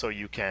 so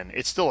you can.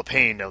 It's still a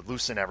pain to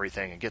loosen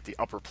everything and get the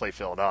upper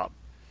playfield up,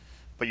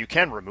 but you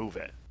can remove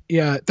it.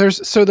 Yeah, the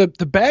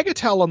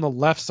bagatelle on the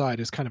left side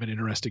is kind of an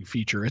interesting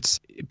feature. It's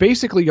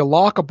basically you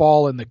lock a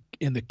ball in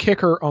the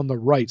kicker on the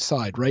right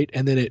side, right?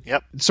 And then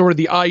sort of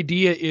the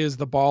idea is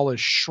the ball is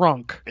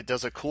shrunk. It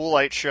does a cool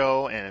light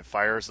show and it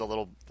fires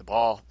the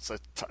ball. It's a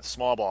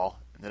small ball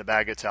and then a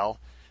bagatelle,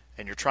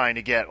 and you're trying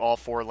to get all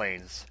 4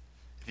 lanes.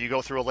 If you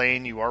go through a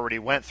lane you already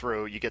went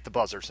through, you get the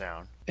buzzer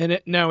sound. And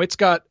it's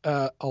got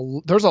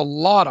there's a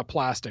lot of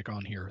plastic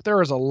on here.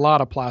 There is a lot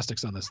of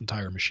plastics on this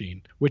entire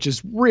machine, which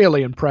is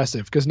really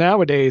impressive because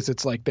nowadays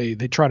it's like they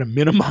try to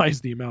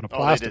minimize the amount of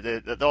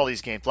plastic. All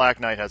these games, Black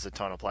Knight has a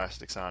ton of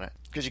plastics on it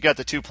because you got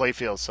the 2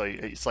 playfields, so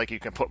it's like you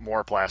can put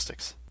more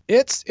plastics.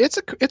 It's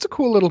a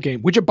cool little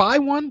game. Would you buy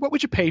one? What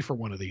would you pay for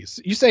one of these?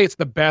 You say it's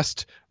the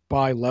best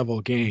bi-level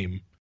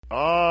game.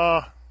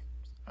 I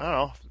don't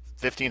know,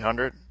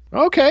 $1,500.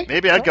 Okay.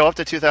 Maybe I'd go up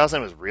to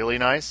 2,000. It was really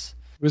nice.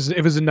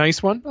 It was a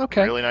nice one.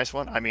 Okay. Really nice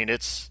one. I mean,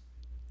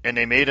 and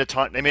they made a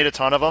ton. They made a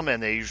ton of them,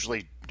 and they're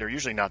usually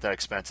not that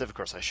expensive. Of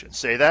course, I shouldn't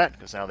say that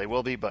because now they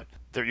will be, but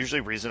they're usually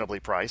reasonably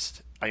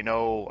priced. I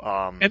know.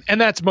 And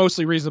that's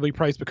mostly reasonably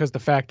priced because the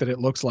fact that it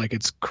looks like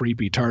it's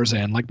creepy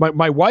Tarzan. Like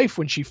my wife,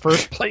 when she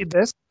first played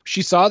this,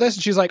 she saw this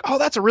and she's like, "Oh,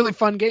 that's a really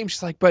fun game."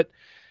 She's like, "But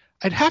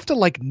I'd have to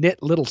like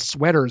knit little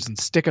sweaters and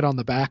stick it on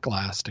the back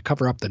glass to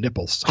cover up the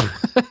nipples.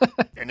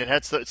 And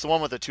it's the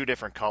one with the 2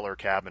 different color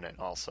cabinet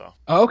also.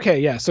 Okay,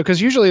 yeah. So because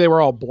usually they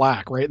were all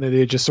black, right? And then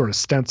they just sort of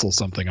stencil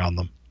something on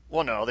them.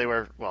 Well, no, they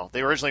were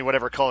originally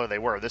whatever color they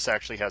were. This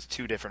actually has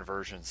 2 different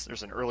versions.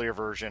 There's an earlier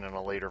version and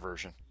a later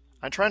version.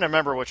 I'm trying to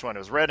remember which one. It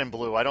was red and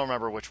blue. I don't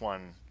remember which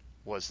one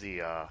was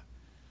the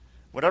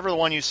whatever the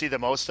one you see the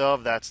most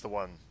of, that's the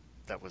one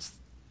that was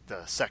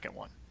the second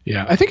one.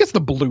 Yeah, I think it's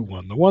the blue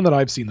one. The one that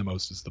I've seen the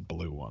most is the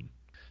blue one.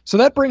 So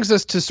that brings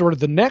us to sort of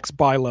the next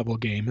bi-level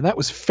game, and that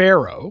was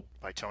Pharaoh.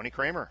 By Tony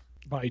Kramer.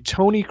 By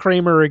Tony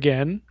Kramer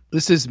again.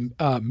 This is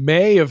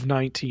May of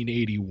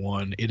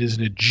 1981. It is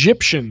an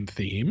Egyptian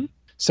theme.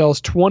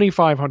 Sells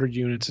 2,500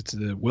 units. It's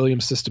the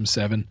Williams System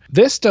 7.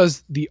 This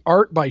does the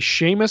art by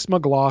Seamus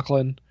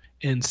McLaughlin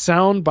and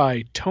sound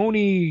by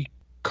Tony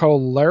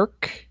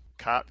Kollerick.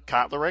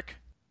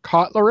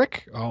 Kotlerick?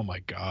 Oh, my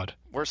God.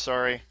 We're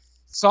sorry.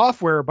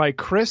 Software by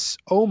Chris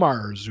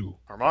Omarzu.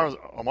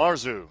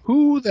 Omarzu.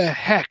 Who the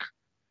heck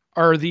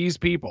are these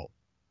people?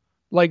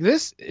 Like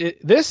this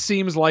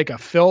seems like a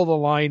fill the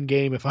line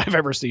game if I've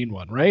ever seen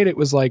one, right? It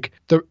was like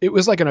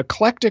an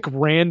eclectic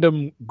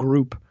random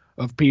group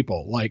of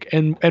people, like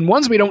and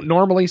ones we don't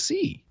normally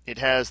see. It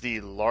has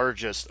the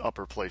largest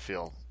upper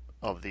playfield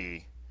of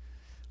the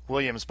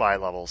Williams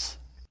bi-levels.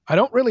 I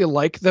don't really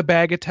like the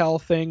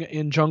bagatelle thing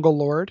in Jungle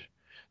Lord.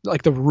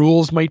 Like the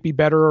rules might be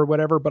better or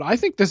whatever, but I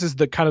think this is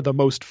the kind of the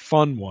most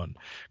fun one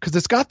because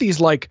it's got these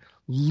like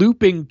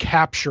looping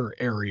capture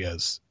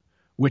areas,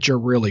 which are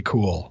really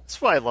cool.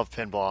 That's why I love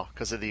pinball,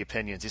 because of the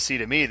opinions. You see,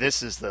 to me,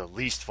 this is the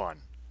least fun.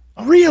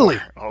 Really?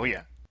 Oh,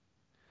 yeah.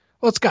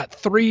 Well, it's got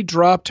 3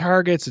 drop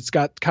targets. It's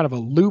got kind of a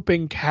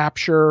looping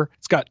capture.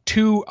 It's got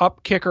 2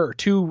 up kicker,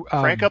 2...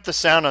 Crank up the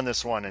sound on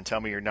this one and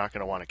tell me you're not going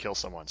to want to kill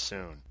someone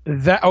soon.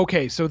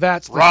 Okay, so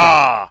that's...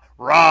 Rah!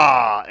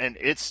 And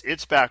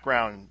its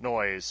background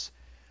noise.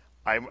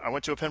 I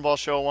went to a pinball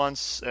show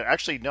once.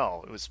 Actually,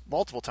 no, it was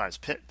multiple times.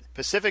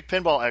 Pacific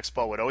Pinball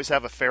Expo would always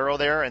have a Pharaoh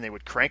there, and they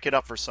would crank it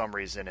up for some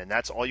reason, and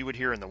that's all you would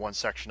hear in the one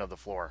section of the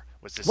floor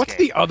was this What's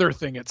game. the other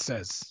thing it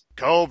says?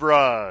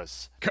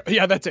 Cobras.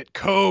 Yeah, that's it.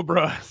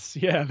 Cobras.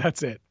 Yeah,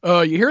 that's it.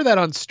 You hear that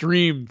on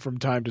stream from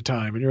time to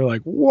time, and you're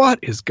like, what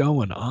is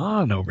going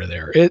on over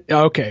there?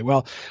 Okay,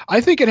 well,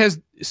 I think it has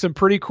some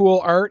pretty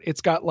cool art.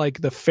 It's got like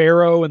the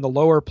Pharaoh in the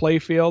lower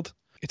playfield.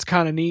 It's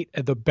kind of neat.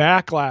 The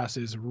back glass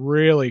is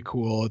really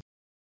cool.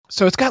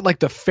 So it's got like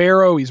the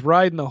Pharaoh, he's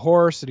riding the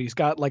horse, and he's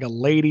got like a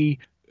lady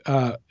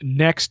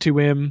next to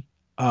him.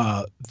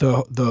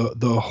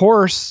 The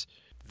horse.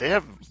 They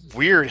have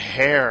weird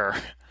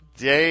hair.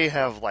 They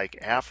have like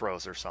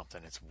afros or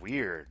something. It's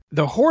weird.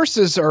 The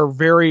horses are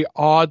very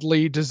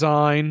oddly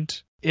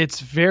designed.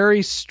 It's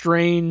very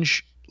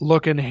strange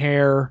looking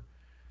hair.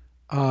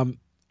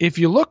 If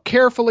you look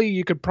carefully,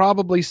 you could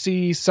probably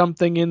see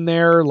something in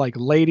there like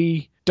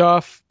lady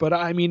stuff. But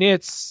I mean,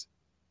 here's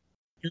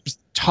the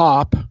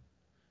top.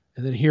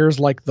 And then here's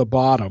like the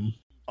bottom.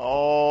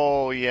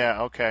 Oh,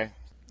 yeah. Okay.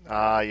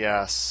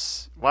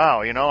 Yes.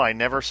 Wow. I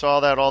never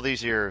saw that all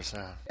these years.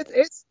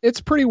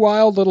 It's pretty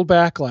wild little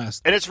backlash.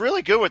 And it's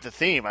really good with the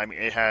theme. I mean,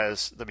 it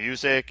has the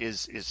music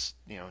is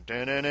like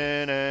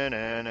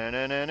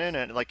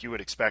you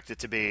would expect it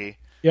to be.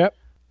 Yep.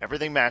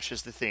 Everything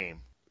matches the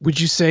theme. Would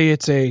you say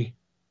it's a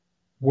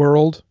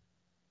world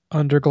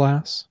under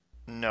glass?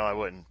 No, I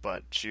wouldn't.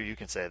 But you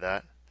can say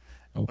that.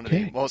 Okay. One of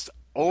the most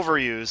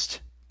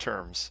overused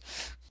terms.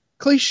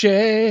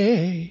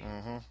 Cliche.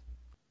 Mm-hmm.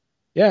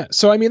 Yeah,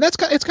 so I mean it's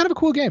kind of a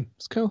cool game.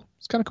 It's cool.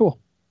 It's kind of cool.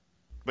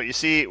 But you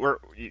see, when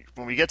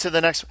we get to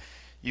the next,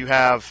 you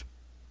have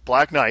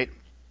Black Knight,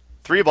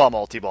 3-ball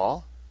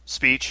multi-ball,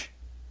 Speech.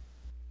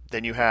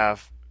 Then you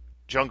have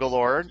Jungle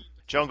Lord.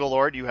 Jungle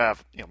Lord, you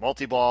have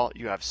multi-ball,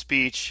 you have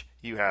Speech,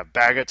 you have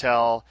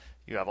Bagatelle,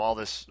 you have all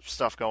this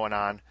stuff going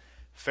on.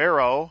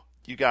 Pharaoh,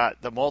 you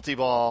got the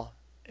multi-ball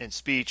and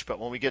Speech, but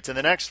when we get to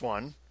the next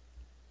one,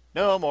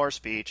 no more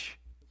Speech.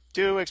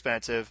 Too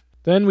expensive.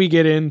 Then we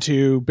get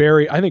into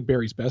Barry. I think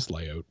Barry's best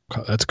layout.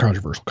 That's a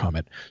controversial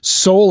comment.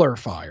 Solar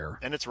Fire.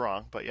 And it's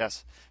wrong, but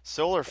yes.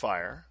 Solar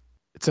Fire.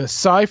 It's a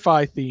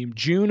sci-fi theme.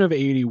 June of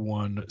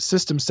 81.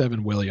 System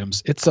 7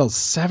 Williams. It sells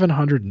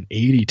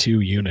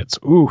 782 units.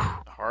 Ooh.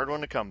 Hard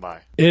one to come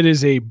by. It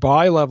is a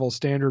bi-level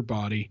standard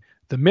body.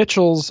 The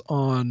Mitchells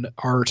on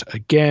art,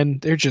 again,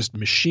 they're just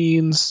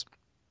machines.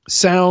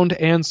 Sound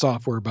and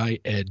software by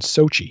Ed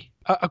Sochi.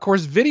 Of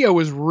course, video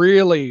is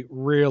really,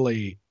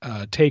 really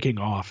taking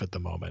off at the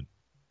moment.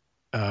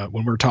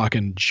 When we're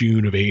talking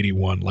June of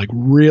 81, like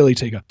really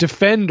take off.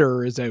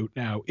 Defender is out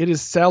now. It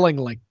is selling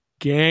like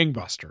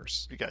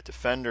gangbusters. We got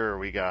Defender.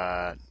 We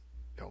got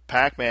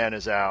Pac-Man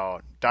is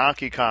out.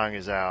 Donkey Kong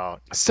is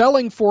out.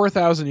 Selling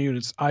 4,000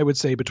 units, I would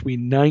say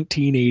between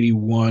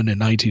 1981 and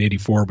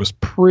 1984 was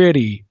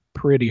pretty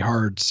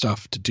hard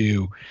stuff to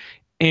do.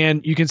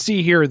 And you can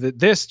see here that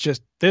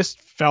this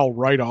fell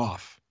right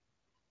off.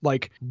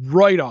 Like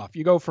right off.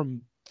 You go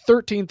from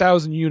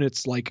 13,000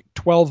 units like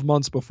 12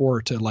 months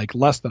before to like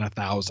less than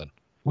 1,000,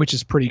 which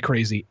is pretty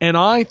crazy. And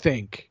I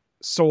think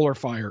Solar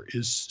Fire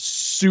is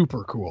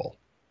super cool.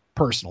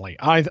 Personally,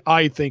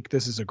 I think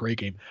this is a great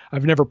game.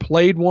 I've never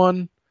played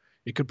one.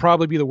 It could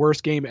probably be the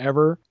worst game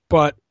ever.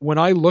 But when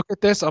I look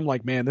at this, I'm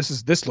like, man,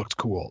 this looks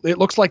cool. It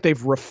looks like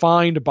they've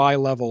refined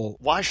bi-level.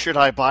 Why should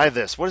I buy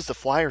this? What does the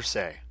flyer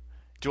say?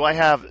 Do I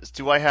have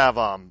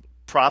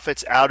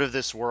profits out of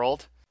this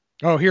world?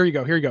 Oh, here you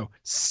go.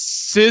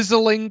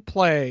 Sizzling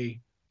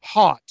play,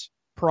 hot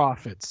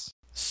profits.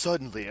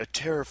 Suddenly, a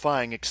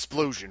terrifying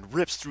explosion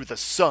rips through the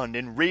sun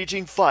and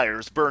raging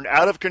fires burn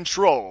out of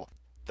control.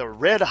 The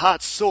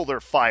red-hot solar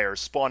fires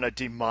spawn a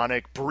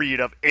demonic breed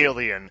of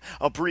alien,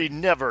 a breed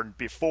never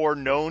before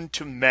known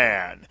to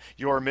man.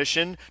 Your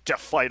mission? To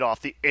fight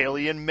off the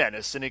alien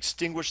menace and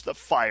extinguish the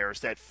fires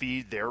that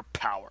feed their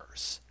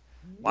powers.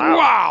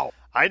 Wow!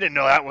 I didn't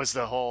know that was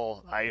the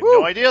whole... I had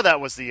no idea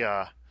that was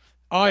the...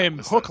 I am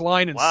hook,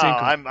 line, and sinker.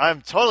 Wow,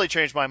 I'm totally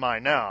changed my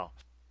mind now.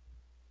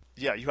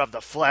 Yeah, you have the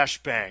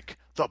flashbang,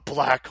 the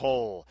black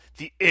hole,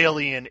 the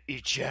alien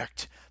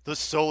eject, the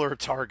solar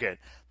target,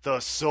 the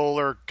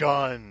solar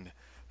gun.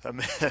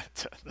 The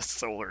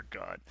solar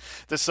gun.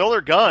 The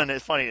solar gun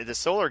is funny. The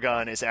solar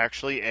gun is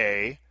actually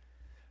a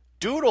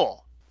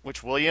doodle,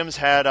 which Williams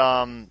had.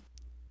 I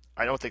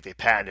don't think they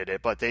patented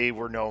it, but they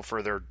were known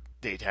for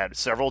they had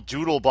several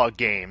Doodle Bug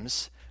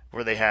games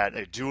where they had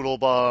a Doodle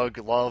Bug,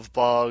 Love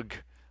Bug,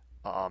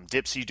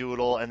 Dipsy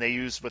Doodle, and they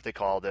used what they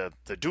call the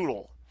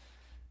doodle,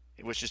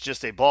 which is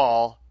just a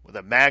ball with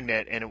a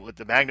magnet, and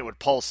the magnet would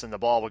pulse and the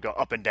ball would go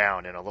up and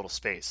down in a little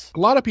space. A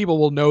lot of people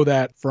will know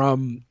that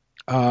from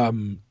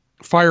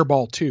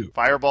Fireball 2.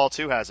 Fireball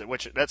 2 has it,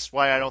 which that's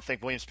why I don't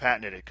think Williams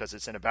patented it, because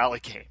it's in a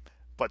ballot game.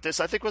 But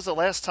this, I think, was the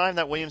last time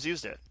that Williams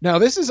used it. Now,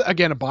 this is,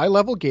 again, a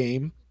bi-level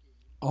game.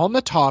 On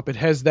the top, it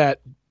has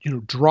that,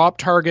 drop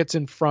targets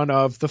in front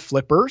of the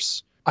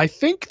flippers. I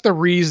think the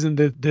reason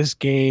that this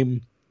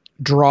game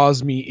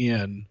draws me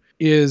in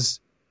is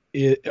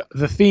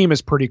the theme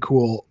is pretty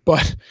cool,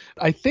 but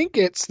I think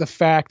it's the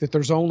fact that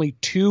there's only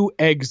 2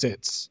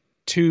 exits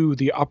to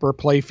the upper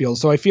playfield.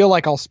 So I feel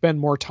like I'll spend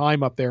more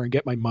time up there and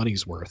get my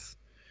money's worth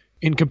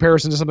in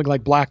comparison to something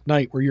like Black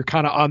Knight, where you're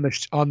kind of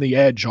on the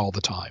edge all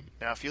the time.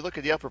 Now, if you look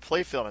at the upper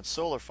playfield in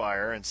Solar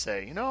Fire and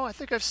say, I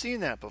think I've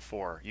seen that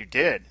before. You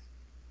did.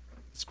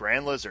 It's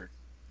Grand Lizard.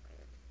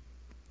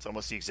 It's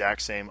almost the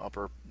exact same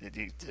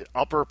the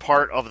upper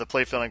part of the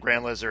playfield in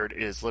Grand Lizard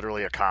is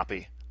literally a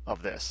copy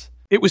of this.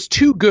 It was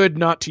too good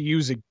not to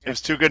use again. It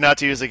was too good not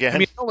to use again. I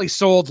mean, it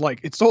sold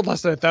less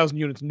than 1,000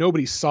 units.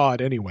 Nobody saw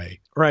it anyway,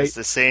 right? It's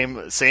the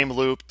same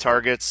loop,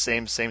 targets,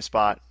 same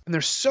spot. And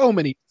there's so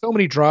many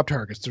drop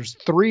targets. There's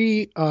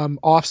 3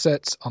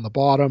 offsets on the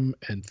bottom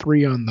and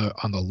 3 on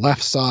the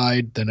left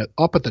side. Then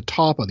up at the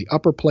top on the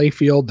upper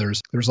playfield,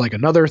 there's like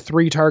another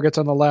 3 targets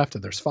on the left,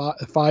 and there's 4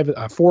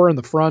 in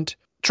the front.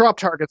 Drop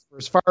targets for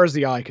as far as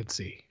the eye can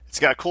see. It's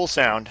got cool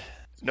sound.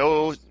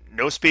 No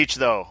speech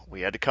though.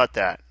 We had to cut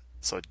that.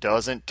 So it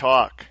doesn't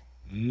talk.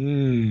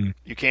 You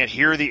can't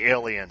hear the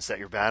aliens that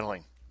you're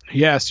battling.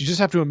 Yes, you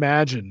just have to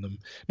imagine them.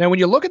 Now, when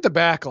you look at the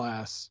back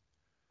glass,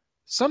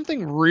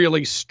 something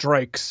really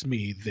strikes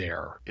me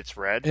there. It's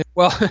red?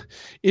 Well,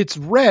 it's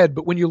red,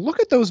 but when you look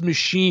at those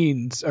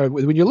machines,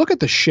 when you look at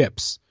the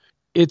ships,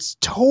 it's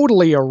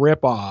totally a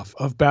ripoff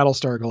of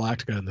Battlestar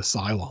Galactica and the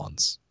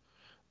Cylons.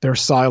 They're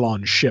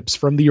Cylon ships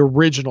from the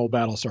original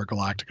Battlestar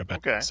Galactica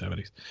back in the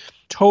 70s.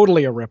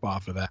 Totally a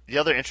ripoff of that. The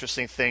other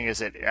interesting thing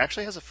is it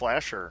actually has a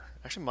flasher.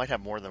 Actually might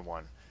have more than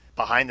one.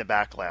 Behind the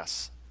back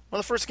glass. One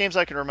of the first games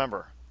I can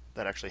remember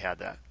that actually had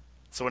that.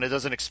 So when it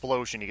does an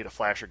explosion, you get a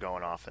flasher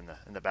going off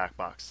in the back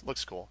box.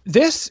 Looks cool.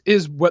 This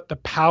is what the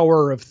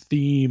power of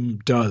theme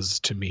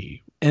does to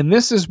me. And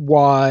this is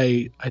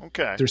why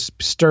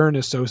Stern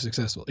is so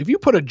successful. If you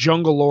put a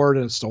Jungle Lord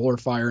and a Solar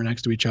Fire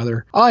next to each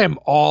other, I am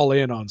all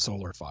in on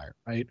Solar Fire,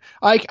 right?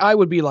 I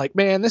would be like,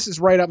 man, this is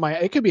right up my...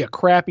 It could be a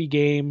crappy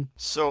game.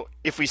 So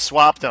if we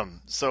swapped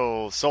them,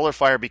 so Solar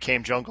Fire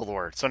became Jungle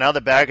Lord. So now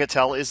the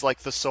Bagatelle is like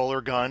the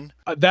solar gun?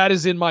 That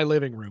is in my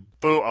living room.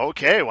 Boo,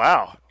 okay,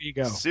 wow. There you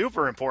go.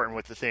 Super important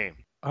with the theme.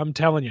 I'm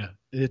telling you,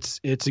 it's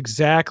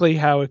exactly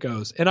how it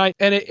goes. And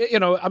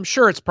I'm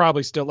sure it's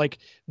probably still like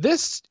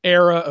this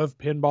era of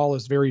pinball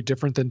is very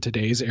different than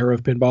today's era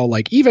of pinball.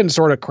 Like even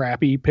sort of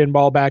crappy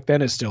pinball back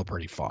then is still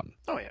pretty fun.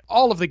 Oh yeah.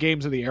 All of the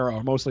games of the era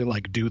are mostly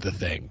like do the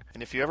thing.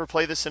 And if you ever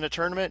play this in a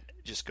tournament,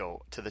 just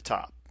go to the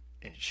top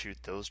and shoot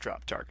those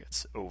drop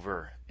targets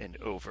over and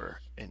over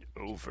and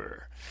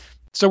over.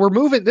 So we're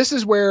moving. This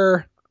is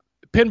where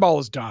pinball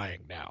is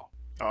dying now.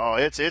 Oh,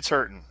 it's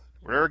hurting.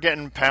 We're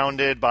getting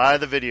pounded by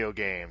the video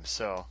games,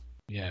 so.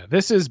 Yeah,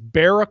 this is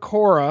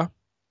Barracora.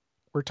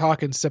 We're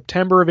talking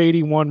September of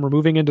 81. We're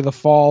moving into the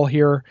fall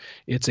here.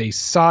 It's a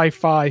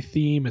sci-fi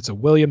theme. It's a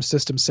Williams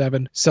System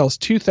 7. Sells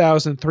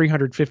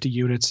 2,350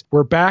 units.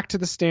 We're back to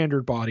the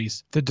standard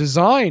bodies. The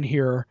design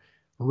here,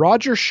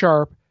 Roger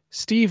Sharp,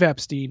 Steve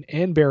Epstein,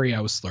 and Barry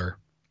Ausler.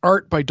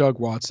 Art by Doug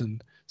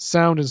Watson.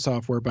 Sound and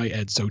software by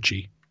Ed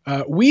Sochi.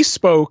 We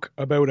spoke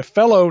about a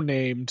fellow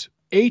named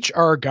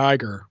H.R.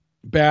 Geiger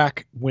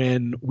back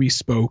when we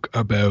spoke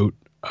about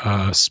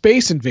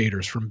Space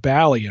Invaders from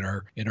Bally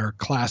in our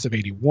Class of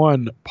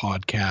 81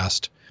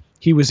 podcast.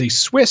 He was a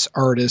Swiss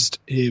artist,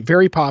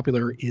 very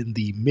popular in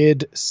the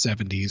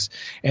mid-'70s,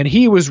 and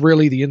he was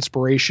really the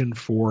inspiration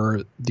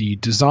for the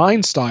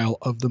design style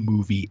of the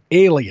movie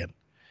Alien.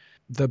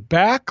 The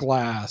back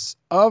glass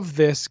of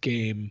this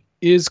game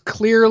is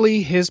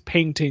clearly his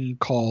painting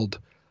called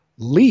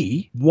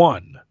Lee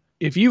 1.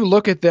 If you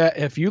look at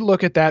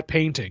that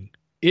painting,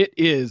 it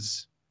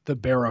is the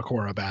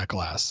Baracora back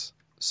glass.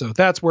 So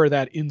that's where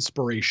that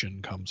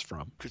inspiration comes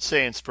from. Could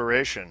say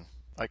inspiration.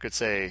 I could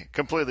say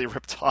completely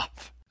ripped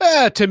off.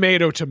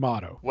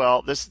 Tomato.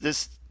 Well,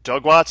 this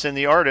Doug Watson,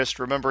 the artist,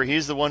 remember,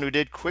 he's the one who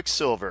did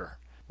Quicksilver,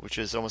 which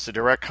is almost a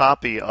direct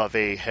copy of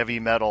a heavy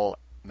metal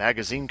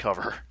magazine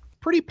cover.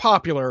 Pretty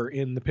popular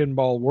in the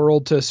pinball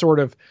world to sort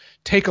of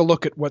take a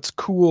look at what's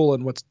cool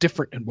and what's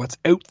different and what's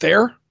out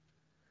there.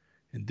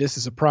 And this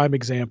is a prime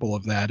example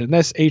of that. And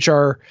this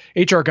H.R.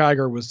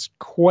 Geiger was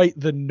quite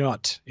the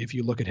nut if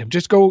you look at him.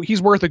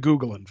 He's worth a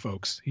Googling,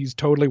 folks. He's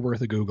totally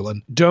worth a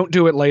Googling. Don't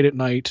do it late at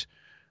night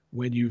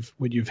when you've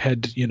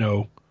had,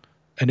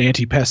 an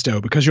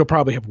anti-pesto, because you'll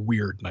probably have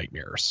weird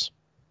nightmares.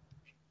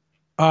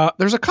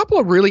 There's a couple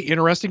of really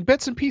interesting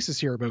bits and pieces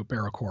here about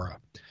Baracora.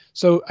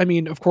 So, I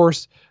mean, of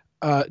course,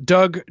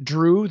 Doug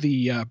drew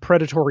the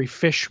predatory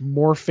fish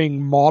morphing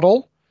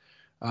model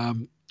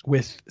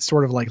with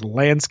sort of like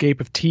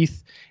landscape of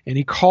teeth, and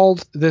he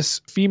called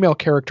this female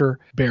character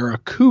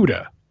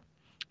Barracuda.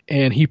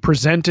 And he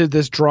presented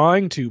this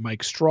drawing to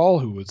Mike Strahl,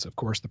 who was, of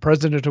course, the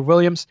president of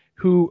Williams,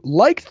 who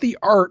liked the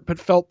art but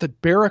felt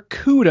that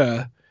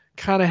Barracuda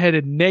kind of had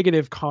a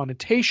negative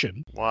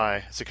connotation.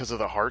 Why? Is it because of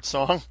the Heart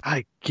song?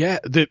 I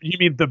get that. You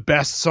mean the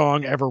best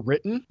song ever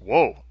written?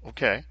 Whoa,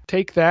 okay.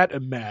 Take That,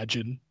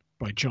 Imagine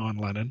by John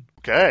Lennon.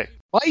 Okay.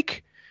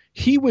 Like,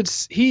 he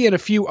and a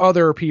few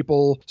other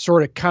people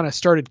sort of kind of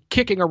started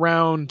kicking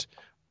around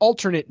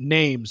alternate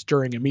names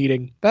during a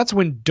meeting. That's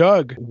when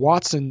Doug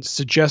Watson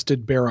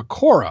suggested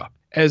Baracora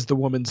as the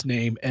woman's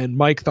name, and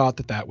Mike thought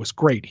that was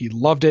great. He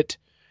loved it.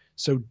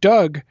 So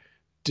Doug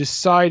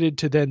decided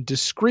to then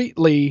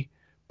discreetly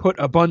put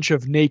a bunch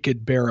of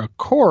naked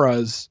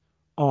Baracoras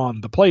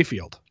on the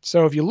playfield.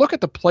 So if you look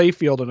at the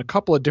playfield in a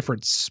couple of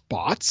different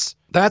spots,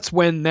 that's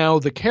when now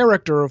the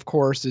character, of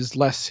course, is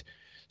less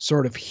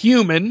sort of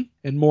human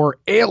and more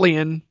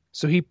alien.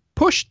 So he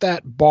pushed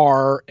that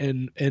bar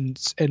and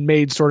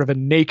made sort of a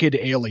naked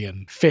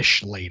alien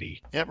fish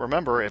lady. Yeah,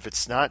 remember, if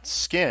it's not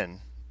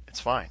skin, it's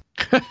fine.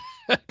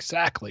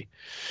 Exactly.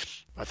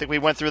 I think we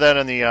went through that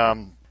in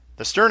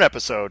the Stern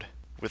episode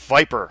with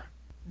Viper.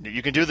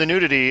 You can do the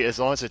nudity as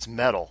long as it's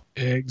metal.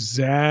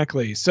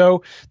 Exactly.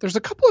 So there's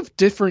a couple of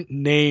different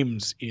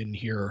names in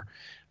here.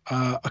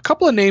 A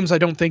couple of names I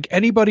don't think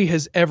anybody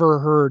has ever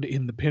heard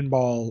in the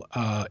pinball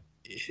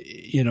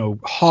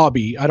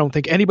hobby. I don't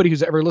think anybody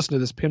who's ever listened to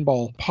this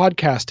pinball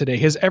podcast today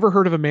has ever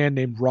heard of a man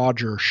named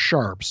Roger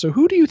Sharp. So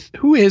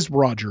who is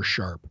Roger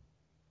Sharp?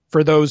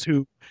 For those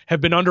who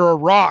have been under a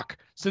rock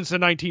since the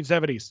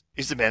 1970s.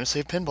 He's the man who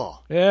saved pinball.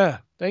 Yeah,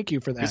 thank you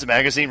for that. He's a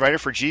magazine writer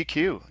for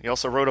GQ. He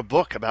also wrote a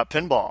book about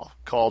pinball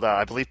called,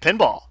 I believe,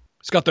 Pinball.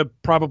 He's got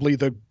probably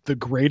the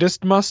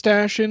greatest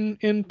mustache in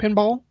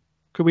pinball.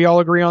 Could we all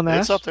agree on that?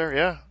 It's up there,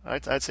 yeah.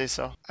 I'd say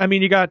so. I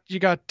mean, you got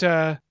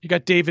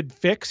David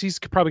Fix. He's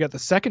probably got the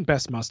second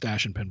best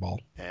mustache in pinball.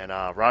 And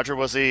Roger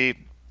was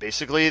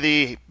basically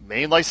the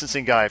main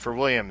licensing guy for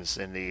Williams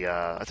in the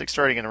I think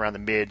starting in around the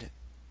mid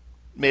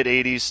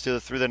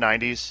 80s through the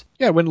 90s.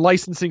 Yeah, when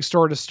licensing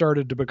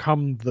started to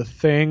become the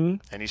thing.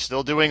 And he's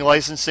still doing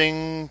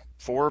licensing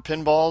for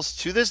pinballs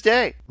to this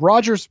day.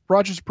 Roger's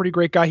a pretty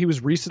great guy. He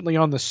was recently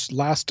on the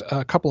last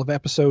couple of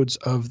episodes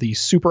of the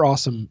Super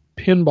Awesome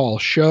Pinball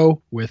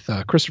Show with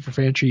Christopher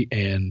Fanchi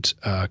and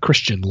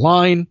Christian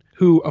Line,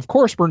 who, of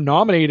course, were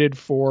nominated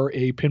for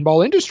a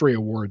Pinball Industry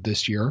Award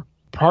this year.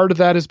 Part of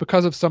that is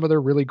because of some of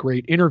their really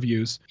great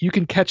interviews. You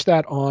can catch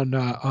that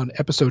on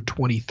episode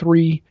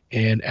 23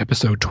 and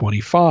episode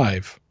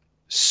 25.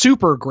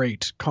 Super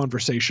great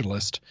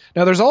conversationalist.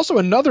 Now, there's also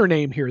another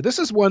name here. This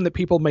is one that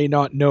people may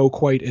not know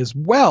quite as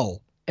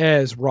well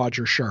as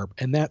Roger Sharp,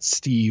 and that's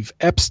Steve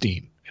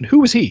Epstein. And who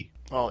was he?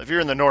 Well, if you're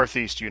in the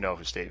Northeast, you know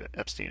who Steve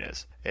Epstein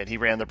is. And he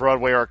ran the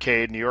Broadway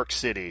Arcade in New York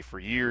City for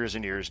years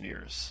and years and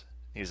years.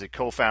 He's a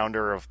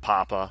co-founder of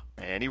Papa,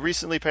 and he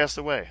recently passed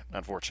away,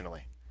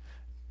 unfortunately,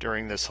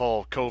 during this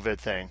whole COVID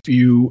thing. If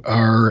you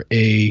are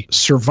a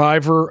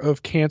survivor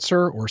of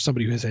cancer or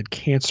somebody who has had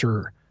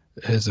cancer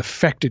has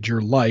affected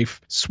your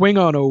life, swing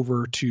on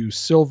over to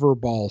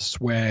Silverball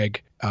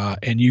Swag,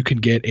 and you can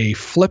get a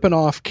Flippin'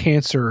 Off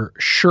Cancer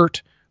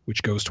shirt,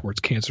 which goes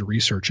towards cancer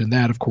research. And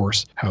that, of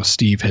course, how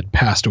Steve had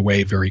passed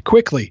away very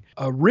quickly.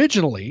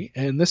 Originally,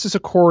 and this is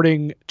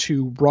according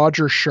to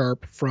Roger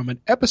Sharp from an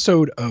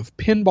episode of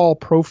Pinball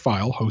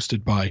Profile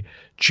hosted by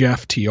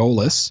Jeff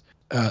Teolis,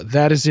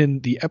 That is in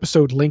the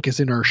episode link is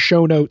in our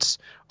show notes.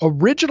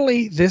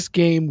 Originally, this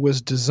game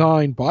was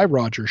designed by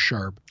Roger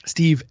Sharp,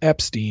 Steve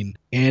Epstein,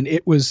 and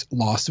it was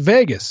Las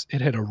Vegas.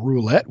 It had a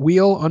roulette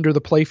wheel under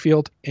the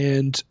playfield,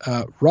 and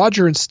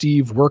Roger and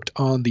Steve worked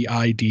on the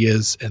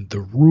ideas and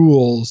the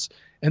rules,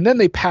 and then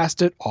they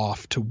passed it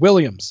off to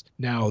Williams.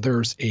 Now,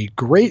 there's a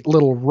great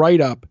little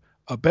write-up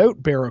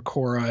about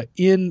Barracora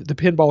in the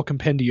Pinball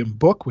Compendium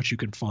book, which you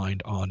can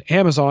find on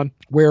Amazon,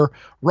 where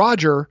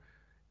Roger,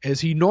 as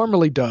he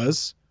normally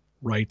does,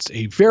 writes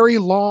a very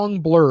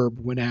long blurb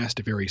when asked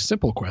a very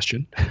simple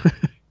question.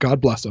 God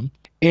bless him.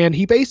 And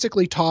he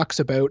basically talks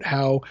about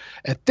how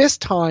at this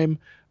time,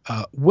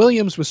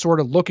 Williams was sort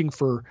of looking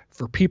for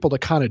people to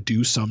kind of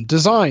do some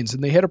designs.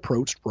 And they had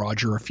approached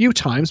Roger a few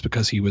times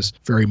because he was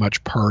very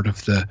much part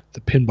of the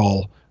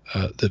pinball,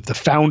 the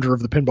founder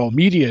of the pinball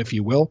media, if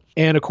you will.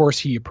 And of course,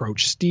 he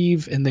approached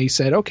Steve and they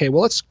said, okay,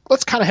 well,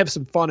 let's kind of have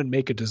some fun and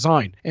make a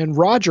design. And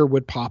Roger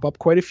would pop up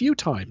quite a few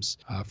times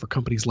for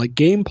companies like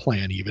Game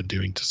Plan, even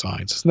doing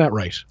designs. Isn't that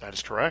right? That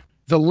is correct.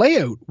 The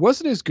layout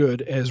wasn't as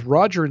good as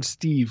Roger and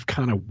Steve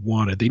kind of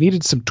wanted. They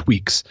needed some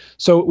tweaks.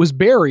 So it was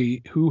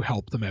Barry who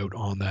helped them out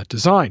on that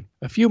design.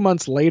 A few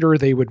months later,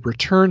 they would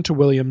return to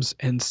Williams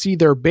and see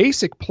their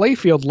basic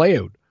playfield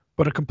layout,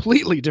 but a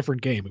completely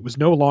different game. It was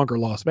no longer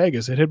Las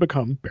Vegas. It had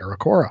become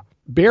Barracora.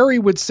 Barry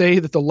would say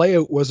that the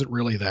layout wasn't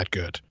really that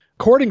good.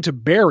 According to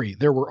Barry,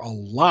 there were a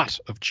lot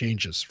of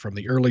changes from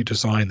the early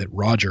design that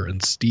Roger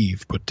and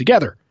Steve put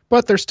together.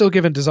 But they're still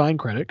given design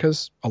credit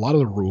because a lot of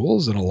the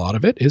rules and a lot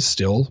of it is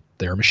still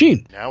their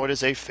machine. Now it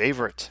is a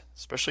favorite,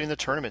 especially in the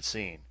tournament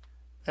scene.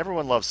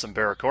 Everyone loves some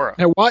Barracora.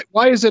 Now,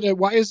 why is it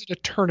a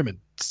tournament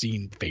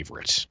scene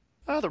favorite?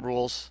 The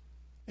rules.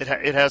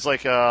 It has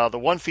like the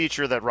one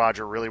feature that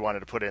Roger really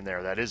wanted to put in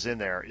there that is in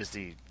there is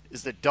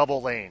the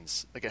double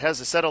lanes. Like it has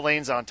a set of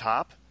lanes on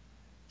top,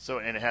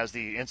 and it has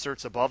the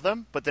inserts above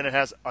them, but then it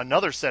has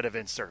another set of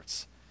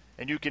inserts,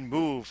 and you can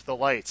move the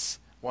lights.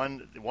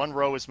 One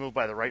row is moved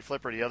by the right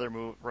flipper, the other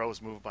row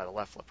is moved by the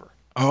left flipper.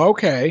 Oh,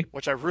 okay.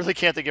 Which I really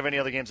can't think of any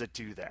other games that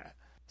do that.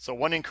 So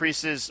one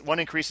increases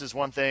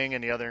one thing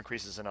and the other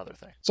increases another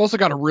thing. It's also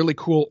got a really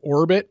cool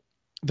orbit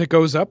that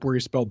goes up where you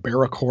spell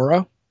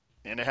Barracora.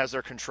 And it has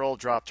their control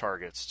drop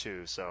targets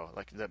too, so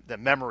like the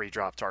memory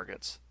drop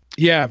targets.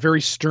 Yeah,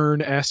 very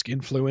Stern-esque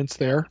influence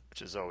there.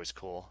 Which is always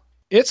cool.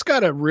 It's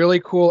got a really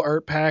cool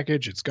art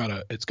package. It's got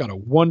a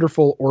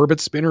wonderful orbit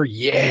spinner.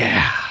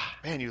 Yeah.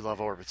 Man, you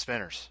love orbit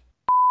spinners.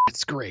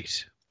 It's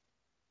great.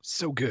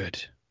 So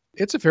good.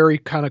 It's a very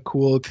kind of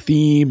cool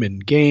theme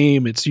and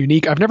game. It's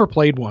unique. I've never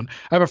played one.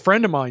 I have a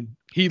friend of mine.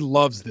 He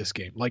loves this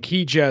game. Like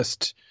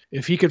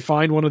if he could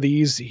find one of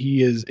these, it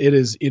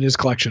is in his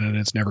collection and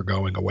it's never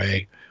going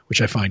away,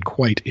 which I find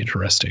quite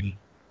interesting.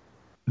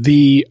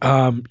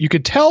 You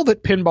could tell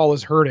that pinball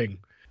is hurting.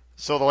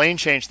 So the lane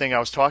change thing I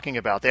was talking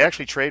about, they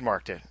actually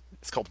trademarked it.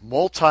 It's called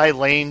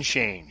multi-lane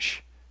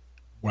change.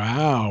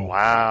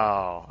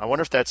 Wow. I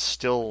wonder if that's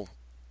still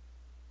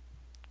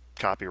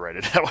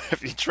copyrighted.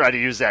 If you try to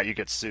use that, you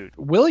get sued.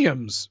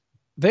 Williams,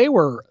 they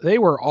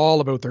were all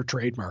about their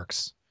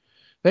trademarks.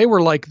 They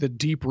were like the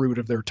deep root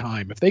of their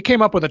time. If they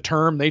came up with a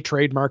term, they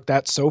trademarked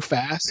that so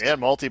fast. They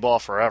had multi-ball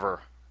forever.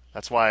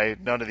 That's why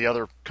none of the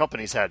other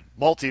companies had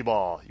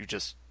multi-ball. You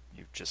just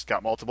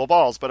got multiple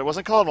balls, but it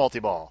wasn't called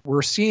multi-ball.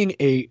 We're seeing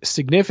a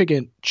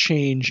significant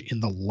change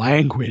in the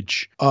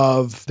language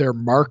of their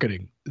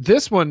marketing.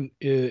 This one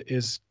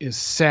is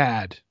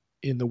sad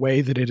in the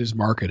way that it is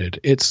marketed.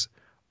 It's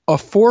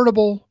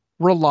affordable,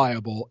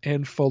 reliable,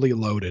 and fully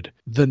loaded.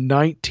 The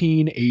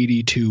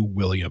 1982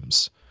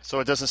 Williams. So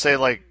it doesn't say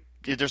like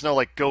there's no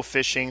like go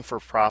fishing for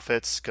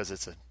profits because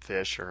it's a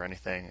fish or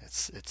anything.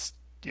 It's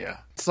yeah.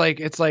 It's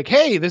like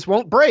hey, this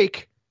won't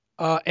break,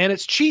 and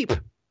it's cheap.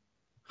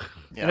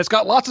 Yeah. And it's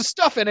got lots of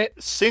stuff in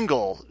it.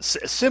 Simple,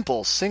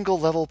 single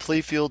level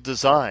playfield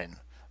design.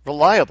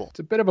 Reliable.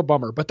 It's a bit of a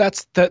bummer, but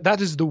that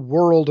is the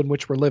world in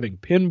which we're living.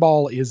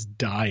 Pinball is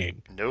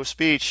dying. No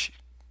speech.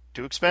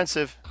 Too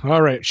expensive.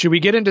 All right. Should we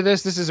get into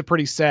this? This is a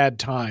pretty sad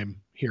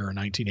time here in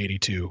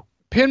 1982.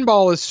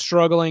 Pinball is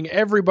struggling.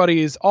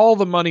 All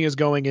the money is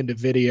going into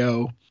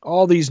video.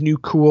 All these new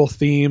cool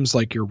themes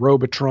like your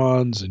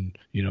Robotrons and,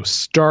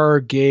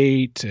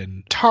 Stargate,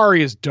 and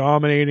Atari is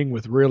dominating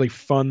with really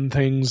fun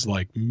things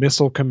like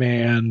Missile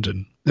Command,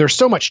 and they're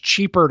so much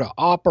cheaper to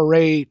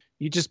operate.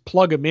 You just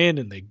plug them in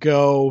and they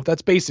go.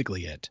 That's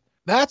basically it.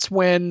 That's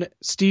when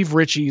Steve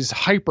Ritchie's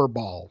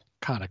Hyperball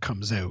kind of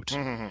comes out.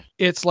 Mm-hmm.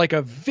 It's like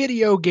a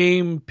video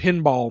game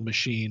pinball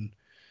machine.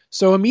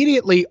 So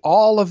immediately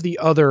all of the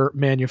other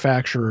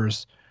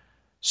manufacturers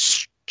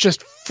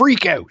just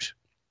freak out.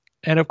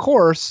 And of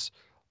course,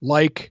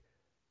 like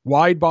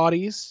wide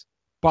bodies,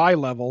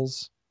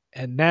 bi-levels,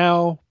 and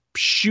now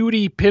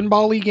shooty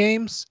pinball-y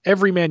games,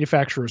 every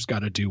manufacturer's got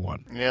to do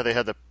one. Yeah,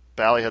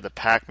 Bally had the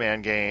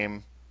Pac-Man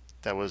game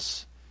that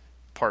was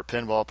part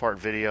pinball, part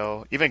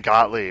video. Even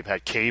Gottlieb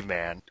had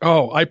Caveman.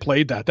 Oh, I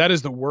played that. That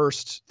is the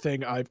worst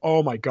thing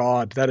oh my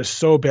God, that is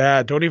so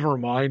bad. Don't even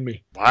remind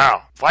me.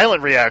 Wow.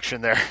 Violent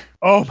reaction there.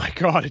 Oh my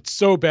God, it's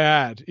so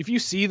bad. If you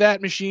see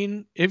that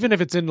machine, even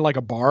if it's in like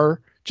a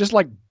bar, just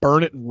like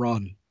burn it and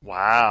run.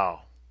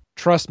 Wow.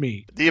 Trust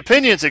me. The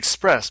opinions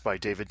expressed by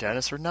David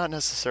Dennis are not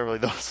necessarily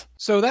those.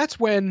 So that's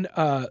when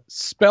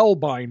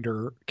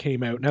Spellbinder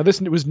came out. Now,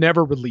 this was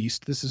never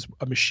released. This is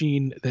a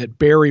machine that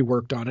Barry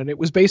worked on, and it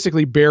was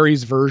basically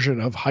Barry's version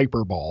of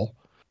Hyperball.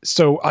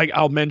 So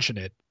I'll mention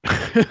it.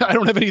 I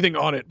don't have anything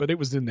on it, but it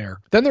was in there.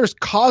 Then there's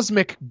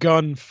Cosmic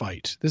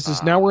Gunfight. This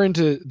is now we're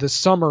into the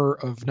summer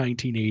of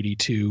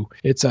 1982.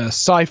 It's a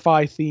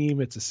sci-fi theme.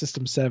 It's a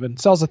System 7.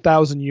 Sells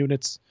 1,000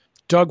 units.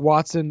 Doug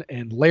Watson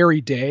and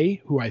Larry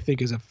Day, who I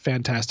think is a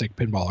fantastic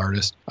pinball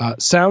artist.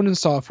 Sound and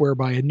software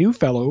by a new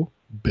fellow,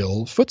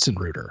 Bill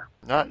Futzenreuter.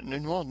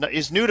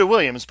 He's new to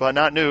Williams, but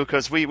not new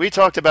because we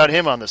talked about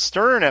him on the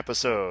Stern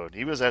episode.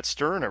 He was at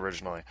Stern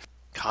originally.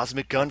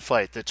 Cosmic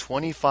Gunfight, the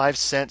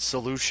 25-cent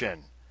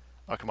solution.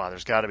 Oh, come on,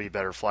 there's got to be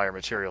better flyer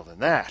material than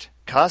that.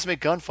 Cosmic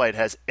Gunfight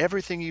has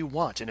everything you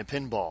want in a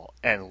pinball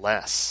and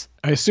less.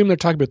 I assume they're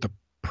talking about the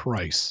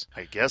price.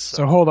 I guess so.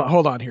 So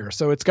hold on here.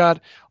 So it's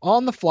got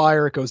on the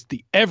flyer, it goes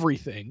the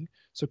everything.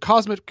 So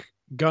Cosmic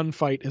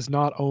Gunfight is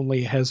not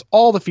only has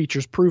all the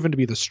features proven to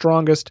be the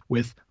strongest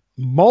with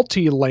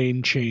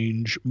multi-lane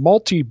change,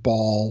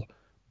 multi-ball,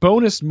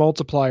 bonus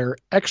multiplier,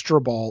 extra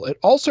ball. It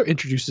also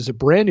introduces a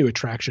brand new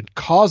attraction,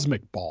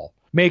 Cosmic Ball,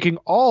 making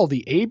all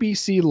the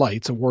ABC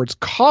Lights awards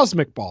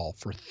Cosmic Ball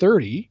for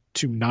 30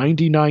 to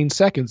 99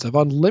 seconds of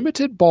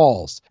unlimited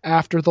balls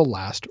after the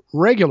last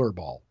regular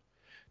ball.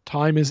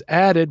 Time is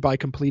added by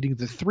completing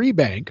the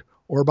 3-bank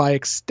or by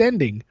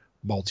extending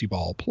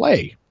multi-ball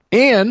play.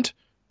 And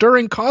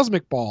during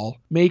Cosmic Ball,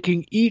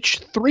 making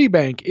each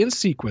 3-bank in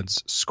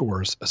sequence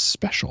scores a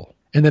special.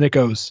 And then it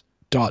goes ...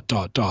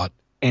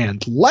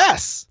 and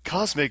less.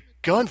 Cosmic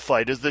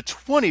Gunfight is the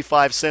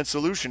 25-cent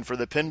solution for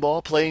the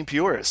pinball playing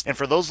purist, and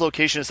for those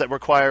locations that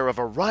require a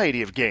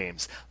variety of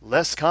games,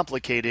 less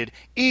complicated,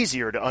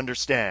 easier to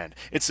understand.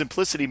 Its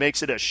simplicity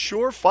makes it a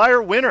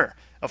surefire winner.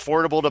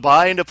 Affordable to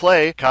buy and to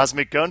play,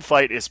 Cosmic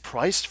Gunfight is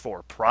priced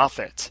for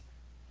profit.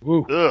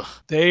 Ooh, Ugh.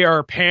 they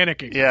are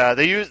panicking. Yeah,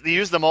 they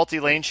use the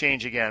multi-lane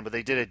change again, but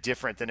they did it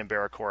different than in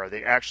Barracora.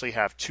 They actually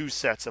have 2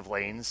 sets of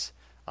lanes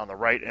on the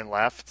right and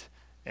left,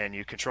 and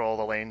you control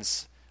the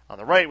lanes on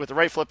the right with the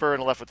right flipper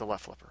and the left with the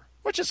left flipper,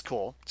 which is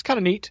cool. It's kind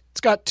of neat. It's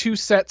got 2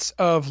 sets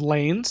of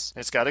lanes.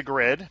 It's got a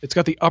grid. It's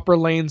got the upper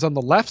lanes on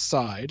the left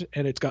side,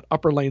 and it's got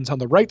upper lanes on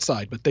the right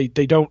side, but they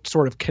don't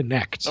sort of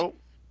connect. Oh,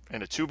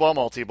 and a 2-ball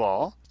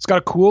multi-ball. It's got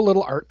a cool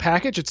little art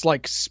package. It's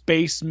like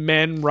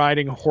spacemen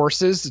riding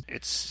horses.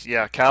 It's,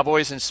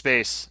 cowboys in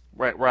space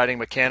riding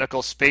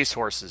mechanical space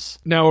horses.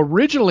 Now,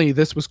 originally,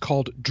 this was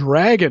called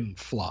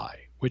Dragonfly,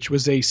 which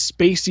was a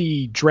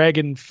spacey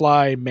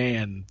dragonfly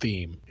man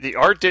theme. The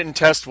art didn't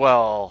test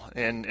well,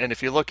 and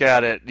if you look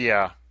at it,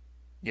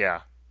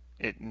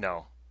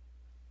 no.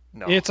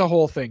 It's a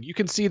whole thing. You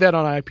can see that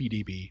on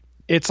IPDB.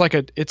 It's like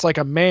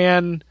a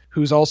man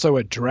who's also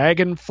a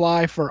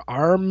dragonfly for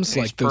arms,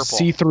 like those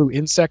see-through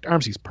insect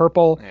arms. He's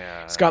purple.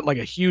 Yeah. He's got like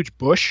a huge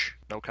bush.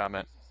 No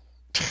comment.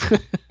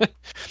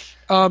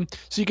 So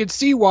you can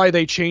see why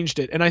they changed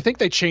it, and I think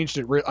they changed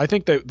it. I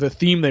think the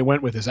theme they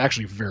went with is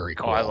actually very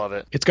cool. Oh, I love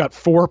it. It's got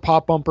 4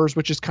 pop bumpers,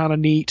 which is kind of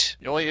neat.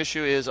 The only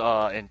issue is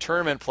in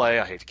tournament play,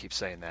 I hate to keep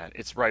saying that,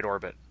 it's right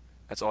orbit.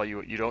 That's all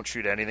you don't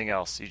shoot anything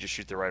else. You just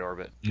shoot the right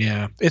orbit.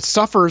 Yeah. It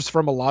suffers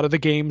from a lot of the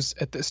games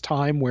at this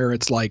time where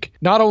it's like,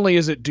 not only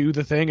is it do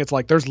the thing, it's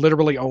like there's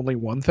literally only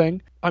one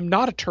thing. I'm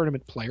not a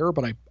tournament player,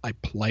 but I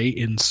play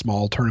in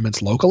small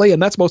tournaments locally, and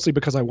that's mostly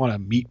because I want to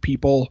meet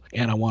people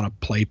and I want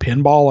to play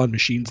pinball on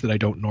machines that I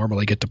don't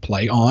normally get to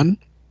play on.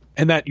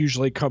 And that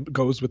usually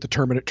goes with the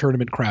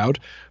tournament crowd.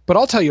 But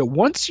I'll tell you,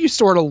 once you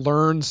sort of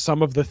learn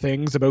some of the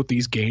things about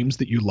these games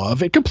that you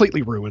love, it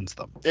completely ruins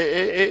them.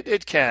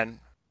 It can.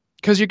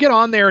 Because you get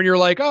on there and you're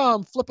like, oh,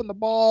 I'm flipping the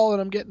ball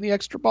and I'm getting the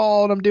extra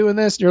ball and I'm doing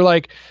this. And you're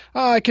like,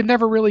 oh, I can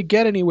never really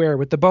get anywhere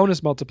with the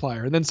bonus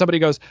multiplier. And then somebody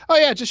goes, oh,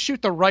 yeah, just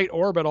shoot the right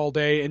orbit all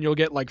day and you'll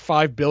get like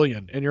 5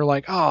 billion. And you're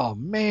like, oh,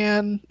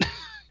 man,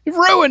 you've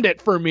ruined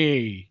it for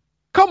me.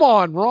 Come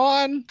on,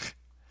 Ron.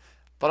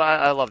 But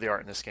I love the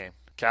art in this game.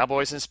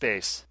 Cowboys in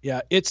space. Yeah,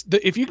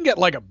 if you can get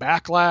like a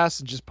back glass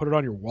and just put it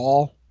on your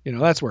wall,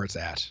 that's where it's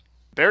at.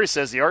 Barry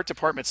says the art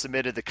department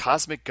submitted the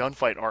Cosmic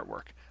Gunfight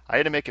artwork. I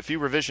had to make a few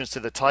revisions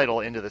to the title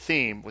into the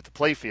theme with the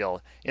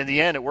playfield. In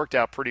the end, it worked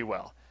out pretty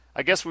well.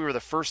 I guess we were the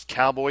first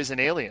cowboys and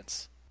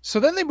aliens. So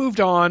then they moved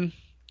on,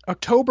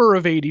 October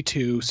of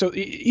 82. So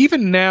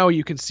even now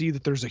you can see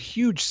that there's a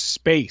huge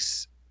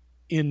space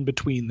in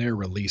between their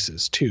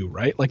releases too,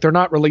 right? Like they're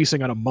not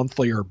releasing on a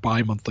monthly or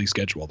bi-monthly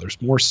schedule.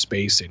 There's more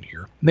space in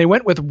here. And they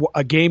went with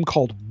a game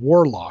called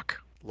Warlock.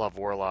 Love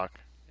Warlock.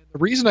 The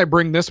reason I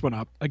bring this one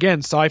up, again,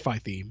 sci-fi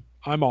theme,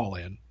 I'm all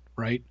in,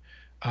 right?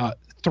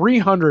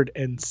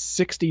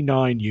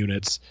 369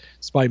 units.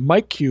 It's by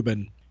Mike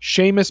Cuban,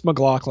 Seamus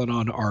McLaughlin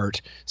on art,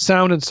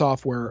 sound and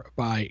software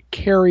by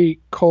Kerry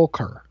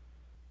Kolker.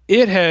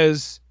 It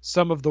has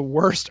some of the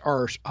worst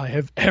art I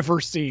have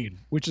ever seen,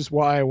 which is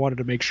why I wanted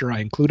to make sure I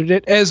included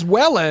it, as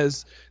well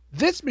as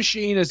This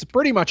machine is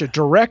pretty much a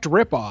direct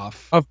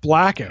ripoff of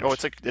Blackout. Oh,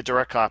 it's a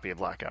direct copy of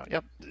Blackout.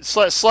 Yep,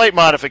 slight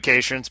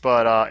modifications,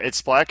 but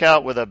it's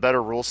Blackout with a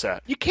better rule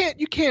set. You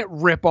can't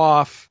rip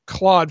off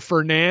Claude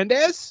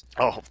Fernandez.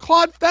 Oh,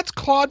 That's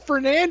Claude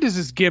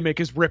Fernandez's gimmick,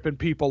 is ripping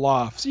people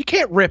off. So you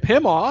can't rip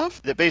him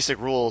off. the basic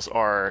rules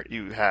are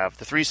you have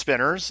the 3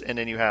 spinners, and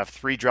then you have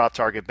 3 drop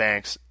target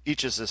banks.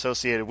 Each is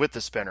associated with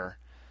the spinner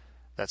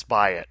that's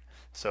by it.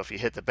 So if you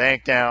hit the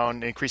bank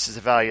down, it increases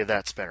the value of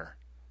that spinner.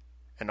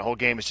 And the whole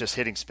game is just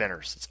hitting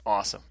spinners. It's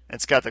awesome.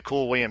 It's got the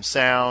cool Williams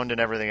sound and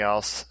everything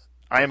else.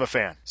 I am a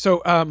fan.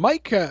 So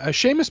Mike,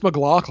 Seamus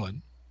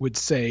McLaughlin would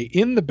say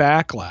in the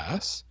back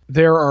glass,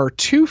 there are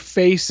 2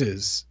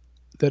 faces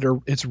that are,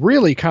 it's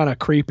really kind of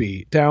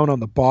creepy, down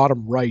on the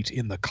bottom right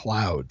in the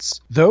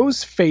clouds.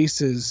 Those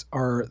faces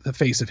are the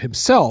face of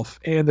himself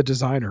and the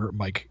designer,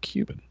 Mike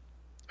Cuban.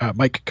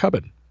 Mike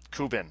Cubbin.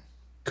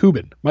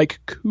 Mike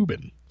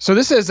Cuban. So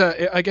this is,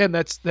 again,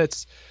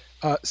 that's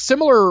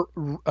similar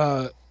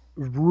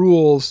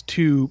rules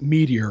to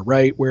Meteor,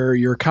 right? Where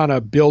you're kind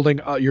of building,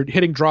 you're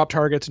hitting drop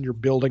targets and you're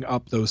building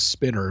up those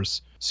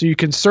spinners. So you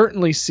can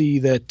certainly see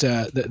that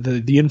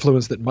the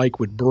influence that Mike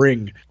would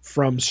bring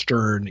from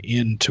Stern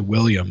into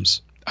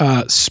Williams.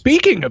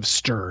 Speaking of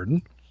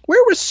Stern,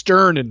 where was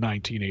Stern in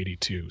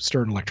 1982?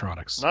 Stern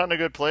Electronics. Not in a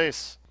good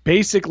place.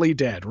 Basically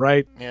dead,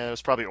 right? Yeah, it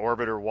was probably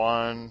Orbiter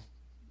 1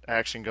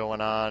 action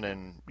going on,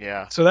 and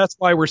yeah. So that's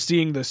why we're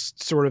seeing this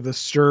sort of the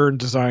Stern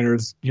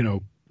designers,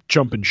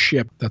 jumping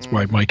ship. That's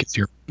why Mike is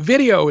here.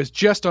 Video is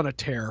just on a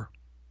tear.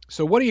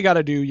 So what do you got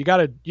to do? You got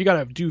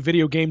to do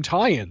video game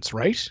tie-ins,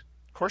 right?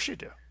 Of course you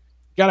do.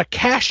 You got to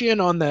cash in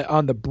on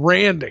the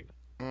branding.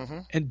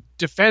 And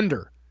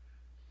Defender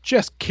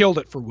just killed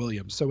it for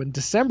Williams. So in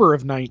December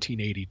of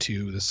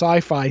 1982, the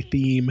sci-fi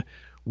theme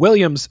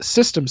Williams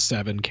System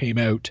 7 came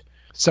out,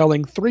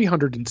 selling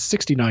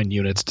 369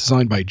 units,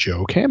 designed by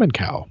Joe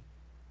Kamenkow.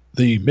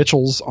 The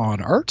Mitchells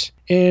on art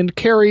and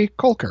Kerry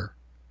Kolker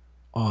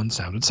on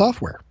sound and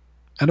software.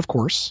 And of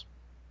course,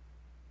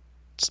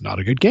 it's not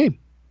a good game.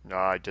 No,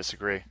 I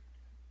disagree.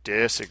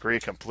 Disagree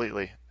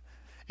completely.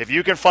 If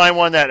you can find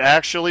one that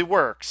actually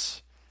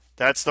works,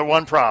 that's the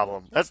one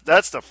problem.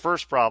 That's the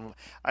first problem.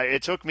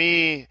 It took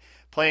me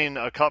playing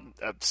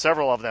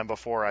several of them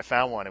before I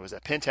found one. It was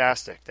a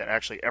Pintastic that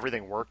actually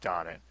everything worked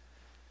on it.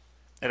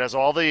 It has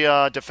all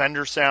the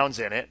Defender sounds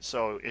in it,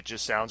 so it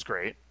just sounds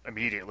great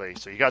immediately.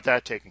 So you got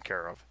that taken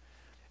care of.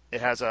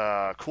 It has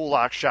a cool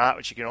lock shot,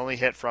 which you can only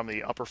hit from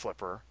the upper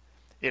flipper.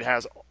 It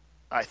has,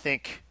 I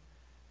think,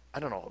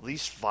 at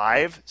least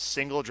 5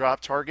 single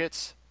drop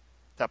targets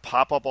that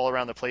pop up all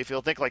around the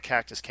playfield. Think like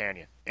Cactus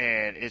Canyon.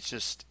 And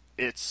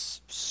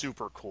it's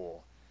super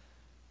cool.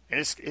 And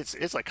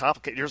it's like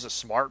complicated. There's a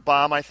smart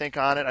bomb, I think,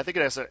 on it. I think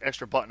it has an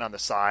extra button on the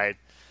side.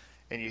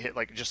 And you hit,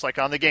 just like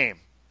on the game.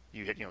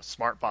 You hit,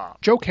 smart bomb.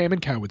 Joe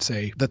Kamenkow would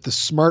say that the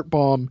smart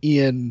bomb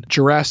in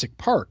Jurassic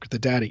Park, the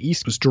Data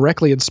East, was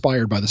directly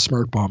inspired by the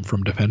smart bomb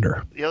from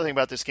Defender. The other thing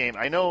about this game,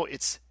 I know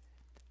it's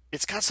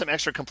got some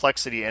extra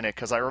complexity in it,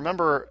 because I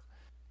remember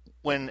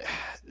when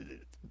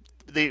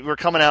they were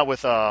coming out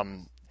with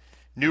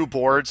new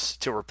boards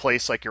to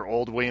replace like your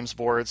old Williams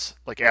boards,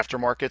 like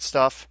aftermarket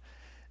stuff.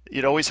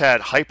 It always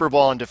had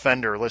Hyperball and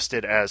Defender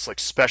listed as like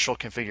special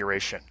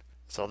configuration.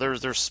 So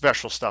there's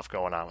special stuff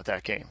going on with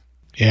that game.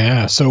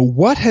 Yeah, so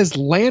what has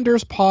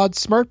Landers,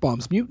 Pods, Smart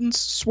Bombs,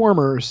 Mutants,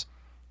 Swarmers,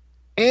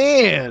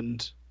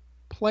 and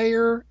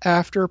player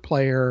after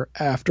player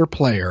after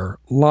player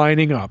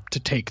lining up to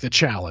take the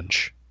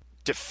challenge?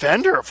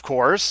 Defender, of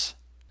course.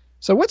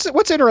 So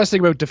what's interesting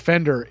about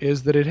Defender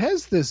is that it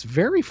has this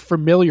very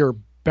familiar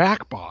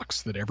back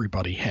box that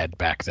everybody had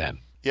back then.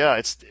 Yeah,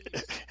 it's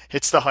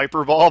the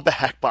Hyperball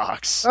back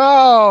box.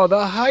 Oh,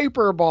 the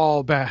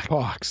Hyperball back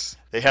box.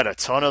 They had a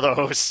ton of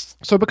those.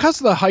 So because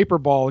of the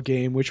Hyperball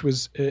game, which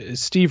was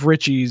Steve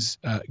Ritchie's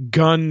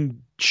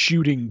gun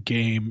shooting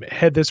game,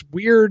 had this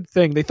weird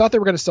thing. They thought they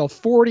were going to sell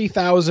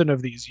 40,000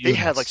 of these units.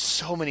 They had like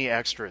so many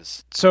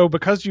extras. So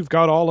because you've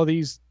got all of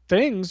these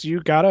things, you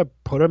got to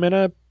put them in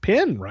a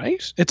pin,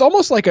 right? It's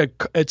almost like a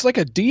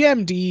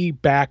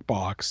DMD back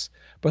box,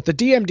 but the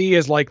DMD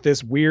is like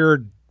this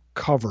weird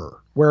cover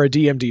where a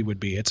DMD would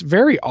be. It's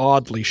very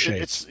oddly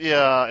shaped.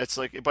 It's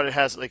like, but it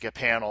has like a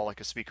panel, like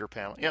a speaker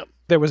panel. Yep.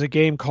 There was a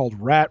game called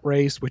Rat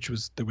Race,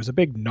 there was a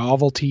big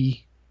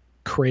novelty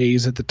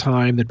craze at the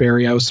time that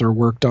Barry Ausser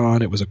worked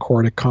on. It was a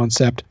Cordic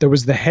concept. There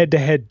was the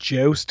head-to-head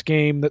Joust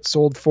game that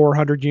sold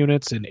 400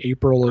 units in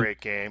April.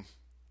 Great game.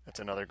 That's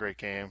another great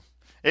game.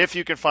 If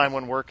you can find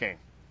one working.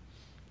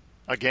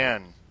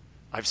 Again,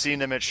 I've seen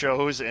them at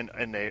shows, and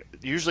they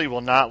usually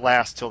will not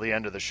last till the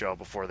end of the show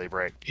before they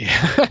break.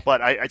 Yeah.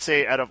 But I'd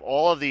say out of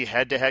all of the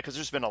head-to-head, because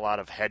there's been a lot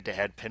of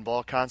head-to-head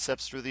pinball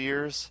concepts through the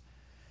years,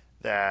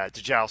 that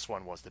the Joust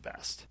one was the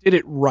best. Did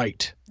it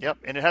right. Yep,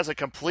 and it has a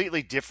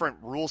completely different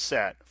rule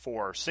set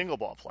for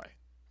single-ball play,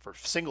 for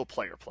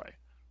single-player play.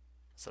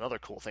 That's another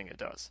cool thing it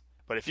does.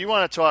 But if you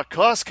want to talk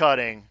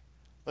cost-cutting,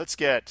 let's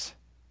get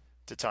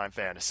to Time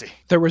Fantasy.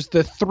 There was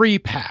the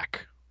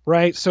 3-pack.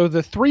 Right, so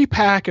the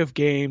 3-pack of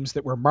games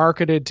that were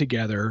marketed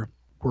together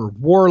were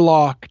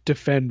Warlock,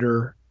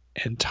 Defender,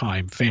 and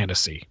Time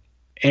Fantasy.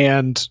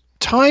 And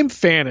Time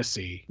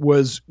Fantasy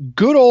was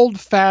good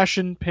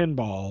old-fashioned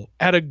pinball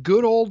at a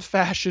good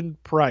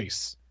old-fashioned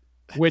price,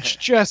 which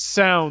just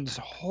sounds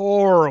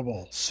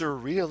horrible.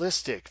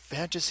 Surrealistic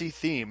fantasy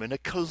theme in a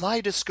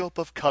kaleidoscope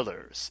of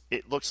colors.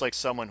 It looks like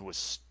someone was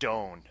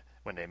stoned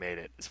when they made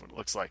it. Is what it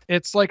looks like.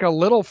 It's like a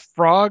little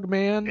frog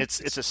man. It's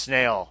a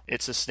snail.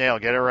 It's a snail.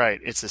 Get it right.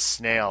 It's a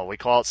snail. We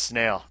call it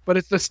snail.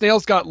 But the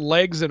snail's got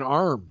legs and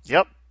arms.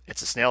 Yep.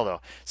 It's a snail,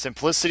 though.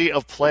 Simplicity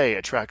of play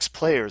attracts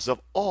players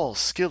of all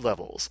skill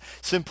levels.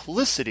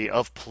 Simplicity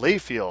of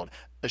playfield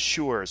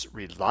assures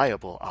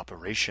reliable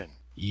operation.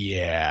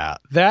 Yeah,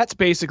 that's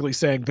basically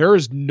saying there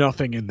is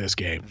nothing in this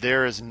game.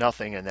 There is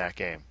nothing in that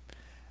game.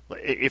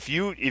 If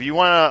you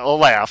want to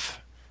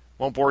laugh,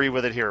 won't bore you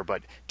with it here,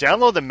 but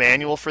download the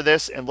manual for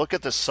this and look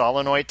at the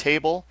solenoid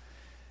table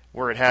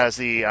where it has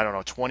the,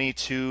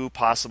 22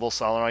 possible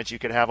solenoids you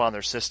could have on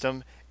their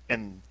system,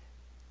 and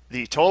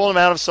the total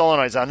amount of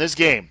solenoids on this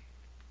game.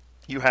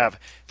 You have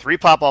 3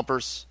 pop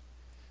bumpers.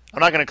 I'm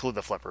not going to include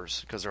the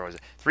flippers because they're always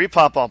 3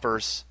 pop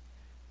bumpers,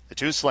 the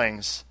 2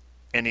 slings,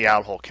 and the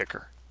out hole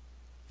kicker.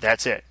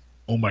 That's it.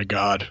 Oh my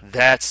God.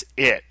 That's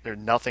it. There's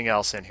nothing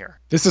else in here.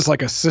 This is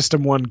like a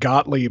System 1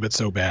 Gottlieb, it's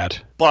so bad.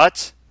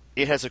 But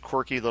it has a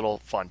quirky little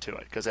fun to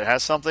it because it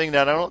has something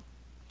that I don't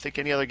think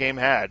any other game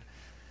had.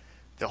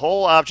 The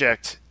whole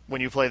object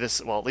when you play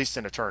this, well, at least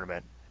in a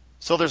tournament.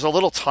 So there's a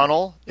little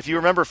tunnel. If you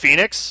remember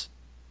Phoenix,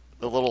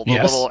 the little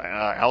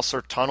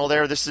Alcer tunnel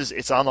there.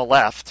 It's on the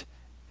left,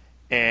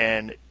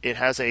 and it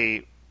has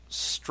a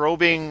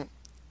strobing.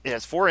 It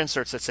has 4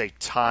 inserts that say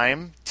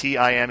time,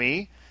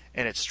 Time,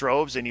 and it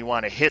strobes, and you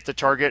want to hit the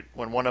target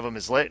when one of them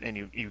is lit, and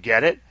you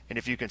get it. And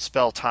if you can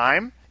spell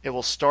time, it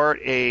will start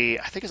I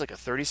think it's like a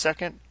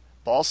 30-second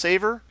ball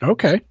saver.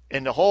 Okay.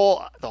 And the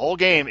whole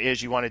game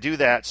is you want to do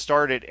that,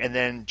 start it, and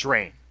then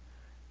drain,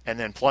 and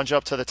then plunge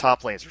up to the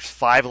top lanes. There's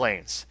 5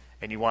 lanes,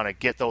 and you want to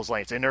get those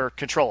lanes, and they're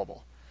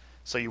controllable.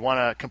 So you want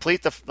to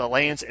complete the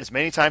lanes as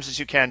many times as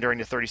you can during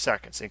the 30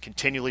 seconds and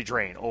continually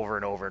drain over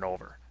and over and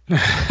over.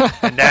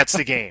 And that's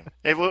the game.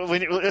 At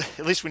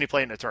least when you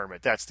play it in a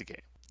tournament, that's the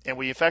game. And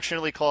we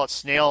affectionately call it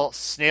snail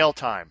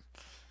time.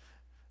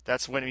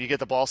 That's when you get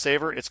the ball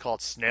saver, it's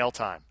called snail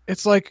time.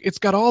 It's like it's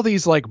got all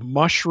these like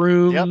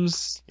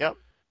mushrooms. Yep.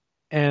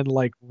 And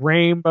like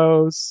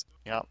rainbows.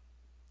 Yep.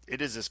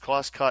 It is as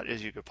cost cut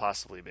as you could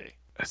possibly be.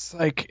 It's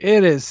like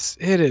it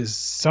is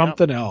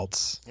something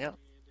else. Yep.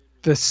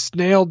 The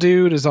snail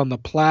dude is on the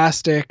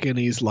plastic and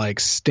he's like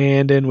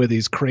standing with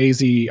these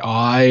crazy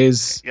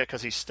eyes. Yeah,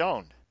 because he's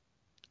stoned.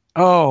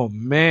 Oh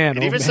man!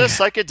 It even says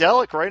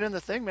psychedelic right in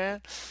the thing,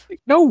 man.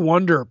 No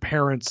wonder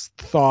parents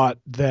thought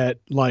that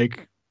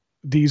like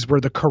these were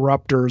the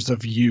corruptors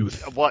of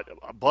youth.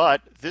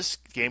 But this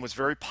game was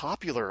very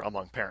popular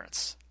among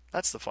parents.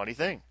 That's the funny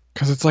thing.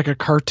 Because it's like a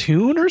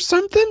cartoon or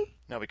something?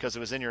 No, because it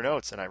was in your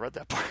notes and I read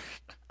that part.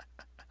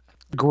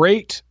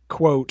 Great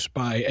quote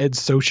by Ed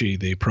Sochi,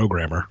 the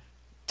programmer.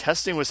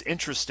 Testing was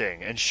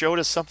interesting and showed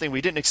us something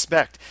we didn't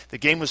expect. The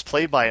game was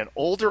played by an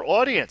older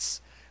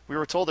audience. We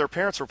were told their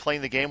parents were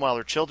playing the game while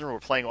their children were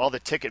playing all the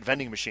ticket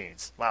vending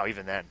machines. Wow,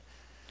 even then.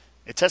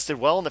 It tested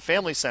well in the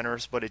family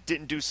centers, but it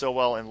didn't do so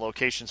well in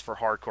locations for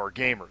hardcore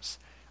gamers.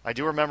 I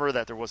do remember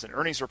that there was an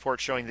earnings report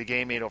showing the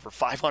game made over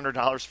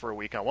 $500 for a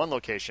week on one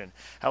location.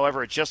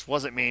 However, it just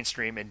wasn't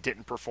mainstream and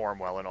didn't perform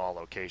well in all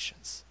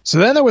locations. So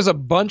then there was a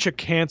bunch of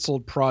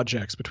canceled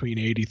projects between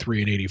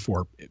 83 and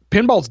 84.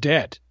 Pinball's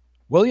dead.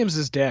 Williams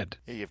is dead.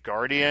 Yeah, you have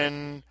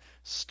Guardian,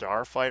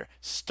 Starfighter,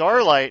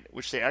 Starlight,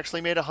 which they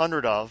actually made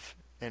 100 of.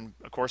 And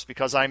of course,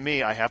 because I'm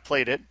me, I have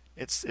played it.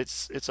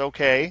 It's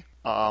okay.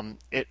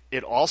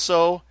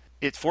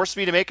 It forced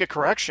me to make a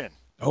correction.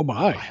 Oh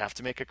my! I have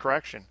to make a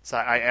correction. So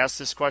I ask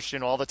this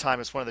question all the time.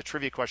 It's one of the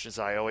trivia questions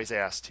I always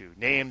ask to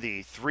name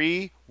the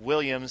 3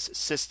 Williams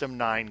System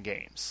 9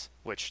 games.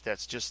 Which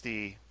that's just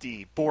the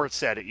board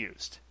set it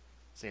used.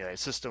 So,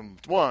 System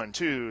 1,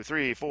 2,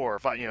 3, 4,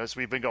 5. As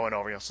we've been going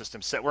over.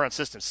 System set. We're on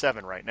System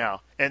 7 right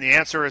now. And the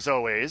answer is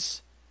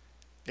always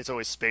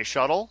Space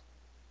Shuttle,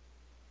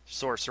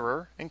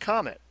 Sorcerer, and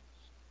Comet.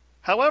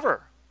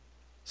 However,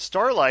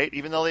 Starlight,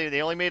 even though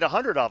they only made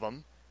 100 of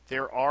them,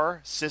 there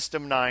are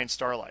System 9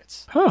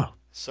 Starlights. Huh.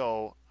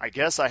 So I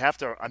guess I have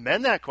to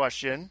amend that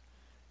question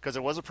because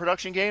it was a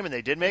production game and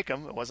they did make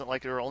them. It wasn't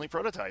like they were only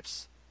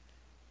prototypes.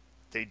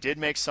 They did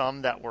make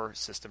some that were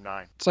System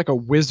 9. It's like a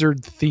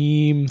wizard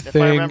theme If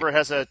thing. I remember, it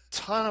has a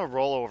ton of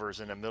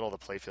rollovers in the middle of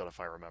the playfield, if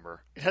I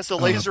remember. It has the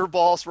laser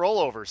balls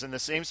rollovers in the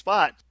same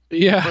spot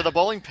for the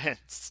bowling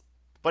pins.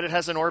 But it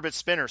has an orbit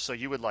spinner, so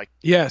you would like...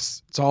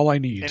 Yes, it's all I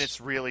need. And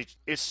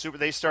it's super...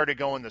 They started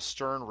going the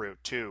Stern route,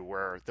 too,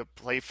 where the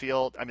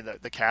playfield... I mean,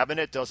 the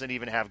cabinet doesn't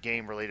even have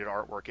game-related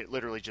artwork. It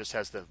literally just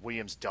has the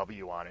Williams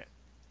W on it.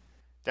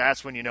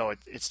 That's when you know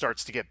it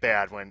starts to get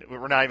bad, when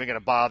we're not even going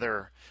to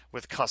bother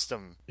with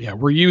custom. Yeah,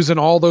 we're using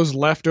all those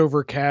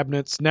leftover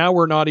cabinets. Now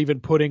we're not even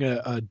putting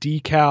a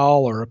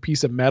decal or a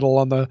piece of metal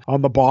on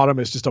the bottom.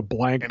 It's just a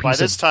blank And piece of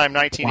by this time,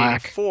 black.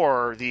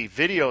 1984, the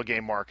video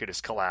game market is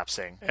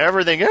collapsing.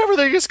 Everything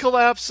is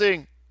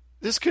collapsing.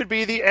 This could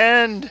be the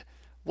end.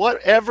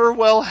 Whatever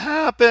will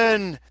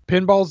happen?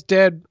 Pinball's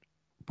dead.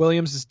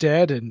 Williams is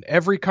dead, and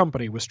every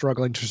company was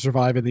struggling to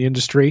survive in the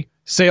industry.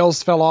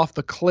 Sales fell off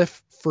the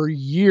cliff for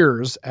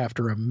years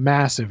after a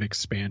massive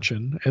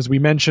expansion. As we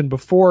mentioned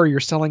before, you're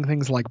selling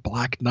things like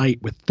Black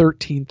Knight with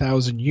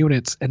 13,000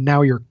 units, and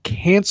now you're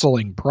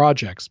canceling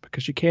projects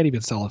because you can't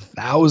even sell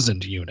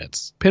 1,000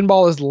 units.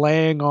 Pinball is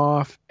laying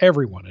off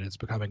everyone, and it's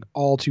becoming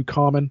all too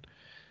common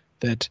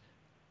that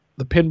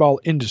the pinball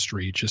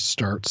industry just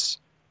starts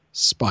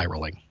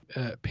spiraling.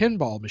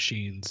 Pinball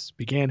machines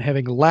began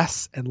having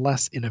less and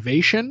less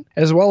innovation,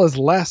 as well as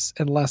less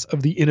and less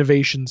of the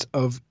innovations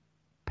of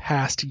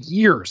past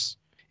years.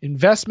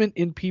 Investment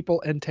in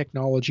people and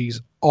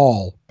technologies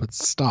all but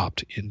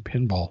stopped in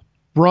pinball.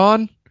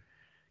 Ron,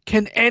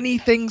 can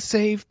anything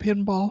save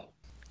pinball?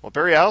 Well,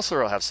 Barry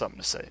Alsler will have something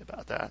to say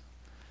about that.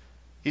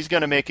 He's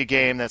going to make a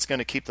game that's going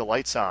to keep the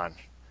lights on.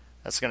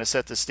 That's going to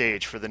set the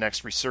stage for the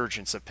next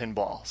resurgence of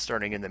pinball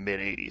starting in the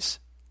mid-'80s.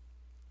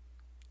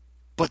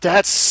 But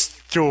that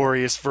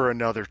story is for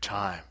another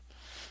time.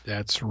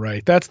 That's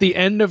right. That's the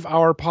end of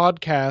our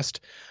podcast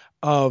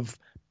of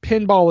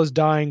Pinball is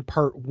Dying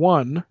Part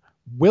 1,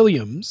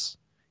 Williams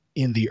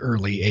in the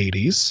early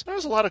 80s.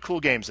 There's a lot of cool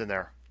games in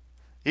there.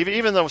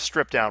 Even those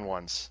stripped-down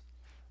ones.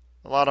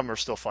 A lot of them are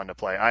still fun to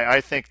play.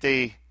 I think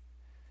they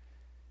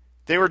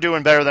were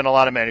doing better than a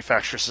lot of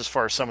manufacturers as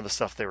far as some of the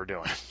stuff they were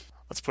doing.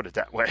 Let's put it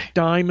that way.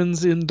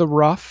 Diamonds in the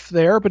rough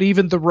there, but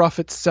even the rough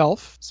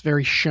itself is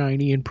very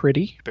shiny and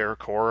pretty.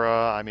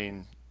 Barracuda, I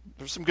mean,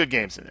 there's some good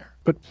games in there.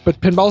 But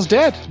pinball's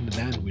dead, and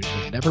then we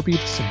will never be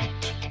the same.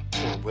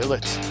 Or will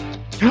it?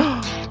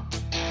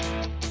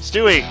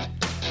 Stewie,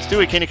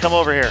 can you come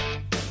over here?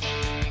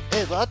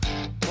 Hey, what?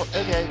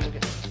 Okay.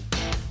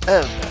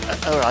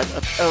 All right.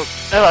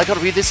 I gotta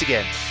read this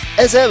again.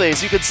 As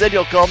always, you can send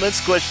your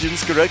comments,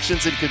 questions,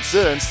 corrections, and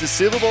concerns to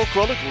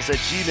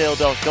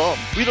silverballchronicles@gmail.com.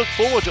 We look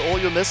forward to all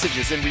your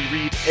messages, and we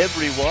read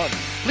every one.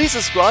 Please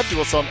subscribe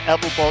to us on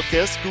Apple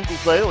Podcasts, Google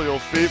Play, or your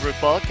favorite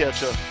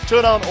podcatcher.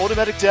 Turn on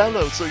automatic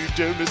download so you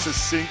don't miss a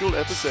single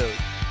episode.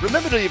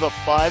 Remember to leave a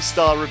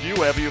 5-star review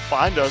wherever you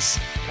find us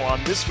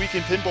on This Week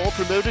in Pinball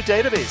Promoter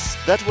Database.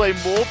 That way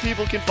more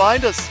people can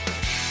find us.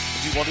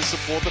 Do you want to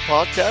support the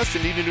podcast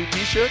and need a new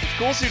t-shirt? Of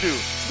course you do.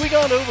 Swing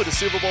on over to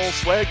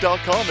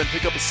silverballswag.com and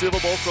pick up a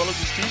Silverball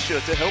Chronicles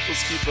t-shirt to help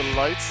us keep the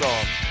lights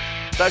on.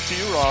 Back to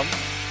you, Ron.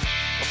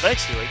 Well,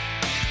 thanks, Stewie.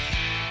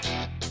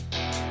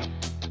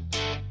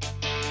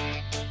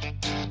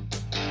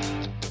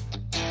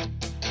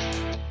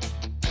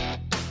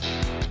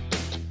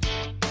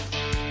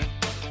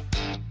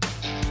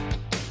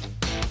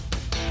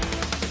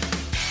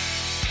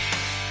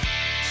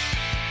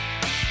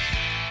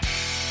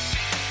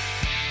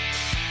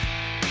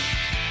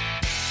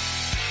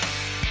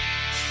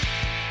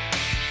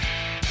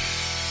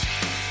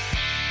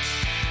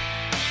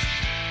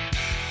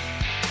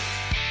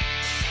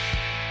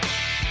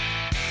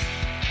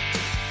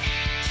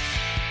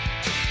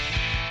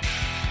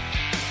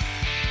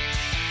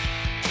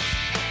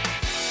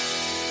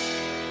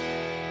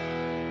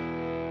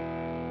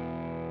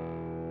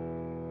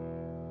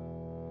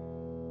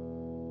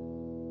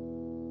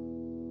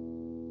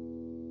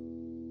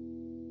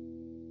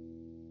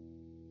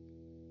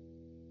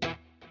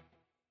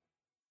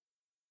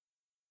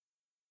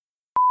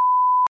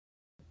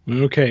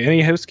 Okay,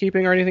 any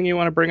housekeeping or anything you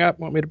want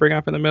me to bring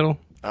up in the middle?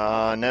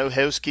 No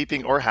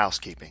housekeeping or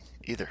housekeeping,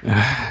 either.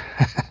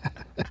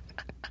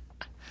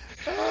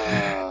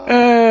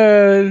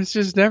 It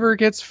just never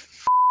gets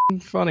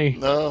funny.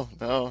 No.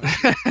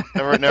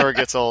 Never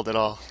gets old at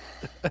all.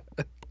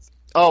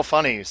 Oh,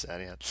 funny you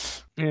said,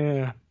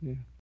 Yeah.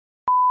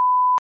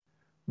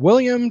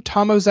 William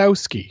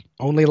Tomaszowski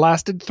only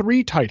lasted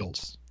 3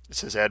 titles. It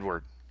says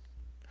Edward.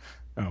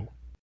 Oh.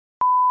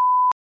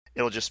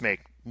 It'll just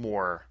make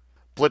more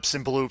blips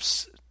and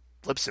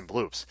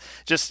bloops.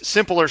 Just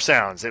simpler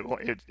sounds.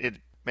 Man,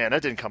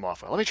 that didn't come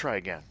off well. Let me try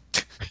again.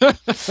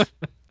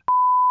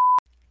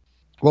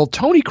 Well,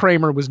 Tony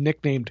Kramer was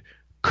nicknamed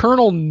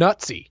Colonel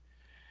Nutsy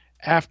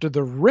after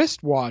the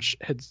wristwatch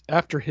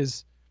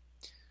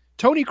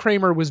Tony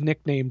Kramer was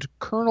nicknamed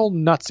Colonel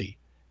Nutsy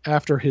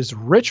after his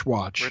Rich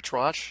Watch. Rich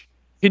Watch?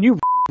 Can you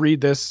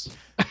read this?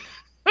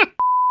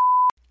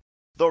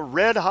 The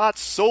red-hot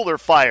solar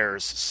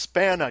fires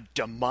span a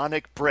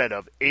demonic breed,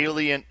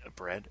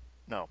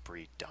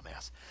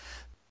 dumbass.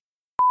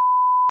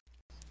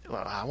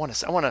 Well, I want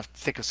to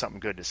think of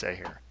something good to say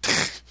here.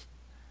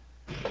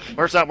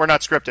 We're not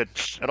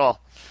scripted at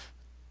all.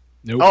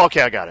 Nope. Oh,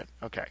 okay, I got it.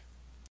 Okay.